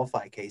to the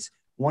Delphi case.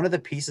 One of the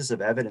pieces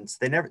of evidence,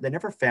 they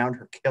never found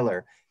her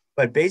killer,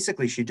 but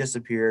basically she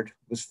disappeared,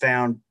 was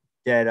found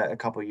dead a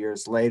couple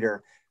years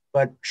later.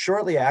 But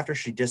shortly after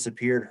she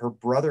disappeared, her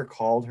brother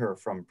called her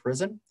from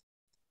prison.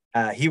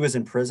 He was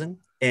in prison,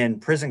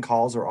 and prison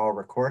calls are all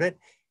recorded.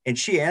 And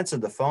she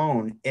answered the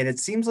phone, and it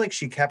seems like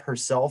she kept her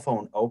cell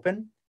phone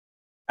open,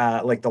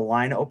 like the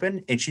line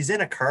open, and she's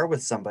in a car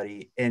with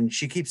somebody, and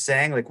she keeps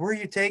saying, like, "Where are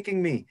you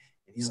taking me?"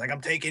 And he's like,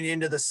 "I'm taking you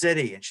into the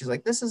city." And she's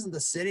like, "This isn't the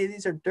city.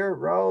 These are dirt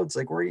roads.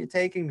 Like, where are you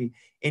taking me?"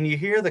 And you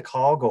hear the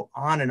call go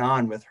on and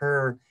on with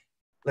her,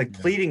 like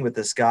pleading with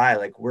this guy,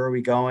 like, "Where are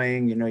we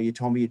going? You know, you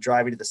told me you'd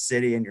drive me to the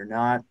city and you're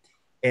not."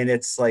 And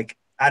it's like,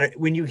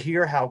 when you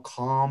hear how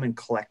calm and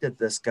collected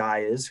this guy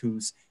is,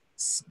 who's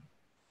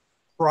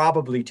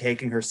probably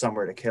taking her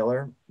somewhere to kill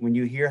her, when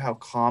you hear how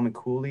calm and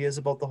cool he is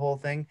about the whole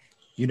thing,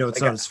 you know,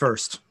 it's not his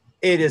first.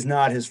 It is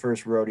not his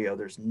first rodeo.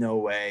 There's no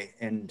way.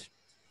 And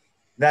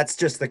that's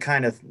just the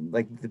kind of,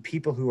 like, the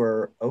people who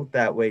are out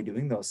that way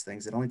doing those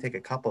things, it only take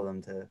a couple of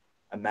them to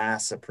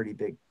amass a pretty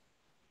big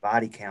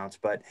body count.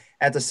 But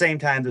at the same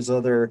time, there's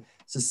other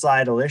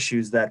societal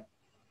issues that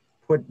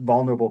put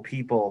vulnerable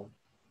people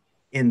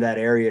in that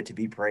area to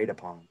be preyed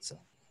upon. So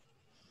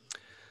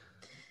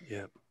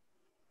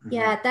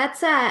yeah,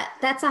 that's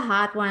a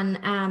hard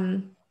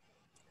one.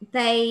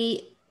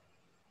 They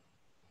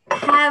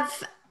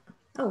have,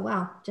 oh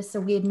wow, just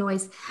a weird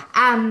noise.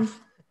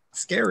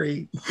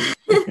 Scary.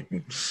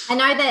 I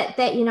know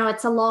that you know,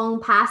 it's a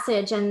long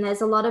passage, and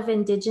there's a lot of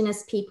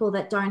Indigenous people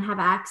that don't have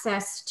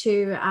access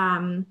to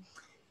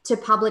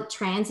public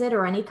transit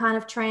or any kind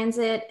of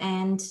transit,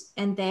 and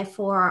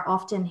therefore are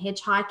often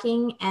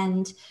hitchhiking.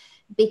 And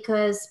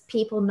because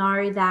people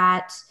know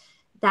that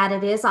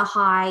it is a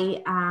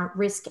high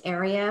risk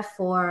area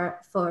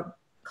for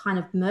kind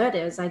of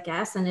murders, I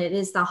guess, and it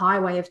is the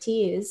Highway of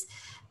Tears.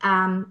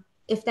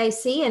 If they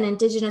see an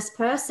Indigenous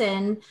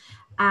person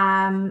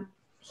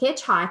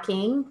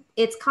hitchhiking,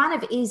 it's kind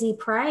of easy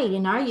prey. You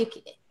know,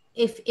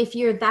 if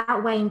you're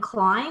that way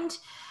inclined,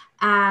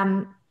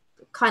 kind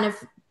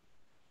of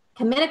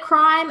commit a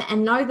crime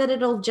and know that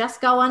it'll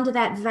just go under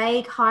that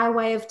vague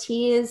Highway of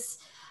Tears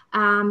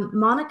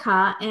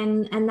moniker,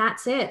 and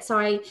that's it.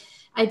 So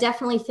I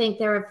definitely think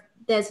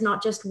there's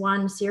not just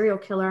one serial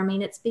killer. I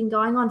mean, it's been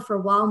going on for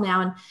a while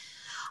now. And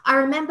I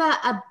remember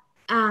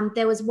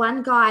there was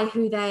one guy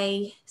who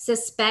they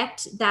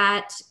suspect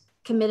that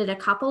committed a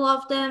couple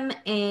of them,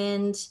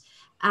 and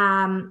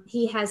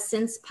he has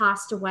since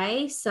passed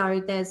away.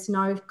 So there's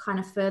no kind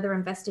of further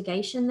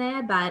investigation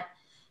there. But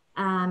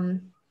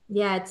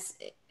yeah,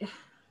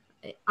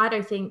 I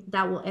don't think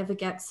that will ever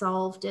get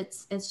solved.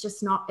 It's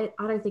just not,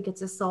 I don't think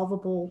it's a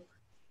solvable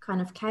kind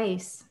of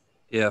case.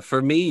 Yeah,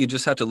 for me, you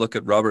just have to look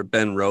at Robert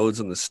Ben Rhodes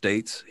in the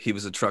States. He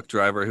was a truck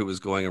driver who was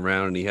going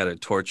around and he had a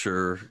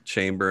torture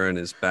chamber in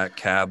his back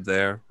cab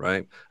there,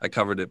 right? I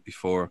covered it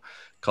before,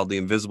 called the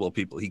Invisible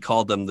People. He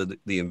called them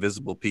the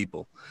Invisible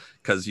People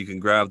because you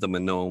can grab them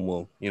and no one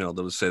will,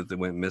 they'll say that they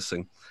went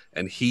missing.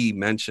 And he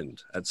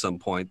mentioned at some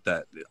point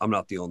that I'm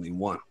not the only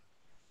one.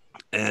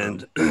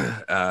 And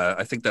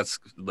I think that's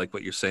like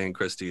what you're saying,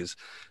 Kristi, is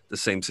the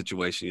same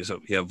situation.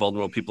 You have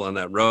vulnerable people on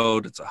that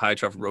road. It's a high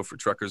traffic road for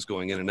truckers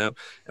going in and out.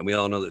 And we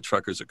all know that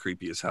truckers are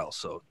creepy as hell.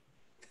 So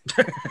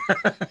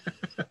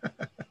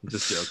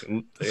just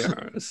joking. They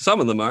are.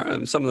 Some of them are.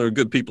 And some of them are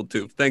good people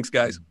too. Thanks,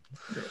 guys.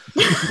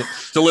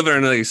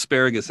 Delivering an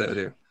asparagus out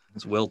here.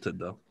 It's wilted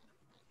though.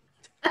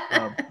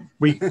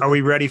 Are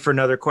we ready for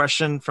another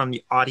question from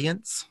the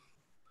audience?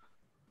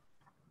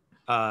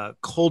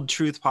 Cold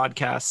Truth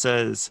Podcast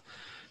says,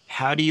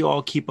 how do you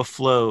all keep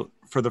afloat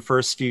for the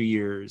first few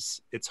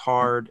years? It's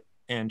hard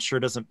and sure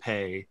doesn't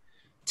pay.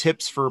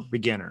 Tips for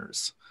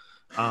beginners.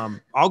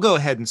 I'll go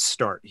ahead and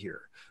start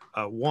here.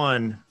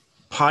 One,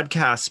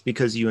 podcast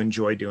because you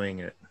enjoy doing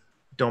it.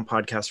 Don't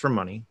podcast for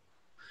money.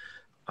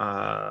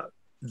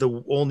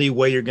 The only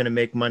way you're going to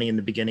make money in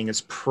the beginning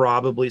is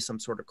probably some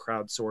sort of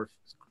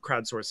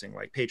crowdsourcing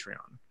like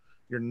Patreon.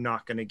 You're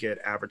not going to get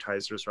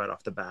advertisers right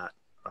off the bat.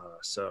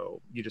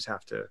 So you just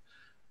have to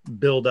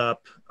build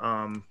up,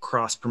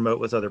 cross promote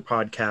with other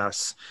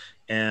podcasts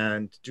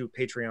and do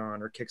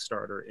Patreon or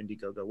Kickstarter,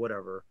 Indiegogo,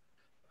 whatever.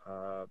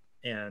 I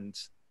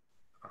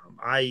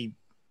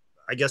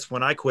guess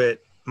when I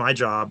quit my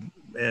job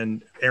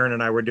and Aaron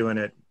and I were doing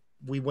it,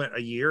 we went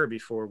a year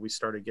before we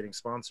started getting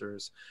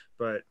sponsors,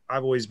 but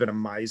I've always been a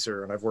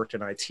miser and I've worked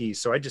in IT.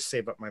 So I just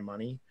save up my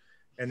money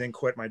and then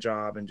quit my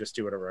job and just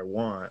do whatever I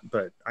want.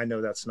 But I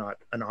know that's not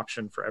an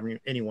option for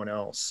anyone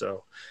else.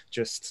 So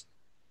just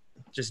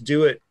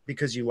do it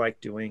because you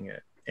like doing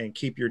it and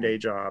keep your day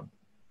job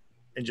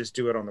and just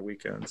do it on the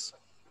weekends.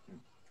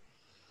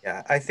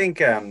 Yeah, I think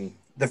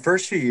the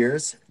first few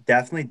years,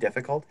 definitely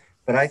difficult,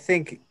 but I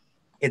think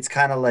it's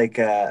kind of like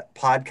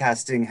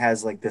podcasting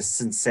has like this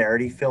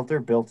sincerity filter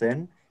built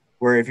in,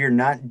 where if you're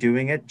not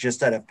doing it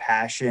just out of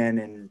passion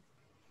and,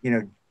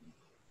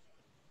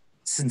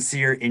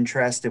 sincere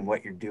interest in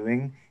what you're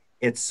doing,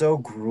 it's so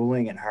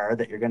grueling and hard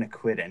that you're going to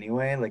quit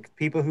anyway. Like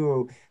people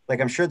who,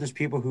 like, I'm sure there's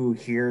people who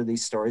hear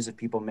these stories of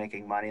people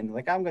making money and they're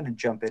like, I'm going to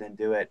jump in and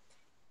do it.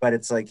 But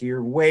it's like,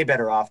 you're way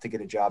better off to get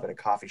a job at a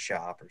coffee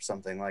shop or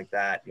something like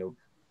that. You're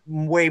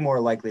way more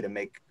likely to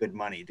make good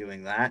money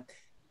doing that.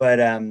 But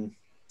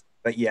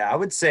yeah, I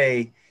would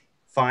say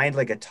find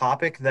like a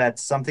topic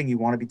that's something you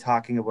want to be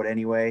talking about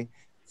anyway.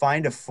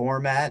 Find a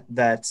format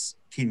that's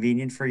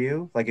convenient for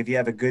you. Like if you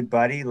have a good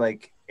buddy,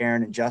 like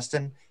Aaron and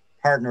Justin,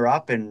 partner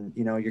up and,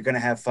 you're going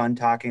to have fun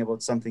talking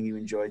about something you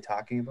enjoy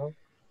talking about.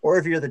 Or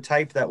if you're the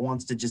type that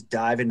wants to just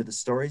dive into the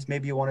stories,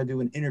 maybe you want to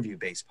do an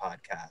interview-based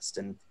podcast.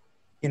 And,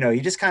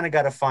 you just kind of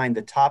got to find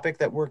the topic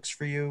that works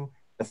for you,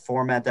 the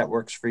format that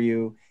works for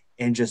you,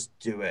 and just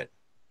do it.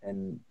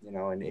 And,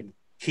 and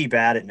keep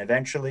at it. And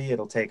eventually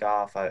it'll take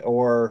off,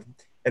 or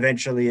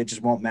eventually it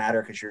just won't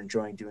matter because you're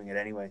enjoying doing it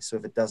anyway. So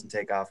if it doesn't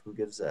take off, who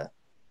gives a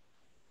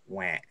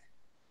whack?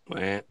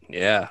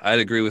 Yeah, I'd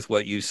agree with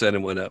what you said,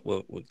 and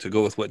to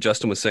go with what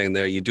Justin was saying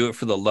there, you do it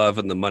for the love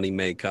and the money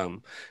may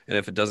come. And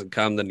if it doesn't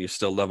come, then you're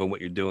still loving what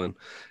you're doing.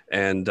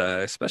 And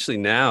especially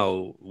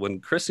now,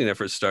 when Kristi and I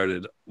first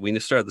started, we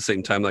started at the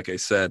same time, like I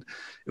said,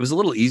 it was a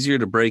little easier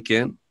to break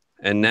in.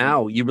 And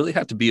now you really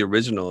have to be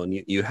original and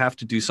you have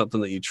to do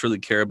something that you truly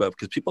care about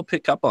because people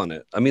pick up on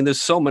it. I mean,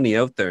 there's so many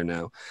out there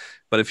now,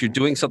 but if you're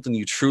doing something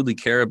you truly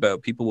care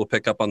about, people will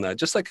pick up on that.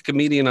 Just like a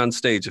comedian on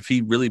stage, if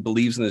he really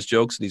believes in his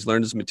jokes and he's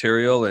learned his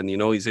material and,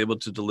 he's able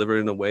to deliver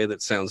it in a way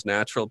that sounds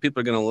natural, people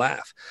are going to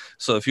laugh.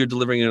 So if you're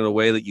delivering it in a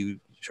way that you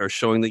are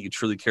showing that you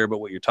truly care about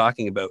what you're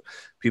talking about,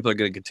 people are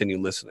going to continue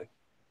listening.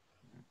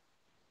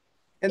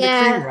 And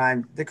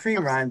the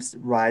cream rhymes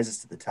rises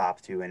to the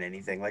top too in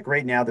anything. Like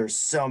right now, there's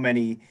so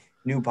many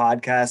new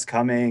podcasts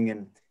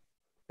coming,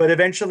 but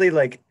eventually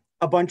like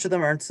a bunch of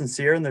them aren't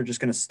sincere and they're just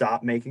going to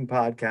stop making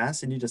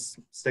podcasts and you just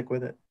stick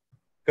with it.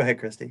 Go ahead,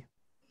 Kristi.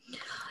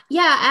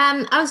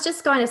 Yeah, I was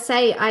just going to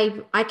say,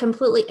 I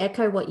completely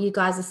echo what you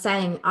guys are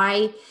saying.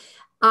 I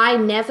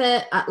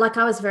never, like,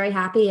 I was very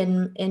happy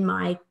in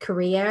my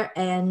career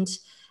and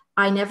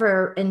I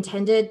never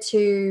intended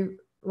to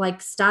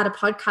like start a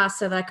podcast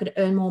so that I could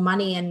earn more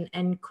money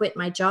and quit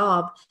my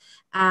job.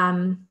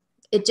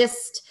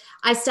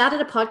 I started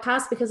a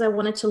podcast because I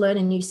wanted to learn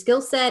a new skill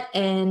set,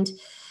 and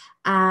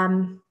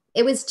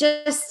it was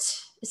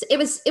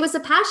a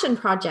passion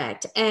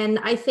project. And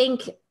I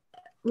think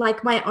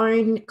like my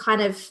own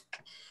kind of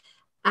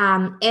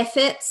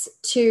efforts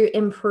to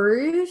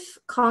improve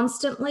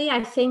constantly,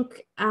 I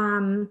think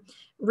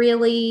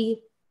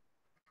really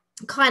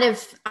kind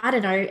of, I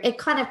don't know, it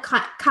kind of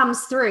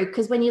comes through,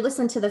 because when you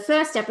listen to the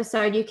first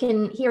episode, you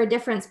can hear a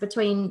difference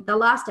between the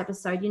last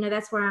episode.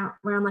 That's where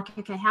I'm like,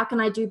 okay, how can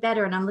I do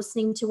better? And I'm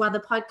listening to other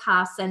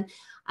podcasts and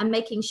I'm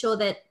making sure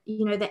that,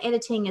 the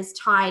editing is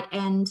tight.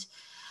 And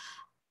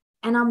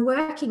and I'm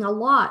working a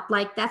lot.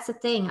 Like, that's the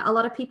thing. A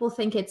lot of people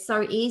think it's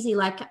so easy.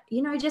 Like,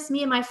 just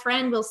me and my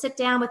friend, we'll sit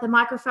down with a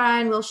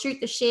microphone, we'll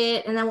shoot the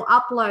shit, and then we'll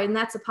upload, and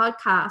that's a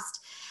podcast.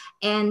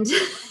 And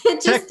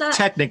it just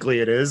technically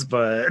it is,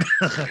 but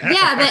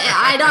yeah, but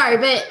I know,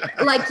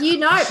 but like,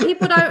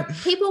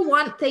 people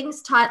want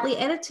things tightly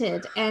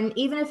edited, and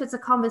even if it's a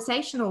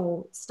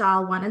conversational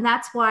style one, and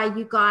that's why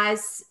you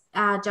guys,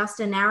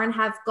 Justin and Aaron,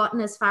 have gotten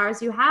as far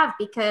as you have,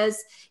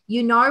 because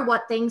you know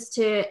what things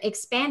to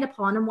expand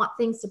upon and what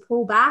things to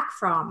pull back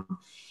from.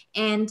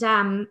 And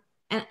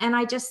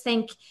I just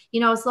think,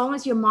 as long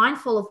as you're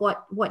mindful of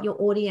what your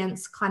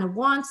audience kind of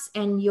wants,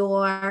 and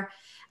you're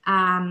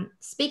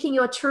speaking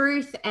your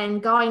truth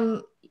and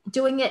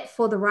doing it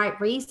for the right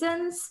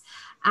reasons,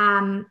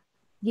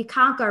 you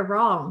can't go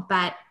wrong.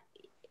 But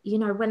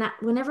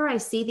whenever I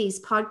see these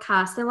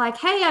podcasts, they're like,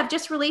 hey, I've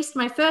just released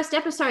my first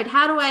episode,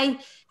 how do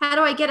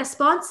I get a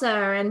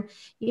sponsor? And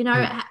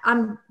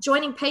I'm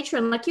joining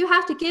Patreon. Like, you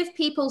have to give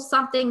people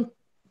something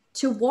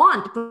to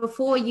want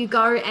before you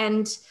go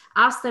and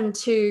ask them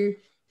to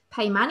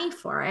pay money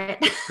for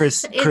it.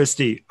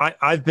 Kristi,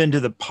 I've been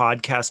to the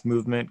podcast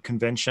movement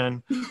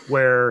convention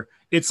where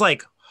it's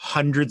like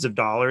hundreds of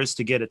dollars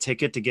to get a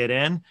ticket to get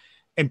in.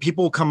 And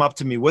people will come up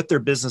to me with their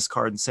business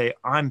card and say,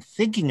 I'm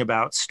thinking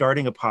about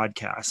starting a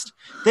podcast.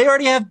 They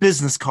already have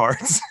business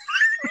cards.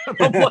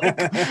 I'm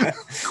like,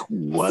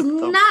 what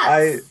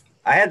nuts.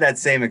 I had that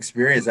same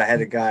experience. I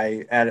had a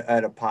guy at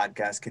a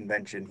podcast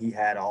convention. He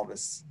had all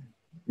this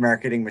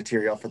marketing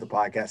material for the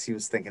podcast he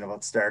was thinking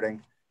about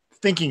starting.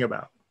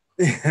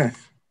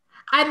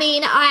 I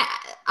mean,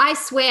 I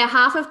swear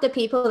half of the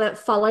people that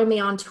follow me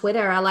on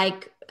Twitter are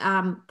like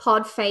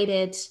pod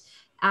faded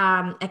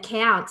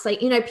accounts. Like,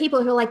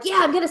 people who are like, yeah,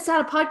 I'm going to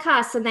start a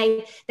podcast, and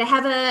they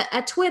have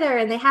a Twitter,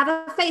 and they have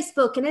a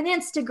Facebook and an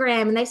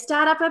Instagram, and they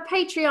start up a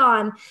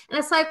Patreon. And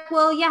it's like,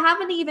 well, you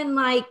haven't even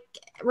like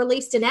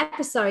released an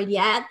episode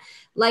yet.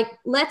 Like,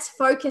 let's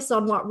focus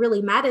on what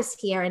really matters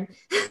here. And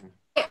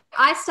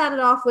I started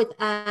off with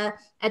a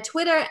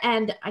Twitter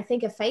and I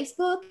think a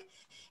Facebook.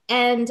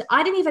 And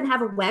I didn't even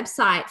have a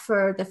website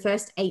for the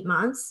first 8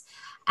 months.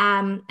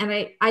 And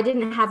I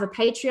didn't have a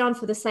Patreon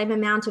for the same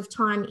amount of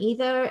time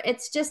either.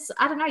 It's just,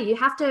 I don't know, you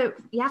have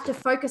to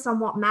focus on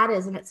what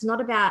matters. And it's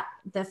not about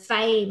the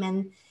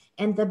fame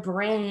and the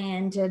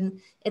brand.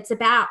 And it's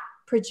about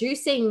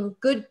producing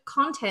good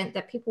content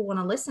that people want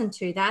to listen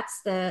to.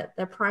 That's the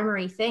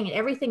primary thing. And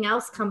everything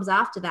else comes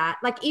after that.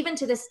 Like, even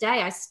to this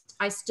day,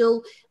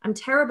 I'm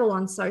terrible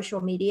on social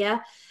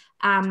media.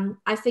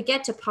 I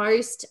forget to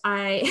post.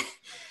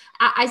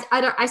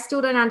 I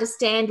still don't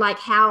understand like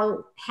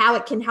how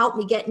it can help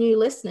me get new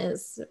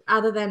listeners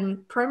other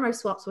than promo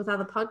swaps with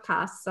other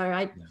podcasts. So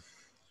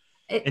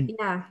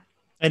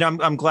And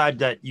I'm glad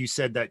that you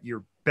said that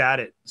you're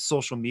bad at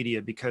social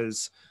media,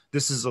 because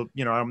this is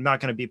I'm not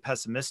going to be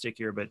pessimistic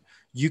here, but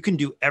you can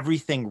do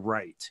everything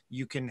right.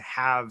 You can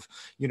have,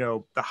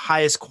 the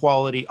highest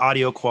quality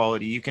audio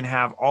quality. You can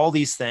have all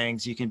these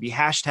things. You can be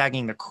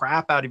hashtagging the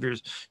crap out of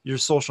your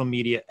social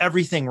media,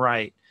 everything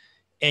right.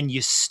 And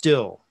you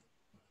still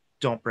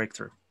don't break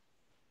through.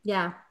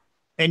 Yeah.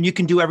 And you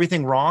can do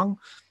everything wrong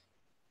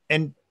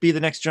and be the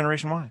next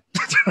generation Y.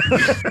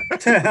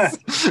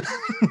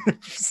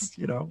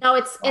 No,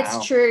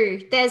 it's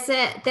true. There's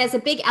a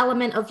big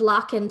element of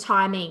luck and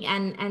timing,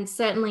 and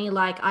certainly,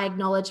 like, I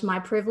acknowledge my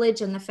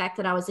privilege and the fact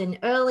that I was in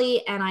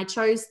early and I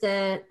chose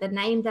the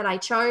name that I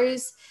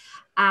chose.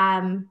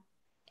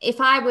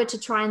 If I were to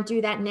try and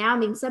do that now, I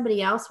mean,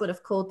 somebody else would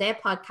have called their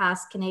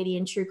podcast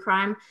Canadian True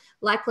Crime,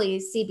 likely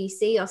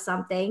CBC or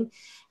something.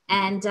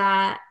 And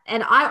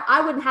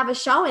I wouldn't have a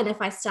show in if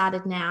I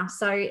started now.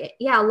 So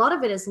yeah, a lot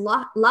of it is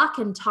luck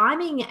and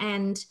timing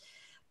and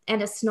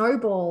a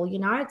snowball.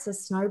 It's a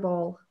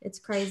snowball. It's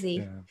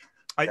crazy.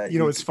 Yeah.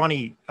 It's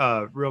funny,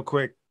 real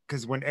quick,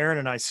 because when Aaron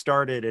and I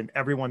started, and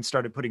everyone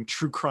started putting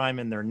true crime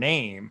in their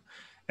name,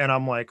 and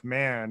I'm like,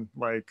 man,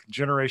 like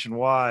Generation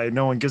Y,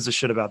 no one gives a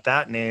shit about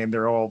that name.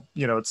 They're all,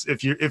 it's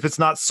if it's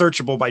not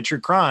searchable by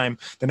true crime,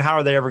 then how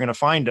are they ever going to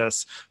find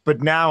us?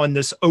 But now in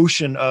this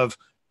ocean of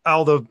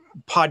all the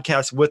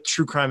podcasts with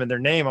true crime in their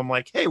name, I'm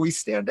like, hey, we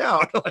stand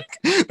out. Like,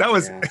 that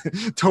was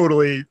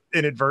totally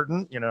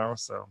inadvertent,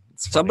 so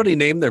it's funny. Somebody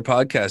named their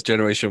podcast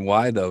Generation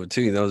Y though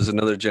too. There's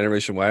another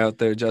Generation Y out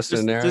there,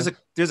 Justin and Aaron.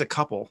 There's a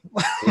couple.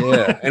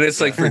 Yeah, and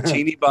it's like for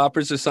teeny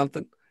boppers or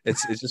something.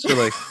 It's just for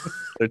like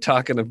they're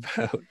talking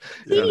about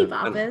teeny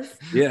boppers.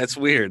 Yeah, it's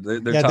weird. They're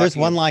there's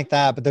one like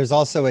that, but there's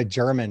also a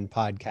German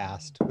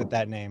podcast with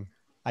that name,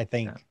 I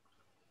think. Yeah.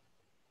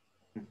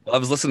 I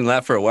was listening to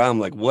that for a while. I'm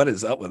like, what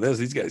is up with this?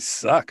 These guys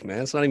suck,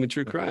 man. It's not even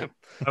true crime.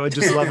 I would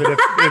just love it if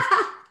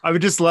I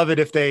would just love it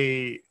if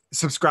they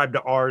subscribed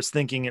to ours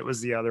thinking it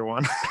was the other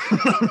one.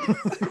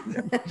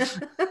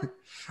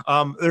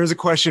 There's a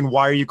question,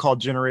 why are you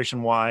called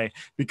Generation Y?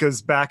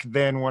 Because back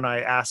then when I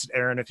asked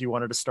Aaron if he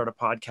wanted to start a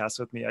podcast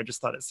with me, I just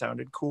thought it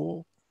sounded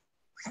cool.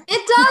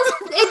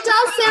 It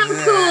does sound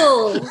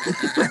cool.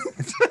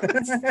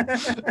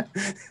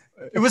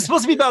 It was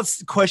supposed to be about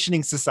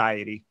questioning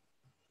society.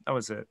 That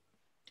was it.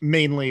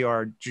 Mainly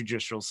our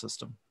judicial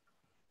system.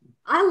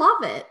 I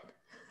love it.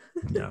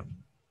 Yeah.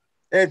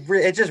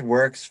 It just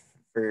works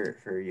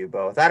for you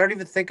both. I don't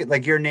even think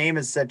like your name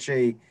is such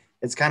a.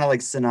 It's kind of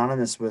like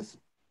synonymous with,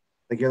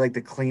 like you're like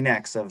the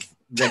Kleenex of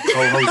the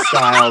co-host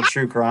style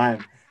true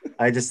crime.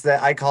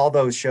 I call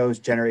those shows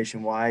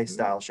Generation Y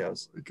style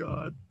shows. Oh my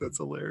God, that's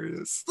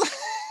hilarious.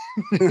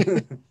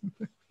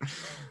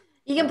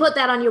 You can put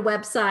that on your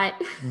website.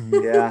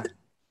 Yeah.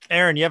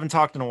 Aaron, you haven't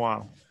talked in a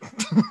while.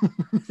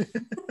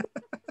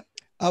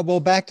 Well,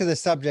 back to the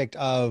subject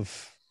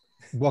of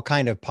what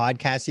kind of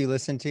podcasts you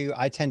listen to.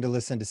 I tend to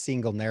listen to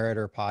single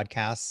narrator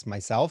podcasts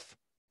myself.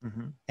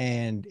 Mm-hmm.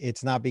 And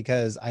it's not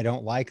because I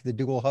don't like the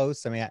dual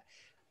hosts. I mean,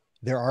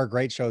 there are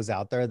great shows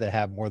out there that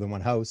have more than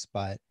one host,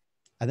 but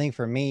I think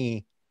for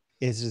me,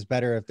 it's just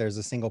better if there's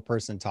a single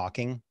person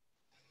talking.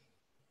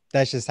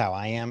 That's just how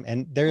I am.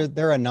 And there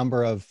are a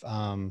number of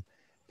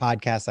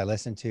podcasts I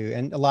listen to,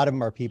 and a lot of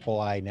them are people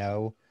I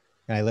know.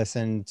 And I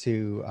listen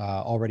to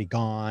Already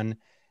Gone,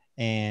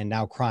 and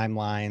now Crime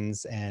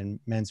Lines, and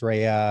Mens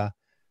Rea,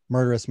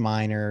 Murderous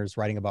Minors,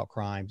 writing about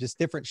crime, just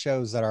different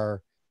shows that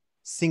are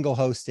single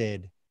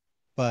hosted,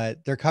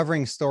 but they're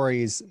covering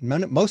stories.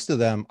 Most of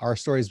them are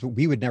stories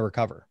we would never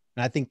cover.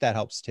 And I think that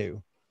helps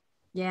too.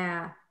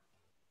 Yeah.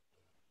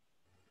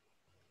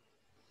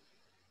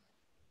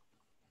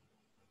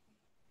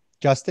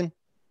 Justin?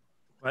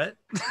 What?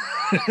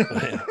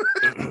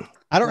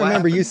 I don't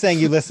remember you saying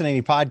you listen to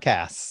any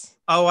podcasts.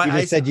 Oh, you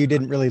just said you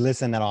didn't really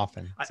listen that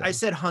often. So. I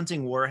said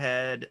Hunting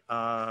Warhead.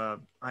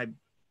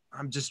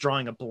 I'm just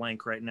drawing a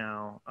blank right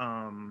now.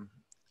 On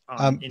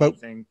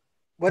anything.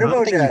 What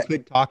about something you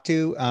could talk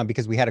to,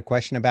 because we had a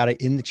question about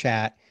it in the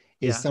chat,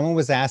 is someone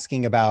was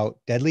asking about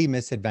Deadly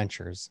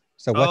Misadventures.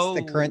 So what's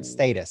the current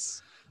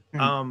status?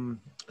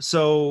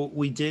 So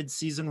we did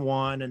season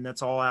 1, and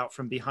that's all out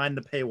from behind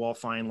the paywall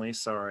finally.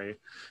 Sorry.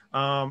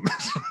 I'm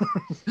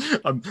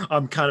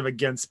kind of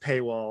against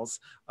paywalls.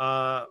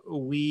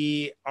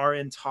 We are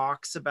in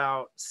talks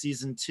about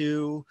season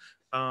 2.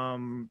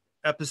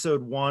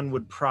 Episode 1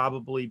 would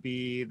probably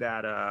be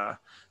that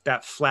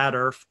flat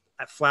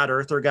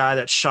earther guy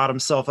that shot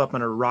himself up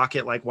in a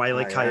rocket like Wile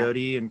E.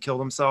 Coyote and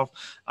killed himself.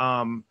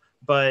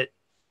 But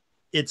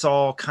it's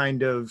all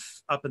kind of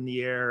up in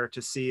the air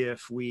to see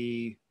if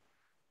we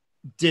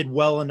did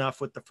well enough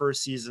with the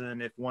first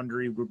season, if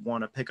Wondery would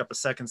want to pick up a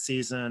second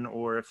season,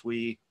 or if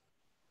we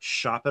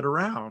shop it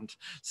around.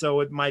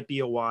 So it might be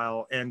a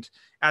while. And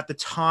at the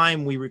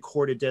time we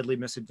recorded Deadly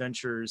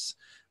Misadventures,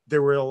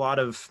 there were a lot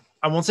of,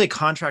 I won't say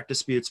contract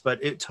disputes,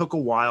 but it took a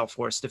while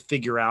for us to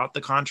figure out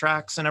the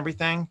contracts and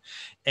everything.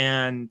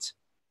 And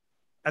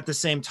at the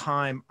same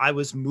time, I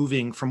was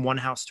moving from one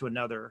house to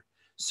another.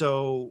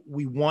 So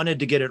we wanted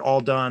to get it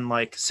all done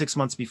like 6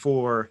 months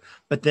before,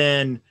 but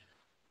then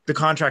the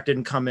contract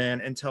didn't come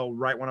in until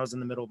right when I was in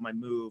the middle of my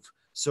move.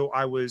 So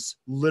I was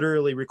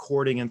literally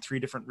recording in 3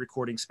 different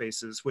recording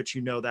spaces, which,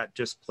 that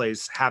just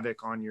plays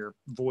havoc on your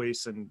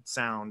voice and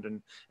sound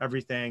and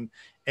everything.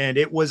 And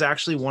it was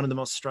actually one of the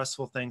most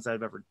stressful things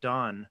I've ever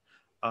done,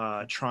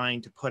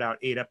 trying to put out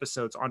 8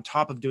 episodes on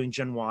top of doing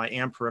Gen Y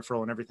and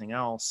Peripheral and everything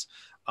else.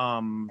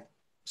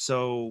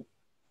 So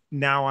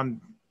now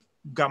I'm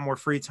got more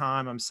free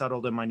time. I'm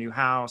settled in my new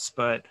house,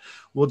 but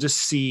we'll just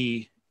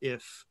see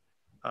if,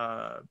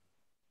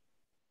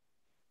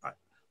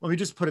 let me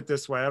just put it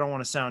this way. I don't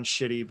want to sound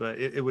shitty, but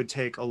it would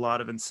take a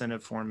lot of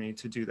incentive for me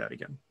to do that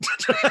again.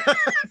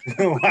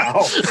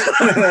 Wow.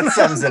 That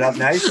sums it up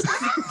nice.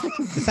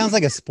 It sounds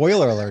like a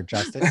spoiler alert,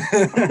 Justin.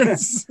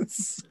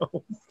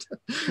 So,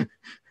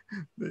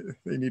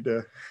 they need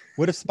to.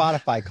 What if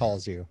Spotify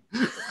calls you?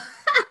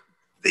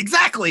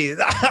 Exactly.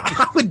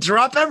 I would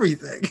drop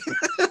everything.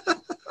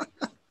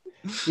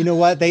 You know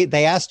what?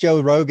 They asked Joe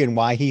Rogan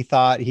why he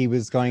thought he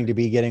was going to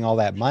be getting all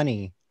that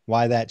money,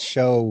 why that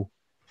show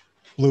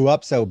blew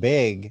up so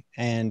big.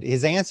 And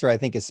his answer, I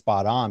think, is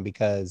spot on,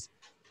 because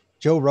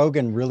Joe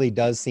Rogan really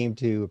does seem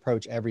to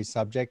approach every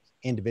subject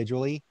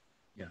individually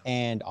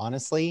and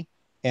honestly.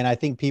 And I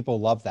think people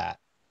love that.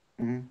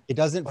 Mm-hmm. It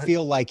doesn't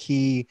feel like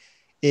he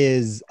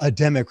is a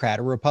Democrat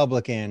or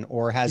Republican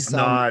or has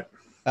some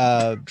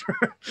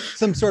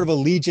sort of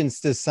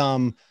allegiance to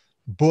some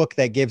book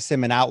that gives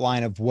him an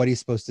outline of what he's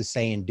supposed to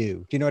say and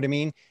do. Do you know what I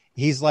mean?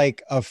 He's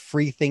like a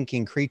free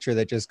thinking creature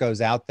that just goes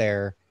out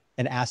there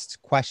and asks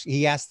questions.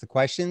 He asks the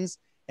questions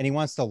and he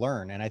wants to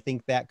learn. And I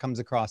think that comes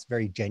across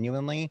very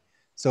genuinely.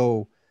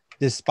 So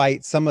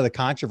despite some of the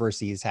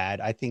controversy he's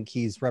had, I think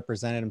he's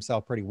represented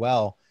himself pretty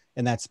well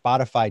in that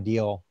Spotify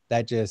deal.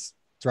 That just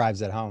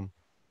drives it home.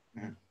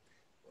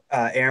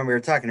 Aaron, we were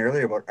talking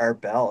earlier about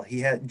Art Bell.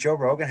 Joe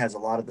Rogan has a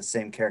lot of the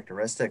same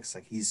characteristics.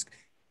 Like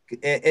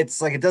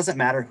it's like, it doesn't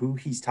matter who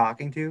he's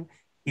talking to.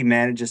 He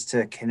manages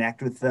to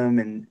connect with them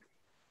and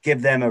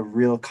give them a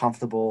real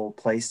comfortable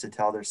place to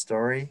tell their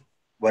story,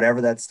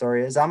 whatever that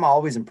story is. I'm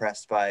always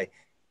impressed by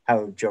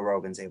how Joe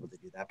Rogan's able to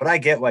do that, but I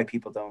get why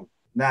people don't,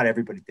 not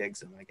everybody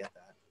digs him. I get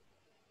that.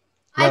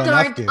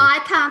 I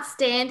can't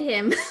stand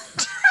him.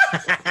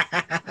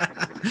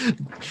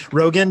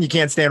 Rogan, you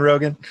can't stand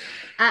Rogan?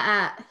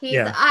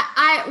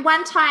 I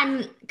one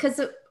time, because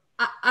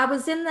I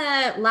was in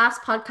the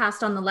last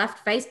podcast on the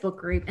Left Facebook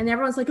group, and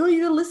everyone's like, "Oh,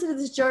 you gotta listen to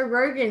this Joe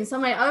Rogan." So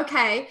I'm like,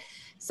 "Okay."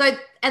 So,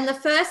 and the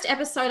first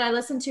episode I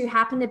listened to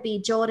happened to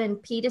be Jordan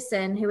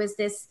Peterson, who is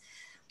this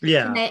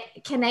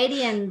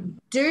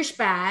Canadian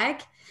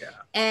douchebag. Yeah.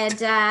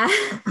 And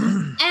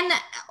and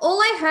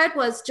all I heard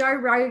was Joe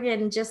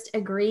Rogan just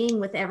agreeing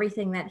with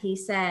everything that he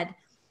said.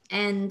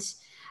 And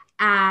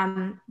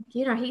Jordan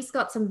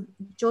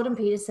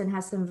Peterson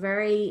has some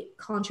very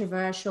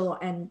controversial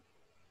and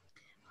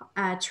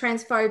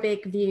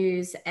transphobic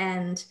views,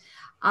 and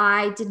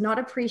I did not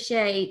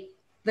appreciate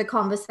the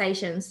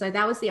conversation. So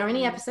that was the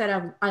only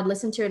episode I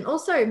listened to. And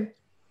also,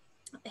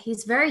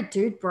 he's very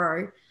dude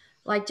bro.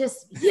 Like,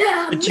 just,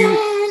 man.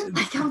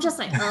 Like, I'm just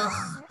like,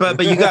 ugh.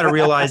 But you got to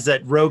realize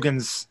that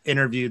Rogan's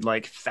interviewed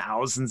like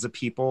thousands of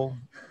people,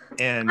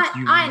 and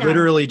I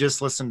literally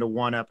just listened to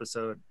one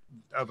episode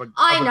of a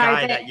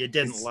guy that you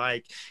didn't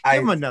like.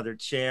 Give him another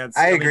chance.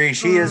 I agree.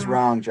 She is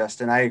wrong,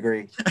 Justin. I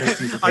agree.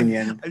 Kristi's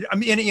opinion. I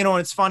mean, you know,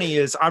 what's funny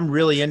is I'm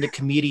really into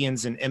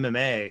comedians and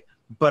MMA,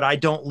 but I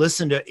don't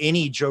listen to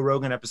any Joe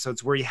Rogan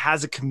episodes where he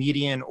has a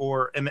comedian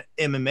or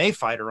MMA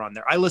fighter on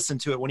there. I listen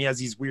to it when he has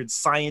these weird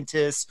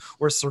scientists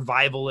or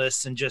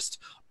survivalists and just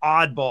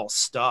oddball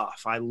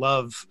stuff. I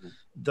love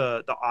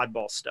the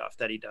oddball stuff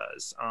that he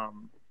does.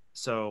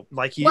 So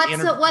like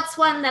what's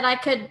one that I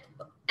could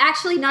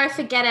actually, no,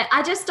 forget it.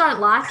 I just don't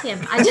like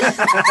him. I just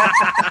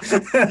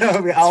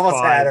we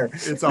almost had her.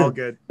 It's all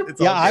good.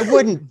 I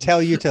wouldn't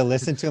tell you to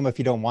listen to him if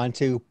you don't want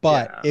to,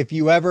 but if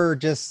you ever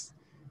just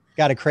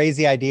got a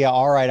crazy idea,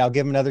 all right, I'll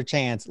give him another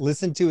chance.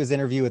 Listen to his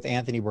interview with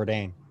Anthony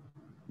Bourdain.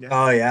 Yeah.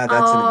 Oh yeah,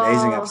 that's an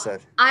amazing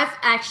episode. I've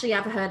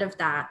heard of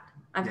that.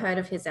 I've heard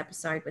of his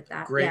episode with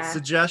that. Great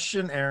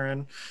suggestion,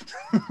 Aaron.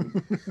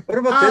 What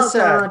about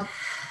this?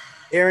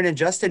 Aaron and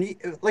Justin,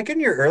 like in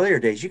your earlier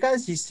days, you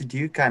guys used to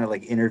do kind of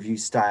like interview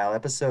style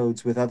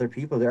episodes with other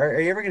people.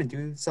 Are you ever going to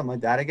do something like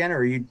that again? Or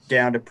are you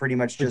down to pretty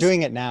much We're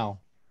doing it now.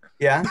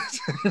 Yeah.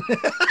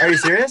 Are you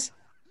serious?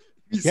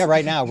 Yeah,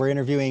 right now we're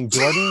interviewing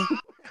Jordan,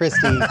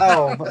 Kristi.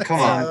 Oh,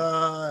 come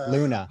on.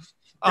 Luna.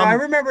 I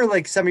remember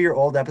like some of your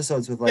old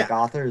episodes with like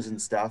authors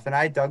and stuff, and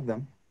I dug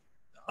them.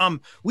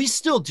 We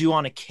still do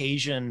on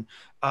occasion.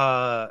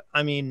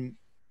 I mean,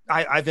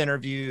 I've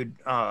interviewed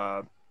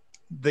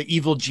the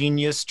Evil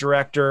Genius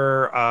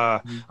director.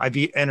 I've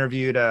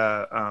interviewed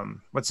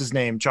what's his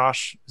name?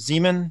 Josh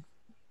Zeman.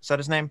 Is that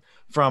his name?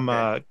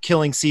 From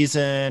Killing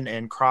Season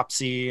and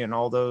Cropsy and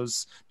all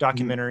those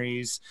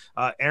documentaries.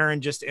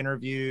 Aaron just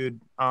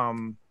interviewed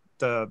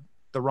the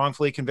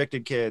wrongfully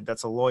convicted kid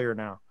that's a lawyer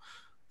now.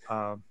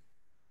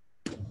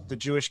 The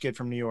Jewish kid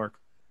from New York.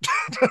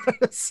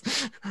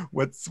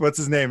 What's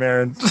his name,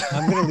 Aaron?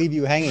 I'm gonna leave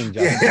you hanging,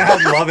 John. Yeah,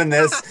 I'm loving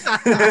this.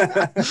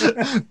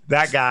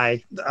 That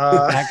guy.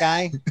 That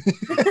guy.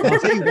 I'll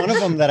tell you, one of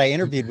them that I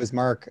interviewed was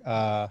Mark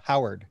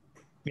Howard.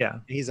 Yeah,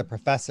 he's a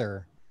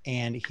professor,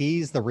 and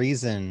he's the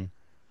reason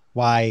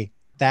why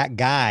that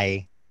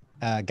guy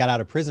got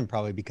out of prison,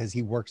 probably because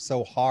he worked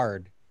so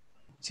hard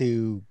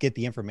to get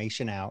the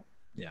information out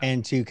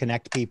and to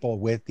connect people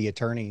with the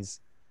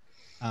attorneys.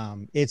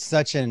 It's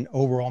such an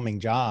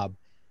overwhelming job.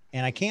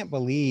 And I can't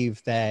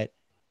believe that,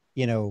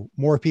 you know,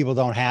 more people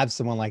don't have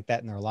someone like that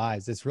in their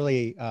lives. It's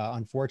really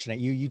unfortunate.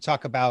 You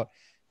talk about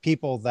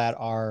people that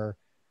are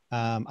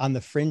on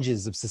the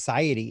fringes of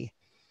society,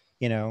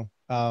 you know,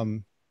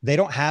 they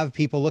don't have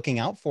people looking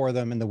out for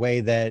them in the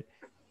way that,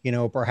 you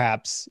know,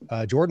 perhaps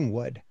Jordan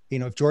would. You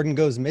know, if Jordan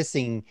goes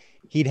missing,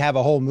 he'd have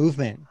a whole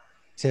movement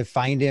to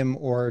find him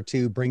or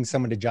to bring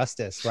someone to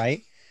justice,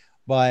 right?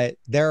 But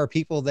there are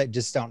people that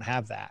just don't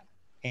have that.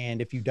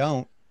 And if you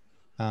don't,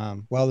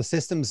 well, the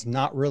system's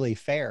not really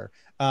fair.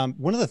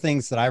 One of the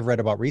things that I've read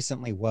about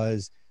recently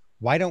was,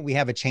 why don't we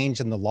have a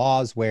change in the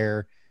laws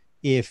where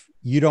if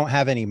you don't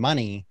have any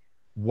money,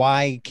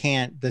 why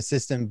can't the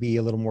system be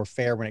a little more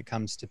fair when it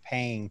comes to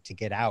paying to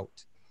get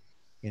out?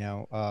 You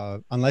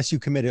know, unless you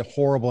commit a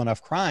horrible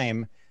enough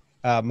crime,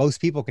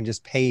 most people can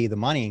just pay the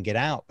money and get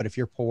out. But if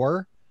you're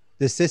poor,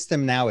 the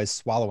system now is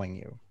swallowing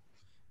you.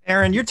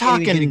 Aaron, you're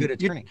talking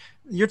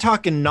you're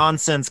talking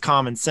nonsense,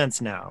 common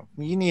sense now.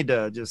 You need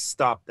to just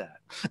stop that.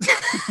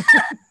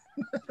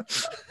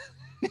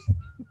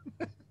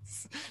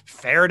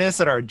 Fairness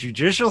at our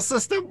judicial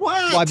system?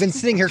 What? Well, I've been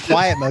sitting here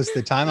quiet most of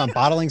the time. I'm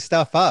bottling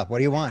stuff up. What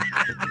do you want?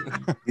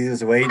 He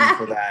was waiting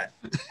for that.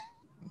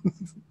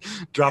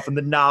 Dropping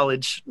the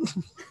knowledge.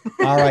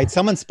 All right.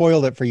 Someone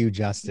spoiled it for you,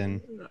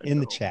 Justin, in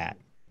the chat.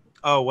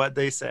 Oh, what'd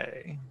they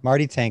say?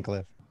 Marty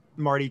Tankliff,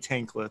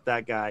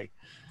 that guy.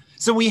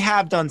 So we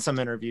have done some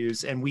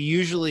interviews, and we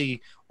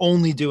usually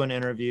only do an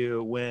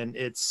interview when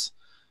it's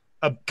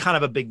a kind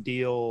of a big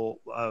deal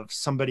of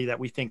somebody that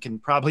we think can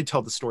probably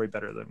tell the story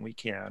better than we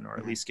can, or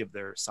at least give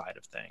their side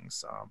of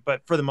things.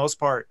 But for the most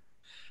part,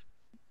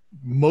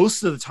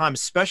 most of the time,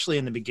 especially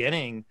in the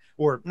beginning,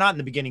 or not in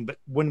the beginning, but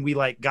when we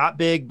like got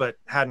big, but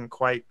hadn't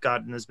quite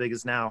gotten as big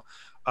as now,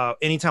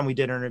 anytime we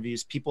did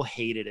interviews, people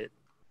hated it.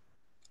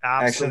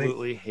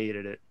 Absolutely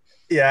hated it.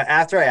 Yeah,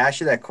 after I asked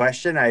you that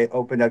question, I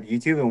opened up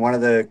YouTube, and one of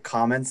the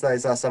comments that I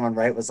saw someone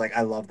write was like,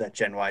 "I love that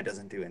Gen Y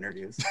doesn't do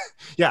interviews."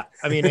 Yeah,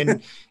 I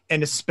mean,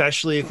 and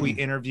especially if we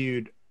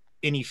interviewed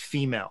any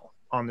female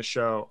on the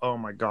show, oh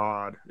my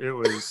god, it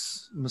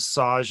was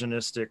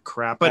misogynistic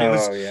crap. But it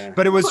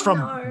was Oh, from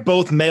no.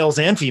 both males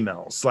and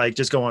females, like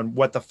just going,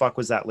 "What the fuck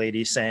was that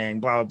lady saying?"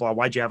 Blah blah blah.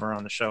 Why'd you have her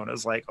on the show? And it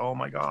was like, oh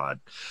my god.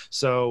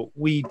 So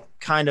we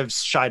kind of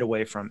shied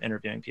away from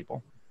interviewing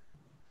people.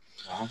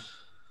 Wow.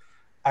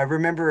 I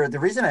remember the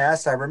reason I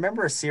asked. I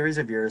remember a series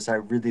of yours I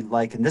really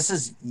like, and this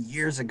is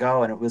years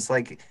ago, and it was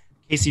like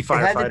Casey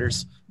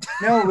Firefighters.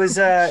 no, Oh.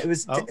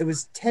 it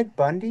was Ted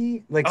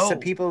Bundy. Like some Oh.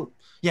 people,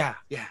 Yeah.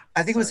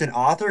 I think it was an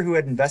author who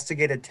had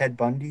investigated Ted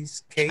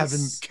Bundy's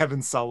case.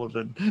 Kevin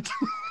Sullivan.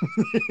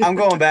 I'm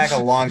going back a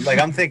long, like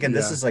I'm thinking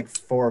this Yeah. is like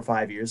 4 or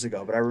 5 years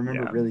ago, but I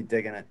remember Yeah. really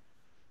digging it.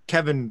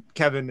 Kevin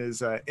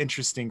is an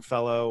interesting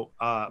fellow,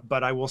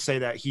 but I will say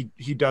that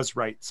he does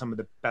write some of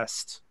the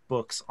best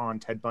books on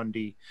Ted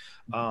Bundy.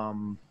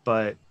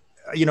 But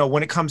you know,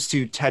 when it comes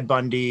to Ted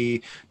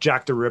Bundy,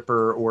 Jack the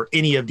Ripper, or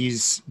any of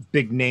these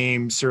big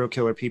name serial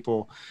killer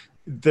people,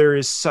 there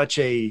is such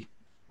a,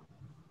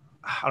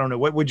 I don't know,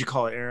 what would you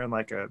call it, Aaron?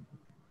 Like a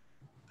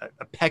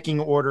pecking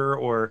order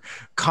or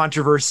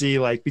controversy,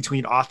 like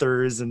between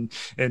authors and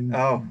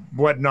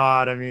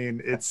whatnot. I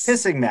mean, it's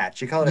pissing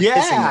match. You call it a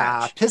pissing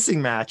match. Pissing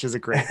match is a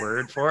great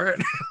word for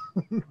it.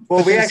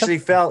 Well, we actually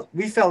fell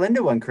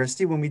into one,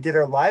 Kristi, when we did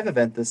our live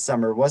event this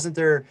summer. Wasn't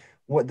there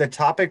what the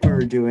topic we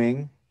were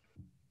doing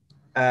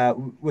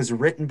was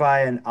written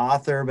by an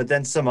author, but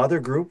then some other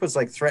group was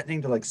like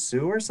threatening to like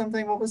sue or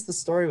something? What was the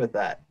story with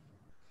that?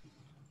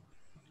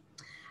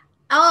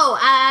 Oh,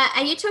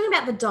 are you talking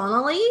about the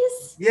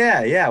Donnellys?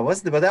 Yeah,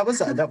 wasn't it? But that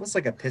was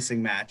like a pissing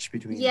match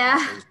between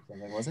authors or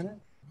something, wasn't it?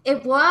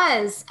 It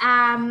was.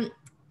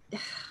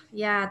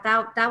 Yeah,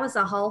 that was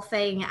a whole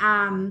thing.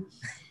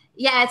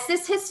 Yeah, it's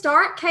this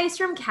historic case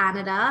from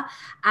Canada.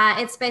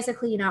 It's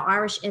basically, you know,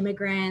 Irish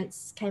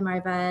immigrants came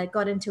over,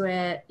 got into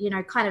a, you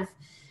know, kind of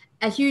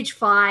a huge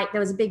fight.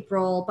 There was a big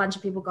brawl. A bunch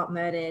of people got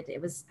murdered.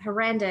 It was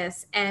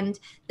horrendous. And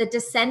the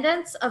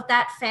descendants of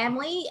that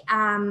family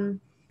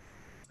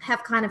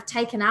have kind of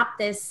taken up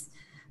this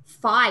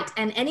fight,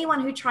 and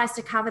anyone who tries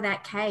to cover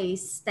that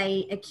case,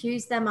 they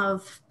accuse them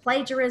of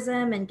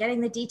plagiarism and getting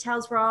the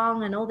details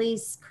wrong and all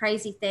these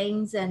crazy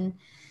things. And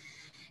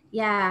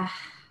yeah,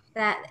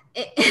 that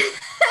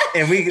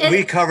and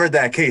we covered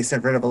that case in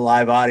front of a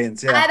live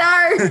audience. Yeah, I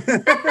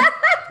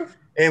know.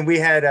 And we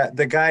had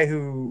the guy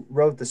who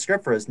wrote the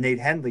script for us, Nate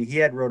Hendley. He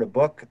had wrote a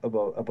book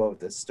about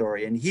this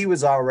story, and he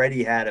was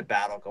already had a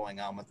battle going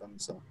on with them.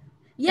 So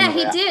yeah,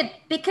 he did,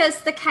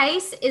 because the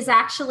case is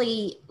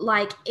actually,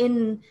 like,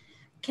 in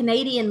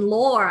Canadian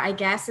law, I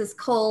guess, is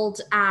called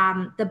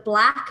the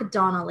Black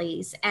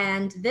Donnellys.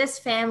 And this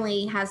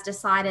family has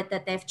decided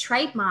that they've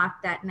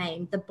trademarked that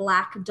name, the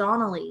Black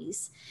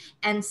Donnellys.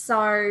 And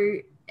so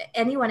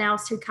anyone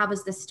else who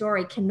covers the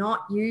story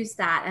cannot use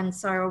that. And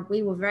so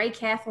we were very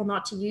careful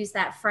not to use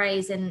that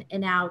phrase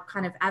in our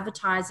kind of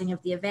advertising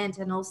of the event.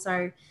 And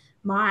also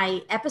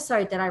my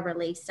episode that I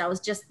released, I was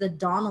just the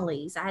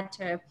Donnellys. I had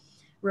to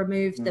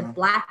remove the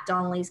Black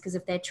Donnellys because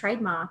of their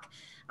trademark.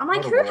 I'm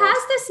like, who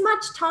has this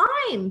much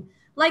time?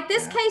 Like,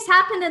 this case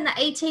happened in the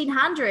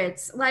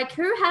 1800s. Like,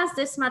 who has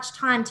this much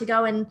time to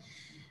go and,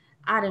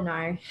 I don't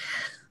know,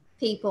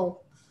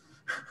 people.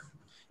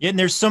 Yeah, and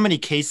there's so many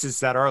cases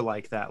that are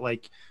like that.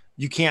 Like,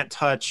 you can't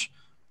touch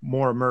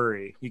Maura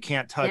Murray. You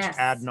can't touch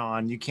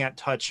Adnan. You can't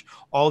touch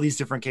all these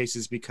different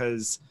cases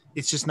because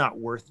it's just not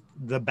worth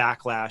the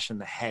backlash and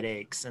the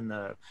headaches and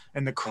the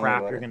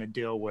crap you're going to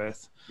deal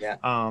with. Yeah.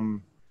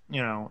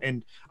 You know,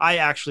 and I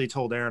actually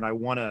told Aaron I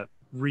want to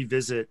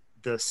revisit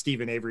the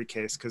Stephen Avery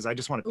case because I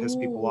just want to piss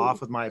people off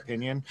with my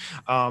opinion.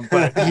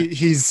 But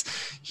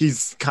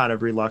he's kind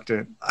of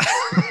reluctant.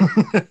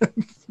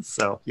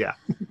 So yeah.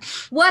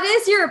 What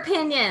is your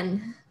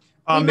opinion?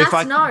 We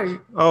must know.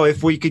 Oh,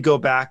 if we could go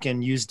back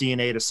and use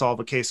DNA to solve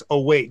a case.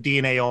 Oh wait,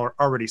 DNA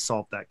already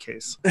solved that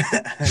case.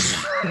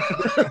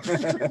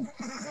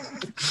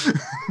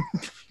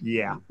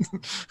 Yeah.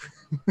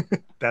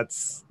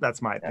 That's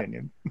my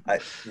opinion.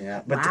 But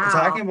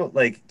talking about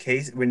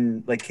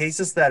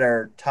cases that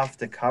are tough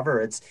to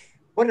cover, it's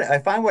what I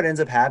find what ends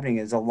up happening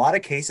is a lot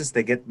of cases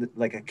they get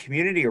like a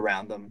community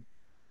around them,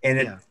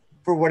 and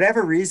for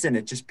whatever reason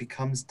it just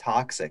becomes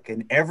toxic.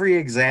 And every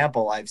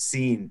example I've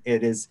seen,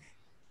 it is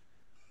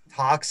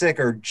toxic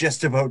or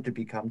just about to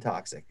become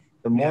toxic.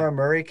 The Maura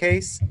Murray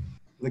case,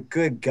 the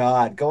good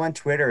God, go on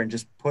Twitter and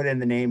just put in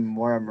the name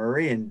Maura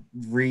Murray and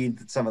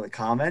read some of the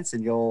comments,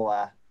 and you'll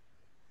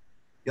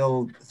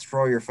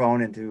throw your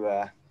phone into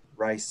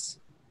rice.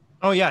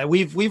 Oh yeah,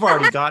 we've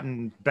already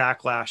gotten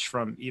backlash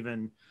from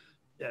even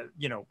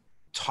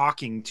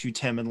talking to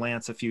Tim and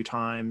Lance a few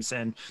times,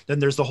 and then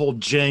there's the whole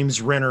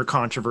James Renner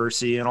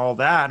controversy and all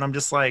that, and I'm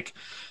just like,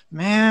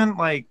 man,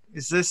 like,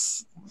 is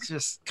this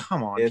just,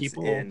 come on, it's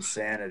people,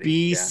 insanity.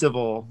 Be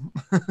civil.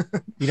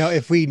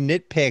 If we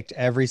nitpicked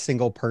every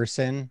single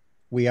person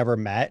we ever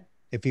met,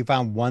 if you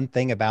found one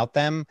thing about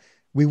them,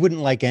 we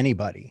wouldn't like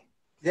anybody.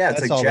 Yeah,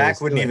 it's That's like all there Jack is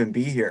to wouldn't it. even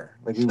be here.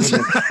 Like we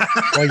wouldn't.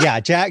 Well, yeah,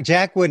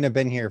 Jack wouldn't have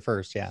been here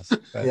first. Yes.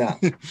 But Yeah.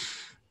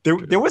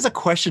 There was a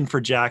question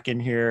for Jack in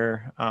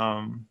here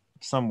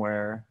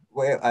somewhere.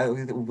 Wait,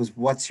 it was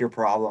what's your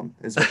problem?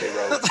 Is what they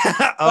wrote.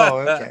 Oh,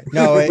 okay.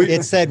 no,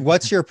 it said,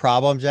 "What's your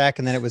problem, Jack?"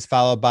 And then it was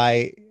followed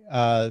by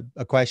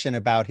a question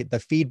about the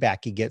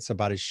feedback he gets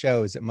about his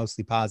show. Is it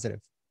mostly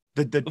positive?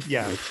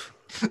 Yeah.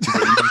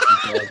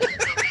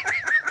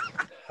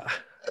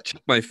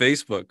 Check my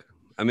Facebook.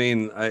 I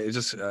mean,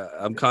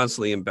 I'm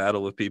constantly in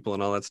battle with people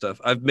and all that stuff.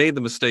 I've made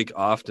the mistake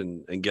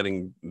often in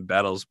getting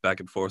battles back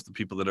and forth with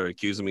people that are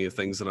accusing me of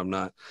things that I'm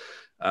not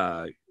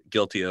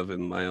guilty of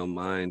in my own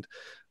mind.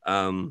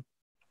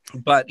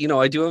 But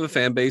I do have a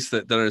fan base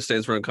that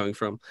understands where I'm coming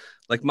from.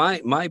 Like my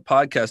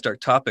podcast Dark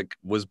Topic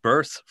was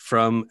birthed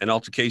from an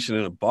altercation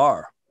in a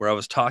bar where I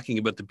was talking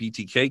about the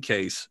BTK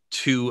case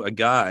to a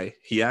guy.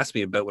 He asked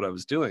me about what I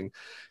was doing,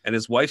 and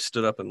his wife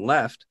stood up and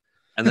left.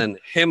 And then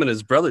him and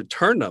his brother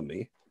turned on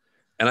me.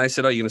 And I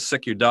said, "Oh, you're going to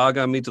sick your dog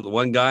on me?" to the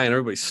one guy, and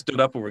everybody stood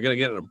up and we're going to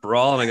get in a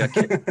brawl. And I got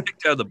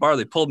kicked out of the bar.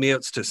 They pulled me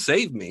out to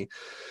save me.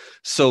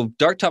 So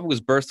Dark Topic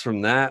was birthed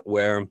from that,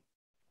 where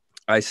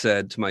I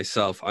said to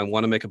myself, I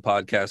want to make a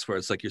podcast where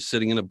it's like you're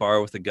sitting in a bar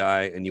with a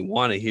guy and you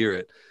want to hear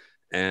it.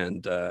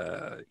 And,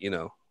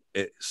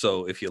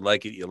 so if you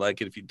like it, you like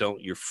it. If you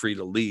don't, you're free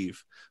to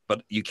leave.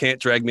 But you can't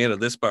drag me out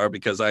of this bar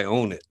because I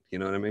own it. You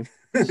know what I mean?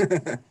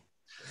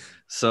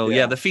 So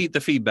yeah, the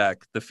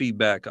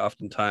feedback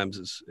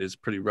oftentimes is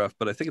pretty rough,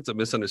 but I think it's a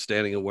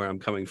misunderstanding of where I'm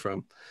coming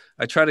from.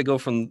 I try to go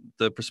from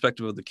the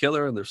perspective of the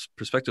killer and the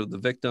perspective of the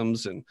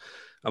victims, and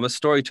I'm a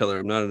storyteller.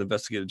 I'm not an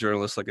investigative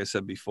journalist, like I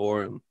said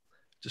before, and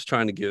just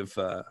trying to give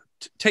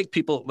take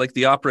people, like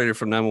the operator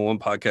from 911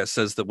 podcast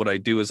says, that what I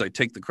do is I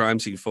take the crime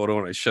scene photo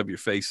and I shove your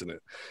face in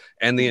it,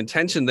 and the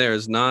intention there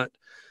is not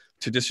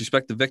to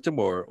disrespect the victim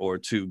or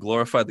to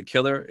glorify the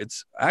killer.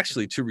 It's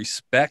actually to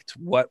respect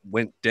what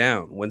went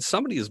down. When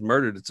somebody is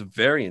murdered, it's a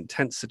very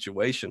intense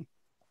situation.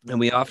 And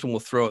we often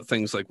will throw out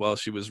things like, well,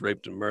 she was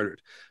raped and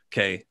murdered.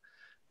 Okay.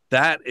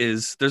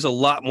 There's a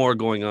lot more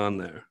going on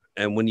there.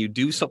 And when you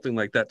do something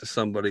like that to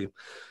somebody,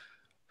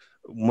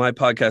 my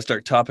podcast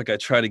Dark Topic, I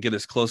try to get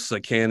as close as I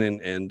can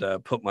and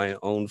put my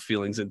own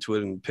feelings into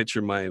it and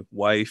picture my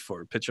wife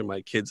or picture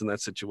my kids in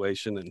that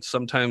situation. And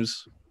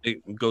sometimes it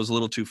goes a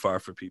little too far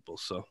for people.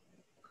 So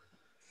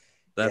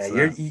that's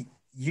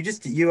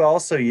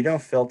you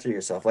don't filter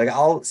yourself. Like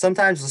I'll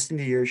sometimes listen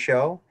to your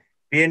show,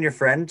 being your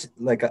friend,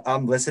 like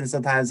I'm listening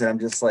sometimes and I'm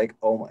just like,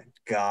 oh my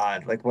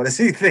God, like what is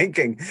he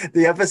thinking?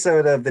 The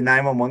episode of the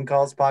 911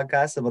 calls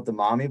podcast about the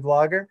mommy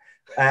blogger.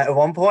 At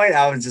one point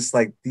I was just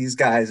like, these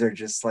guys are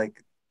just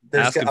like,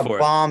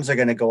 bombs are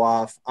going to go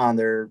off on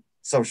their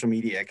social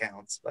media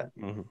accounts. But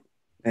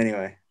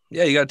anyway.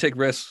 Yeah, you got to take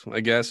risks, I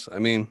guess. I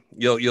mean,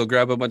 you'll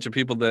grab a bunch of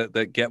people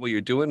that get what you're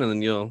doing, and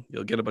then you'll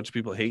get a bunch of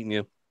people hating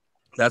you.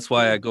 That's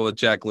why I go with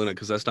Jack Luna,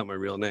 because that's not my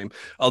real name.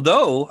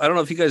 Although, I don't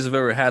know if you guys have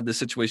ever had this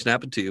situation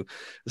happen to you.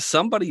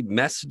 Somebody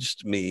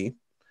messaged me.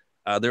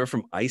 They were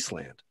from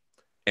Iceland,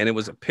 and it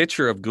was a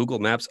picture of Google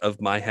Maps of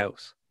my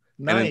house.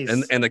 Nice.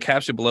 And the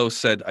caption below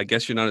said, "I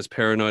guess you're not as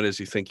paranoid as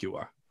you think you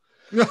are."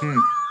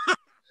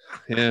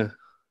 Yeah.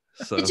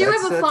 So, did you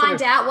ever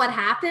find out what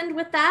happened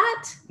with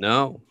that?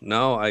 No.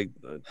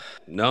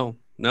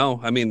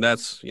 I mean,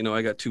 that's,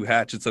 I got 2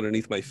 hatchets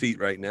underneath my feet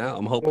right now.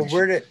 I'm hoping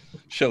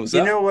shows up.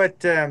 You know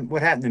what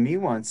happened to me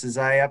once is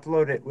I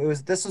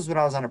uploaded, this was when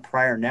I was on a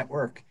prior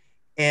network,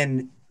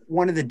 and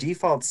one of the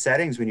default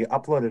settings when you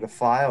uploaded a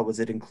file was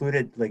it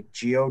included like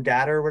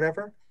geodata or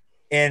whatever.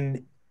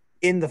 And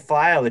in the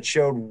file, it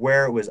showed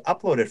where it was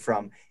uploaded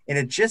from. And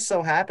it just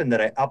so happened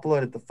that I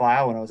uploaded the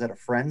file when I was at a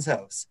friend's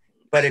house.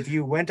 But if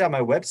you went on my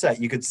website,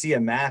 you could see a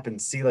map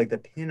and see like the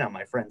pin on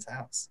my friend's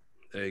house.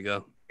 There you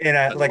go. And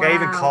I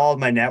even called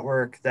my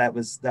network that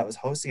was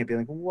hosting it, being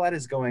like, "What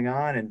is going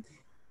on?" And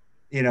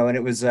and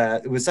it was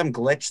some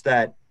glitch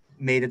that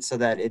made it so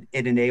that it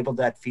enabled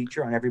that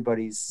feature on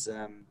everybody's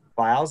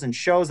files, and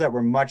shows that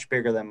were much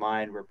bigger than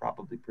mine were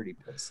probably pretty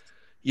pissed.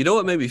 You know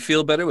what made me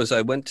feel better was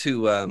I went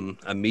to a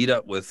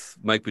meetup with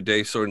Mike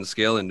Boudet, Sword and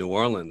Scale in New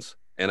Orleans,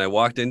 and I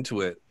walked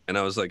into it and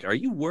I was like, "Are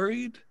you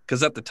worried?"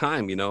 Because at the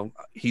time,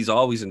 he's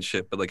always in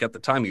shit, but like at the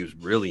time he was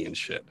really in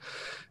shit.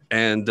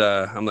 And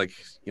I'm like,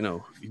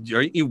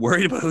 are you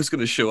worried about who's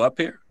going to show up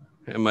here?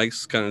 And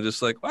Mike's kind of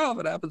just like, well, if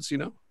it happens,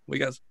 we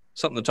got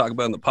something to talk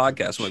about in the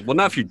podcast. I'm like, well,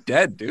 not if you're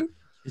dead, dude.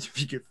 If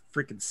you get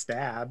freaking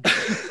stabbed.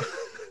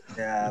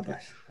 Yeah.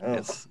 But,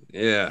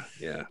 yeah.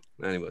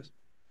 Anyways.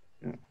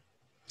 Yeah.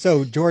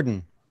 So,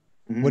 Jordan,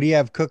 what do you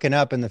have cooking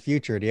up in the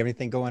future? Do you have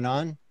anything going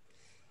on?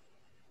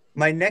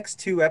 My next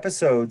 2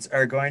 episodes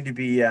are going to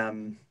be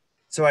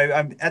so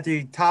I'm at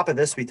the top of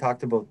this. We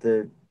talked about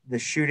the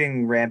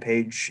shooting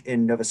rampage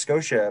in Nova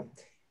Scotia.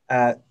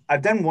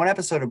 I've done 1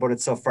 episode about it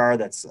so far.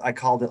 I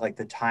called it like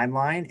the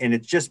timeline, and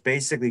it just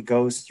basically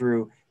goes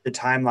through the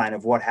timeline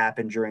of what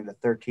happened during the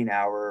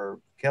 13-hour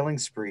killing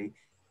spree.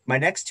 My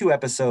next 2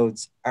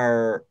 episodes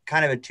are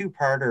kind of a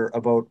 2-parter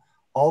about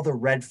all the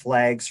red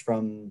flags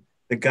from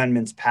the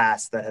gunman's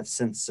past that have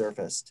since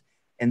surfaced.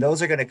 And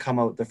those are going to come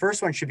out. The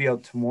first one should be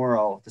out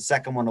tomorrow. The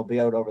second one will be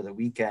out over the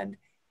weekend.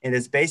 And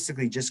it's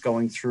basically just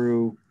going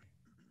through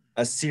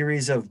a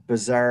series of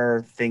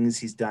bizarre things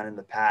he's done in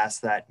the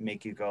past that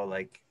make you go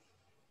like,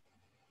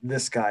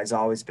 this guy's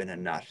always been a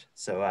nut.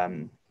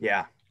 So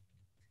yeah,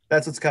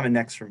 that's what's coming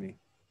next for me.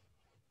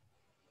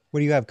 What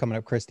do you have coming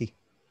up, Kristi?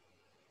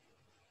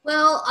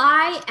 Well,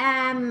 I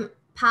am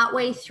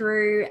partway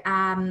through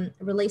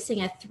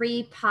releasing a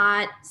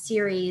 3-part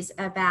series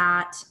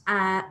about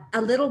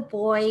a little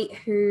boy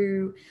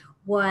who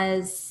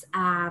was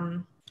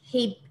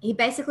he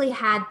basically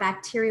had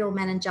bacterial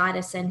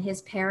meningitis, and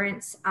his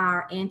parents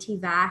are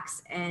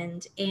anti-vax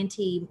and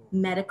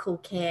anti-medical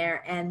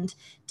care and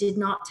did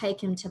not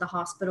take him to the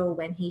hospital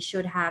when he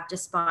should have,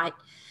 despite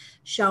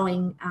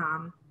showing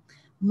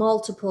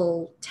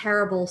multiple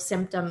terrible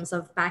symptoms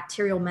of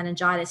bacterial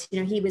meningitis.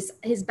 You know,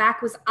 his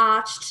back was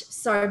arched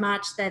so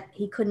much that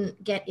he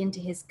couldn't get into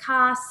his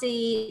car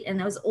seat, and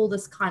there was all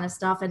this kind of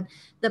stuff. And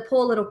the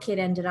poor little kid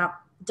ended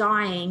up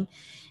dying.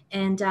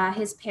 And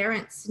his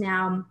parents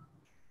now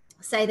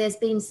say there's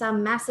been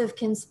some massive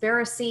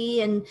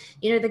conspiracy, and,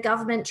 you know, the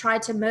government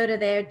tried to murder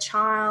their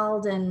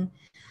child, and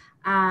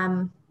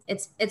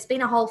it's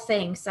been a whole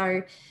thing.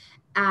 So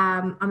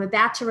I'm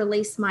about to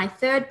release my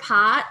 3rd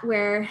part,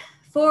 where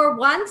for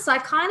once I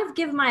kind of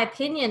give my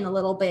opinion a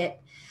little bit.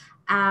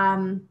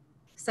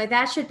 So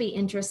that should be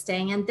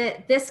interesting. And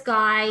this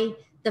guy,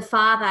 the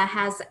father,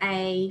 has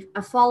a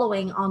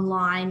following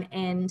online,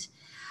 and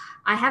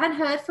I haven't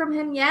heard from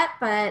him yet,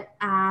 but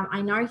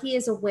I know he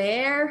is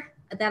aware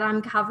that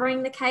I'm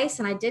covering the case,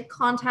 and I did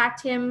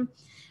contact him,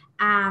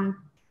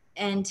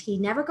 and he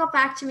never got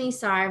back to me.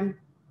 So I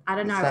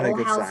don't know.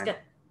 All hell's good.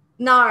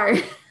 No.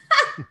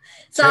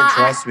 So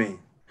trust me.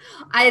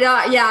 I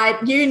know.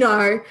 Yeah, you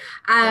know.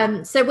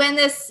 So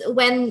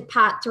when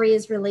part 3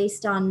 is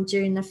released on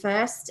June the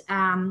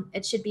 1st,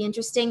 it should be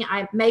interesting.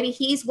 Maybe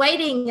he's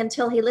waiting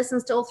until he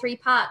listens to all 3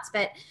 parts,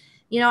 but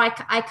you know,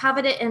 I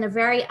covered it in a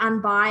very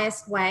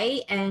unbiased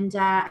way and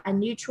a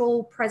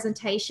neutral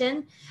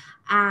presentation.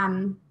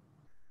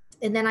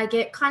 And then I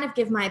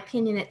give my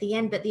opinion at the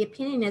end, but the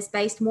opinion is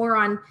based more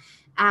on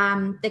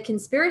the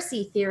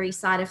conspiracy theory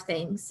side of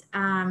things.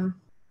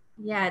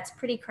 Yeah, it's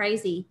pretty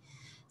crazy.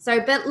 So,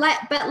 but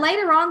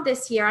later on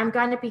this year, I'm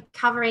going to be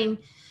covering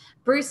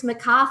Bruce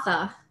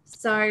MacArthur.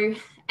 So,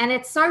 and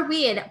it's so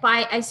weird.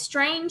 By a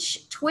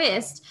strange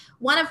twist,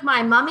 one of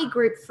my mummy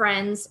group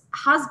friends'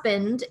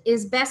 husband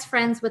is best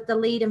friends with the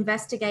lead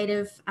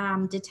investigative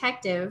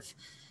detective.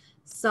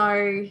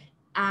 So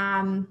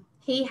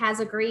he has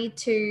agreed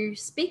to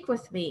speak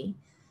with me.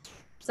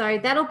 So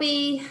that'll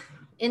be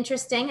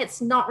interesting.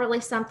 It's not really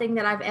something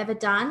that I've ever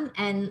done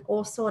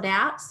or sought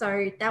out.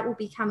 So that will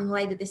be coming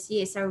later this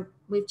year. So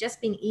we've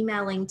just been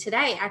emailing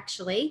today,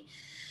 actually.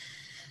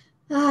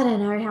 I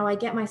don't know how I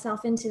get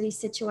myself into these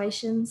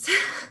situations.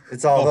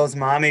 It's all those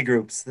mommy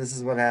groups. This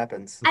is what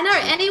happens. I know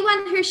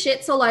anyone who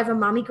shits all over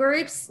mommy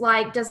groups,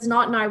 like, does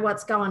not know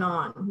what's going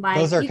on. Like,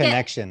 those are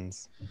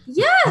connections.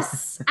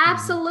 Yes,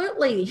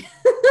 absolutely.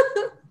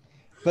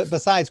 But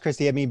besides,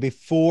 Kristi, I mean,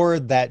 before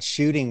that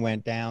shooting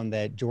went down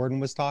that Jordan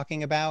was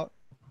talking about,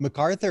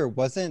 MacArthur,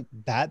 wasn't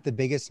that the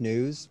biggest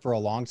news for a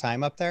long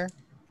time up there?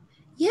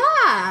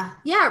 Yeah,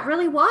 it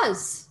really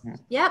was.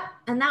 Yep,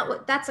 and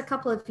that's a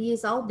couple of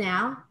years old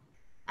now.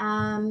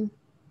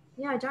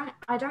 Yeah,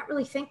 I don't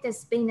really think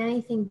there's been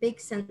anything big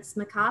since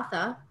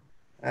MacArthur.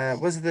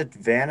 Was it the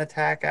van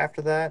attack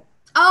after that?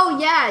 Oh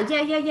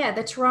yeah.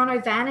 The Toronto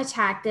van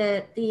attack.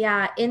 The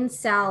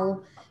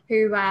incel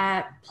who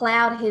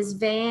plowed his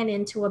van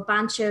into a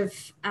bunch of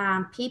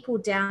people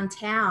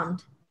downtown.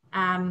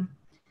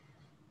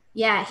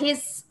 Yeah,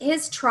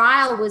 his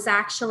trial was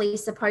actually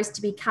supposed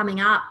to be coming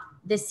up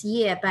this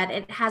year, but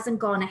it hasn't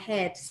gone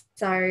ahead.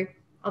 So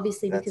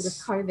obviously because of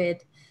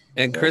COVID.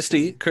 And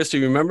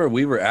Kristi, remember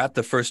we were at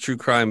the first true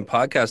crime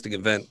podcasting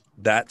event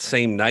that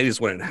same night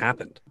is when it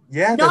happened.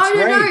 Yeah, no.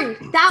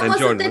 That and wasn't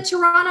Jordan. the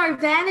Toronto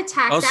van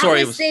attack. Oh, that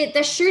sorry, was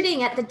the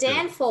shooting at the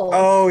Danforth.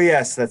 Oh,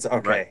 yes, that's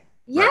okay. Right.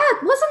 Yeah,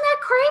 wasn't that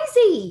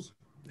crazy?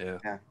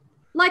 Yeah.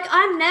 Like,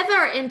 I'm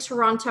never in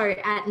Toronto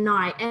at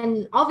night,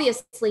 and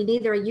obviously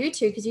neither are you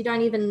two because you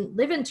don't even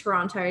live in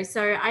Toronto.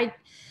 So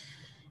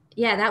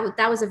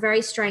that was a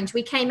very strange.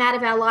 We came out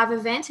of our live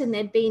event and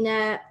there'd been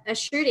a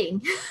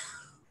shooting.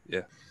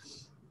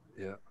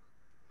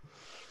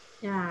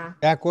 Yeah.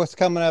 Jack, what's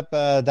coming up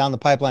down the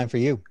pipeline for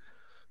you?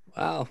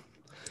 Wow.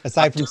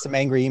 Aside from some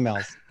angry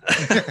emails.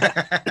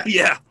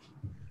 Yeah.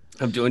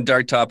 I'm doing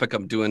Dark Topic.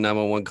 I'm doing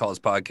 911 Calls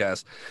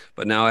podcast.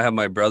 But now I have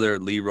my brother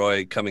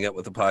Leroy coming up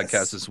with a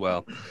podcast as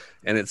well.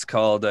 And it's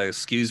called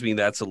Excuse Me,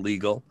 That's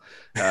Illegal.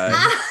 I'm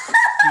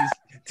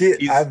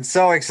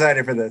so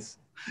excited for this.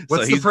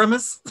 What's the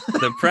premise?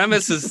 The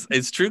premise is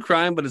it's true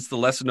crime, but it's the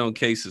lesser known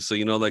cases. So,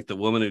 like the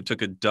woman who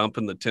took a dump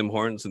in the Tim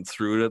Hortons and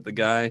threw it at the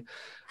guy.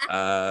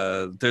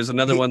 There's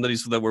another one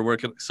that we're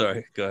working.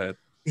 Sorry, go ahead.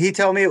 He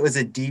told me it was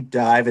a deep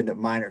dive into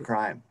minor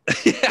crime.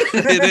 Yeah,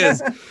 it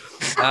is.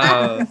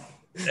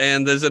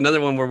 And there's another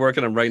one we're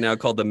working on right now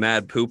called the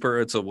Mad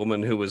Pooper. It's a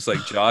woman who was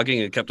like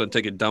jogging and kept on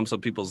taking dumps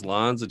on people's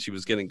lawns, and she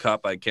was getting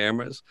caught by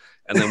cameras.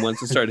 And then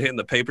once it started hitting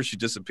the paper, she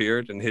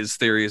disappeared. And his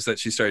theory is that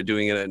she started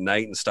doing it at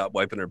night and stopped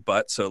wiping her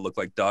butt, so it looked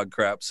like dog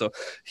crap. So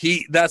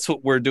that's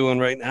what we're doing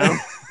right now.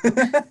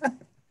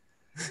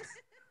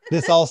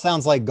 This all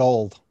sounds like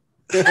gold.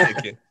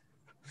 Thank you.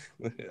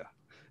 Yeah.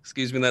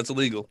 Excuse me, that's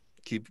illegal.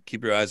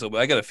 Keep your eyes open.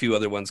 I got a few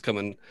other ones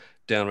coming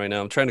down right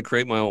now. I'm trying to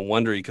create my own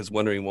Wondery because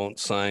Wondery won't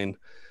sign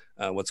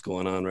what's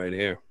going on right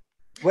here.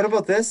 What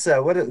about this?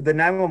 The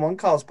 911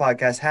 calls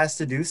podcast has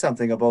to do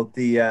something about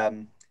the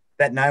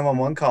that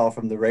 911 call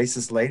from the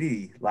racist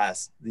lady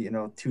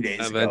 2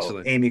 days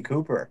ago, Amy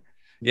Cooper.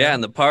 Yeah,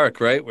 in the park,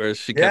 right, where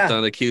she kept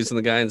on accusing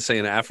the guy and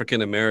saying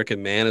African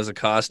American man is a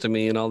cost to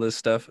me and all this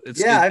stuff.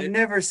 I've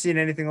never seen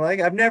anything like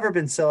it. I've never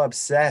been so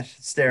upset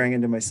staring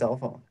into my cell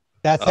phone.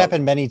 That's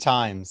happened many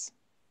times.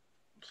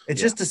 It's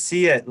just to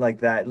see it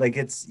like that. Like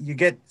you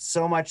get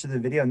so much of the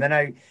video. And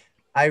then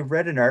I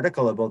read an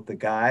article about the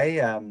guy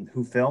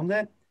who filmed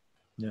it.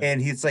 Yeah.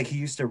 And he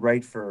used to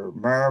write for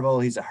Marvel.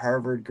 He's a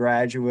Harvard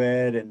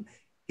graduate. And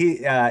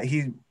he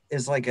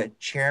is like a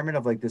chairman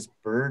of like this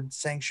bird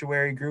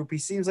sanctuary group. He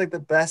seems like the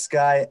best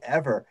guy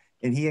ever.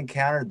 And he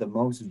encountered the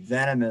most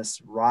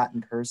venomous,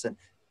 rotten person.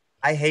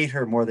 I hate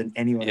her more than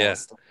anyone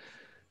else.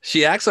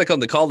 She acts like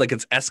on the call like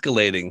it's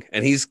escalating,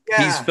 and he's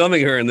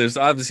filming her, and there's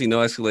obviously no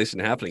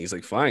escalation happening. He's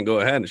like, "Fine, go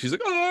ahead," and she's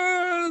like,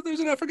 "Oh, there's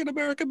an African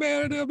American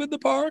man, and I'm in the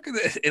park," and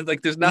it's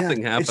like there's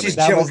nothing happening. She's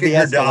choking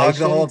her dog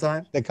the whole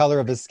time. The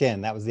color of his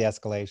skin, that was the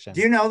escalation.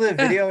 Do you know the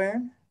video,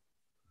 Aaron?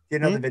 Do you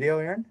know the video,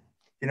 Aaron? Do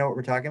you know what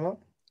we're talking about?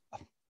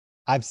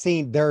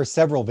 There are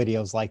several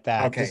videos like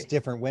that. Just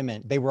different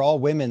women. They were all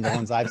women, the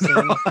ones I've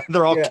seen.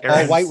 They're all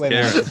all white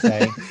women, I would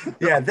say.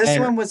 Yeah, this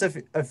one was a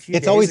few It's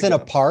days always ago. in a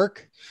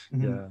park.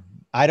 Mm-hmm. Yeah.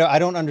 I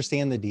don't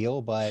understand the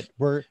deal, but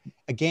we're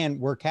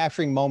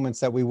capturing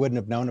moments that we wouldn't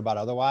have known about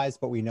otherwise,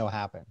 but we know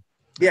happen.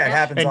 Yeah, it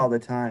happens all the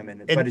time.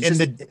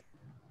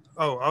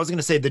 I was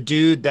gonna say the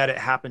dude that it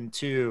happened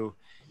to,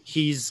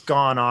 he's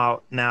gone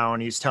out now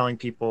and he's telling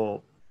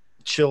people,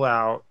 chill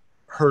out,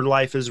 her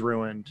life is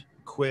ruined,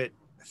 quit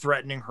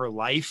threatening her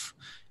life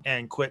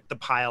and quit the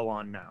pile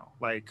on now.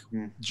 Like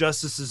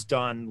justice is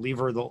done. Leave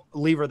her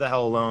the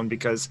hell alone,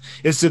 because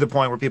it's to the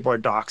point where people are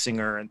doxing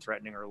her and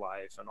threatening her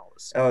life and all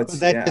this. I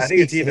think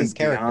it's even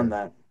beyond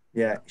that.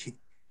 Yeah.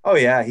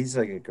 He's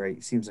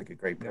seems like a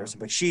great person.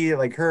 But she,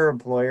 like, her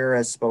employer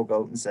has spoke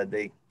out and said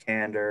they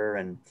canned her,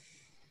 and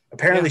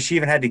apparently she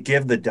even had to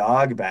give the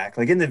dog back.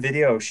 Like in the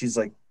video, she's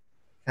like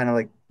kind of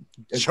like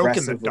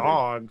choking the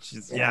dog.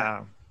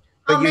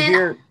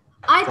 But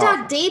I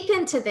dug deep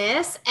into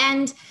this,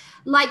 and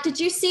like, did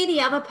you see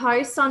the other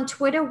posts on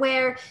Twitter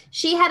where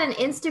she had an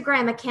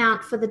Instagram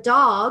account for the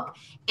dog,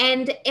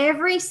 and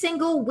every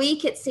single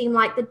week it seemed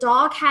like the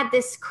dog had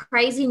this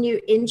crazy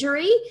new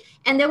injury,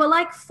 and there were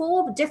like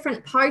 4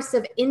 different posts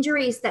of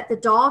injuries that the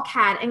dog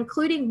had,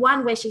 including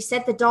one where she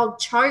said the dog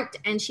choked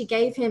and she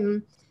gave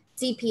him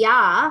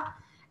CPR.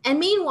 And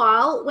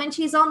meanwhile, when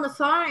she's on the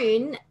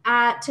phone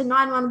to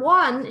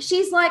 911,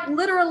 she's like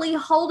literally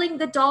holding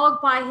the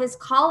dog by his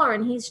collar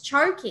and he's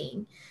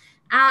choking.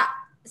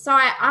 So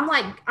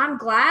I'm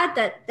glad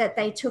that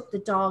they took the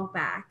dog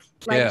back.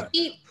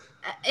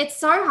 It's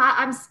so hard.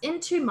 I'm in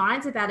two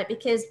minds about it,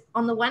 because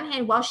on the one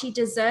hand, while she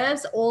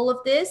deserves all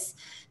of this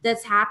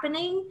that's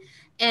happening,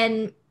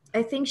 and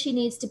I think she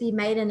needs to be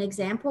made an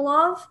example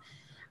of,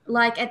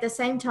 like, at the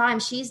same time,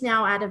 she's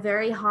now at a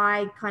very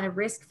high kind of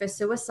risk for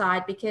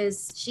suicide,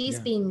 because she's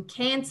been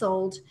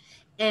canceled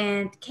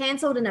in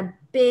a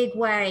big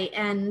way.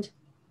 And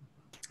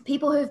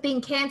people who've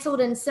been canceled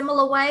in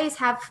similar ways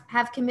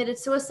have committed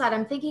suicide.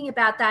 I'm thinking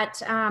about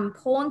that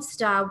porn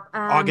star.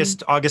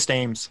 August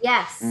Ames.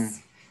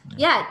 Yes.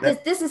 Yeah,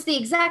 this is the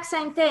exact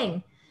same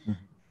thing.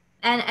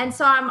 And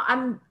so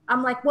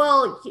I'm like,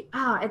 well,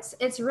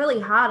 it's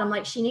really hard. I'm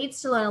like, she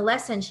needs to learn a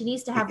lesson. She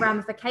needs to have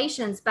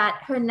ramifications, but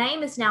her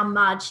name is now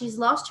mud. She's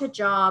lost her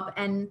job.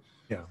 And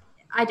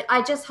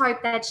I just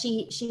hope that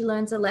she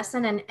learns a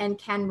lesson and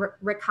can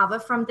recover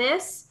from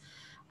this.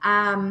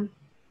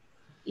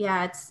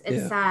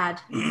 It's sad.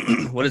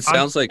 What it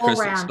sounds like,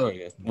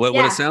 Kristi,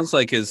 what it sounds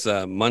like is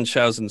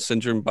Munchausen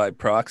syndrome by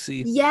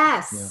proxy.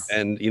 Yes. Yeah.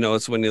 And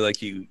it's when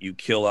you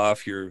kill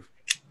off your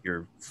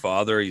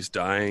father, he's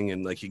dying,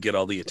 and like you get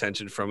all the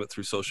attention from it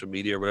through social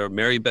media or whatever.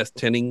 Mary Beth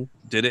Tinning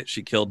did it.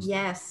 She killed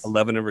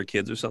 11 of her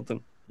kids or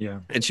something. Yeah.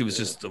 And she was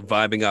just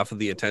vibing off of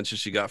the attention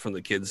she got from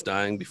the kids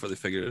dying before they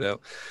figured it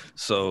out.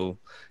 So,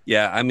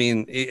 I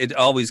mean, it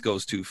always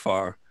goes too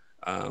far.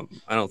 I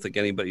don't think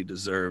anybody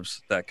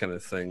deserves that kind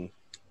of thing.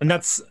 And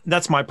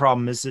that's my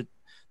problem, is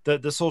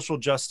that the social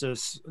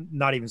justice,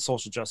 not even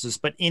social justice,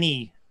 but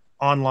any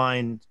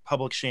online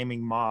public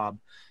shaming mob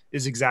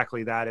is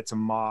exactly that. It's a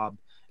mob,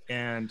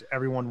 and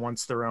everyone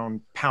wants their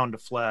own pound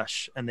of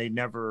flesh, and they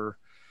never,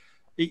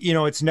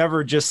 it's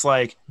never just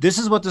like, this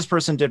is what this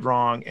person did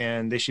wrong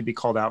and they should be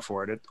called out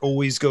for it. It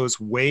always goes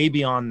way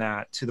beyond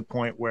that, to the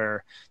point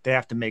where they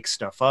have to make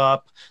stuff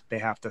up. They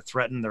have to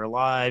threaten their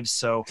lives.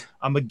 So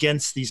I'm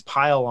against these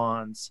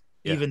pile-ons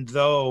Yeah. even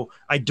though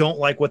I don't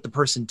like what the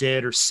person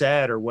did or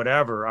said or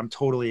whatever. I'm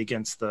totally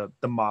against the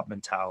mob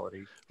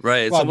mentality.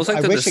 Right. It's Well, almost like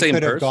I they're the wish it same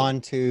could have person.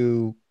 gone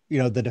to,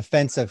 the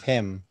defense of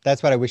him.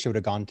 That's what I wish it would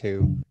have gone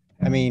to.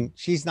 I mean,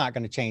 she's not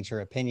going to change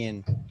her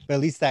opinion, but at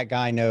least that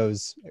guy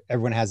knows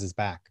everyone has his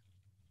back.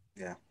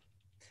 Yeah.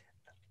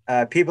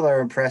 People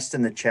are impressed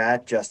in the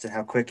chat, Justin,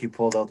 how quick you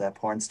pulled out that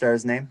porn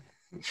star's name.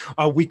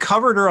 We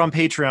covered her on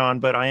Patreon,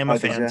 but I am a Oh,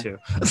 did fan ya? too.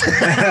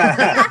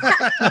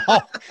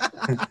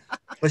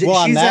 Well,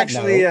 on she's that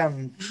actually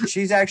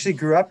she's actually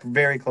grew up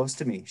very close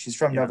to me. She's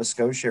from Yeah. Nova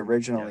Scotia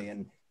originally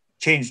and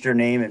changed her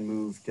name and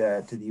moved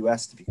to the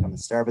US to become a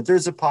star. But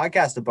there's a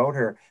podcast about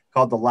her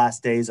called The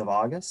Last Days of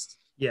August.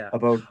 Yeah.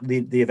 About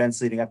the events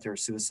leading up to her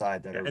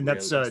suicide. And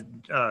that's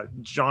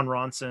John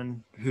Ronson,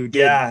 who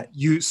did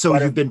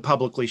You've Been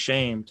Publicly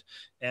Shamed.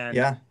 And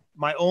yeah.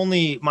 my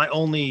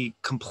only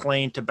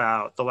complaint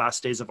about The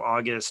Last Days of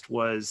August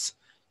was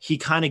he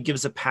kind of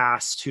gives a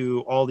pass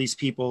to all these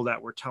people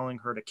that were telling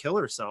her to kill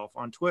herself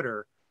on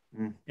Twitter.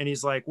 And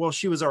he's like, well,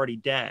 she was already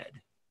dead.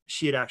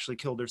 She had actually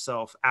killed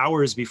herself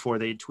hours before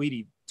they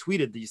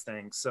tweeted these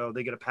things. So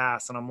they get a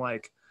pass. And I'm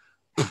like,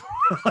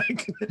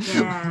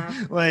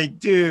 like,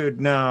 dude,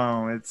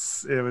 no,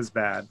 it was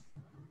bad.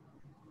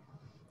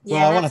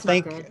 Well, I want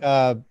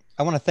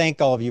to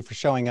thank all of you for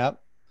showing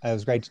up. It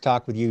was great to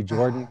talk with you,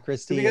 Jordan,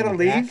 Kristi. Do we gotta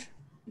leave?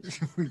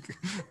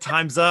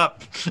 Time's up.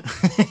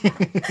 Get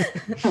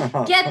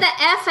the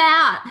F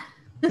out.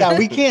 Yeah,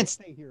 we can't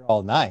stay here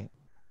all night.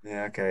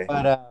 Yeah, okay.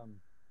 But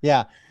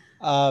yeah.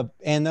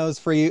 And those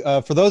for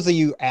those of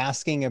you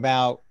asking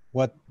about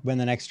when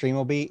the next stream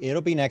will be,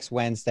 it'll be next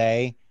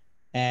Wednesday.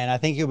 And I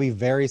think you'll be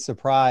very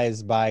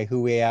surprised by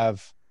who we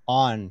have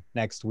on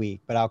next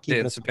week. But I'll keep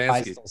it a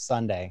surprise till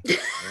Sunday. Yeah.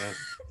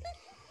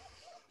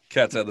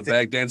 Cat's out of the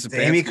bag, Dan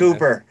Sapansky. Amy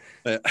Cooper.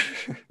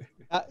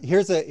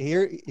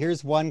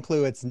 Here's one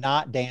clue. It's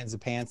not Dan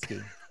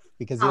Zapansky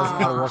because he doesn't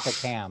know how to work a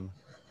cam.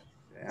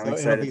 Yeah, I'm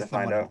excited to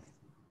find out.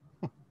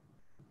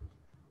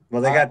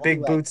 Well, they got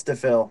big boots to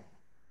fill.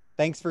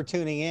 Thanks for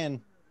tuning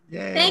in.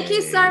 Yay. Thank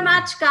you so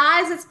much,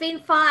 guys. It's been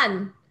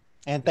fun.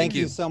 And thank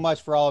you so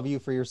much for all of you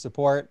for your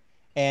support.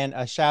 And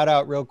a shout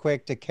out real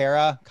quick to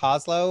Kara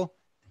Koslow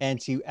and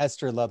to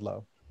Esther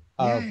Ludlow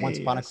of Once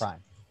Upon a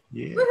Crime.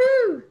 Yeah.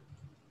 Woohoo!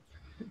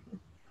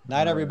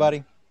 Night,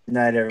 everybody.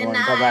 Night, everyone.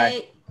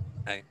 Bye-bye.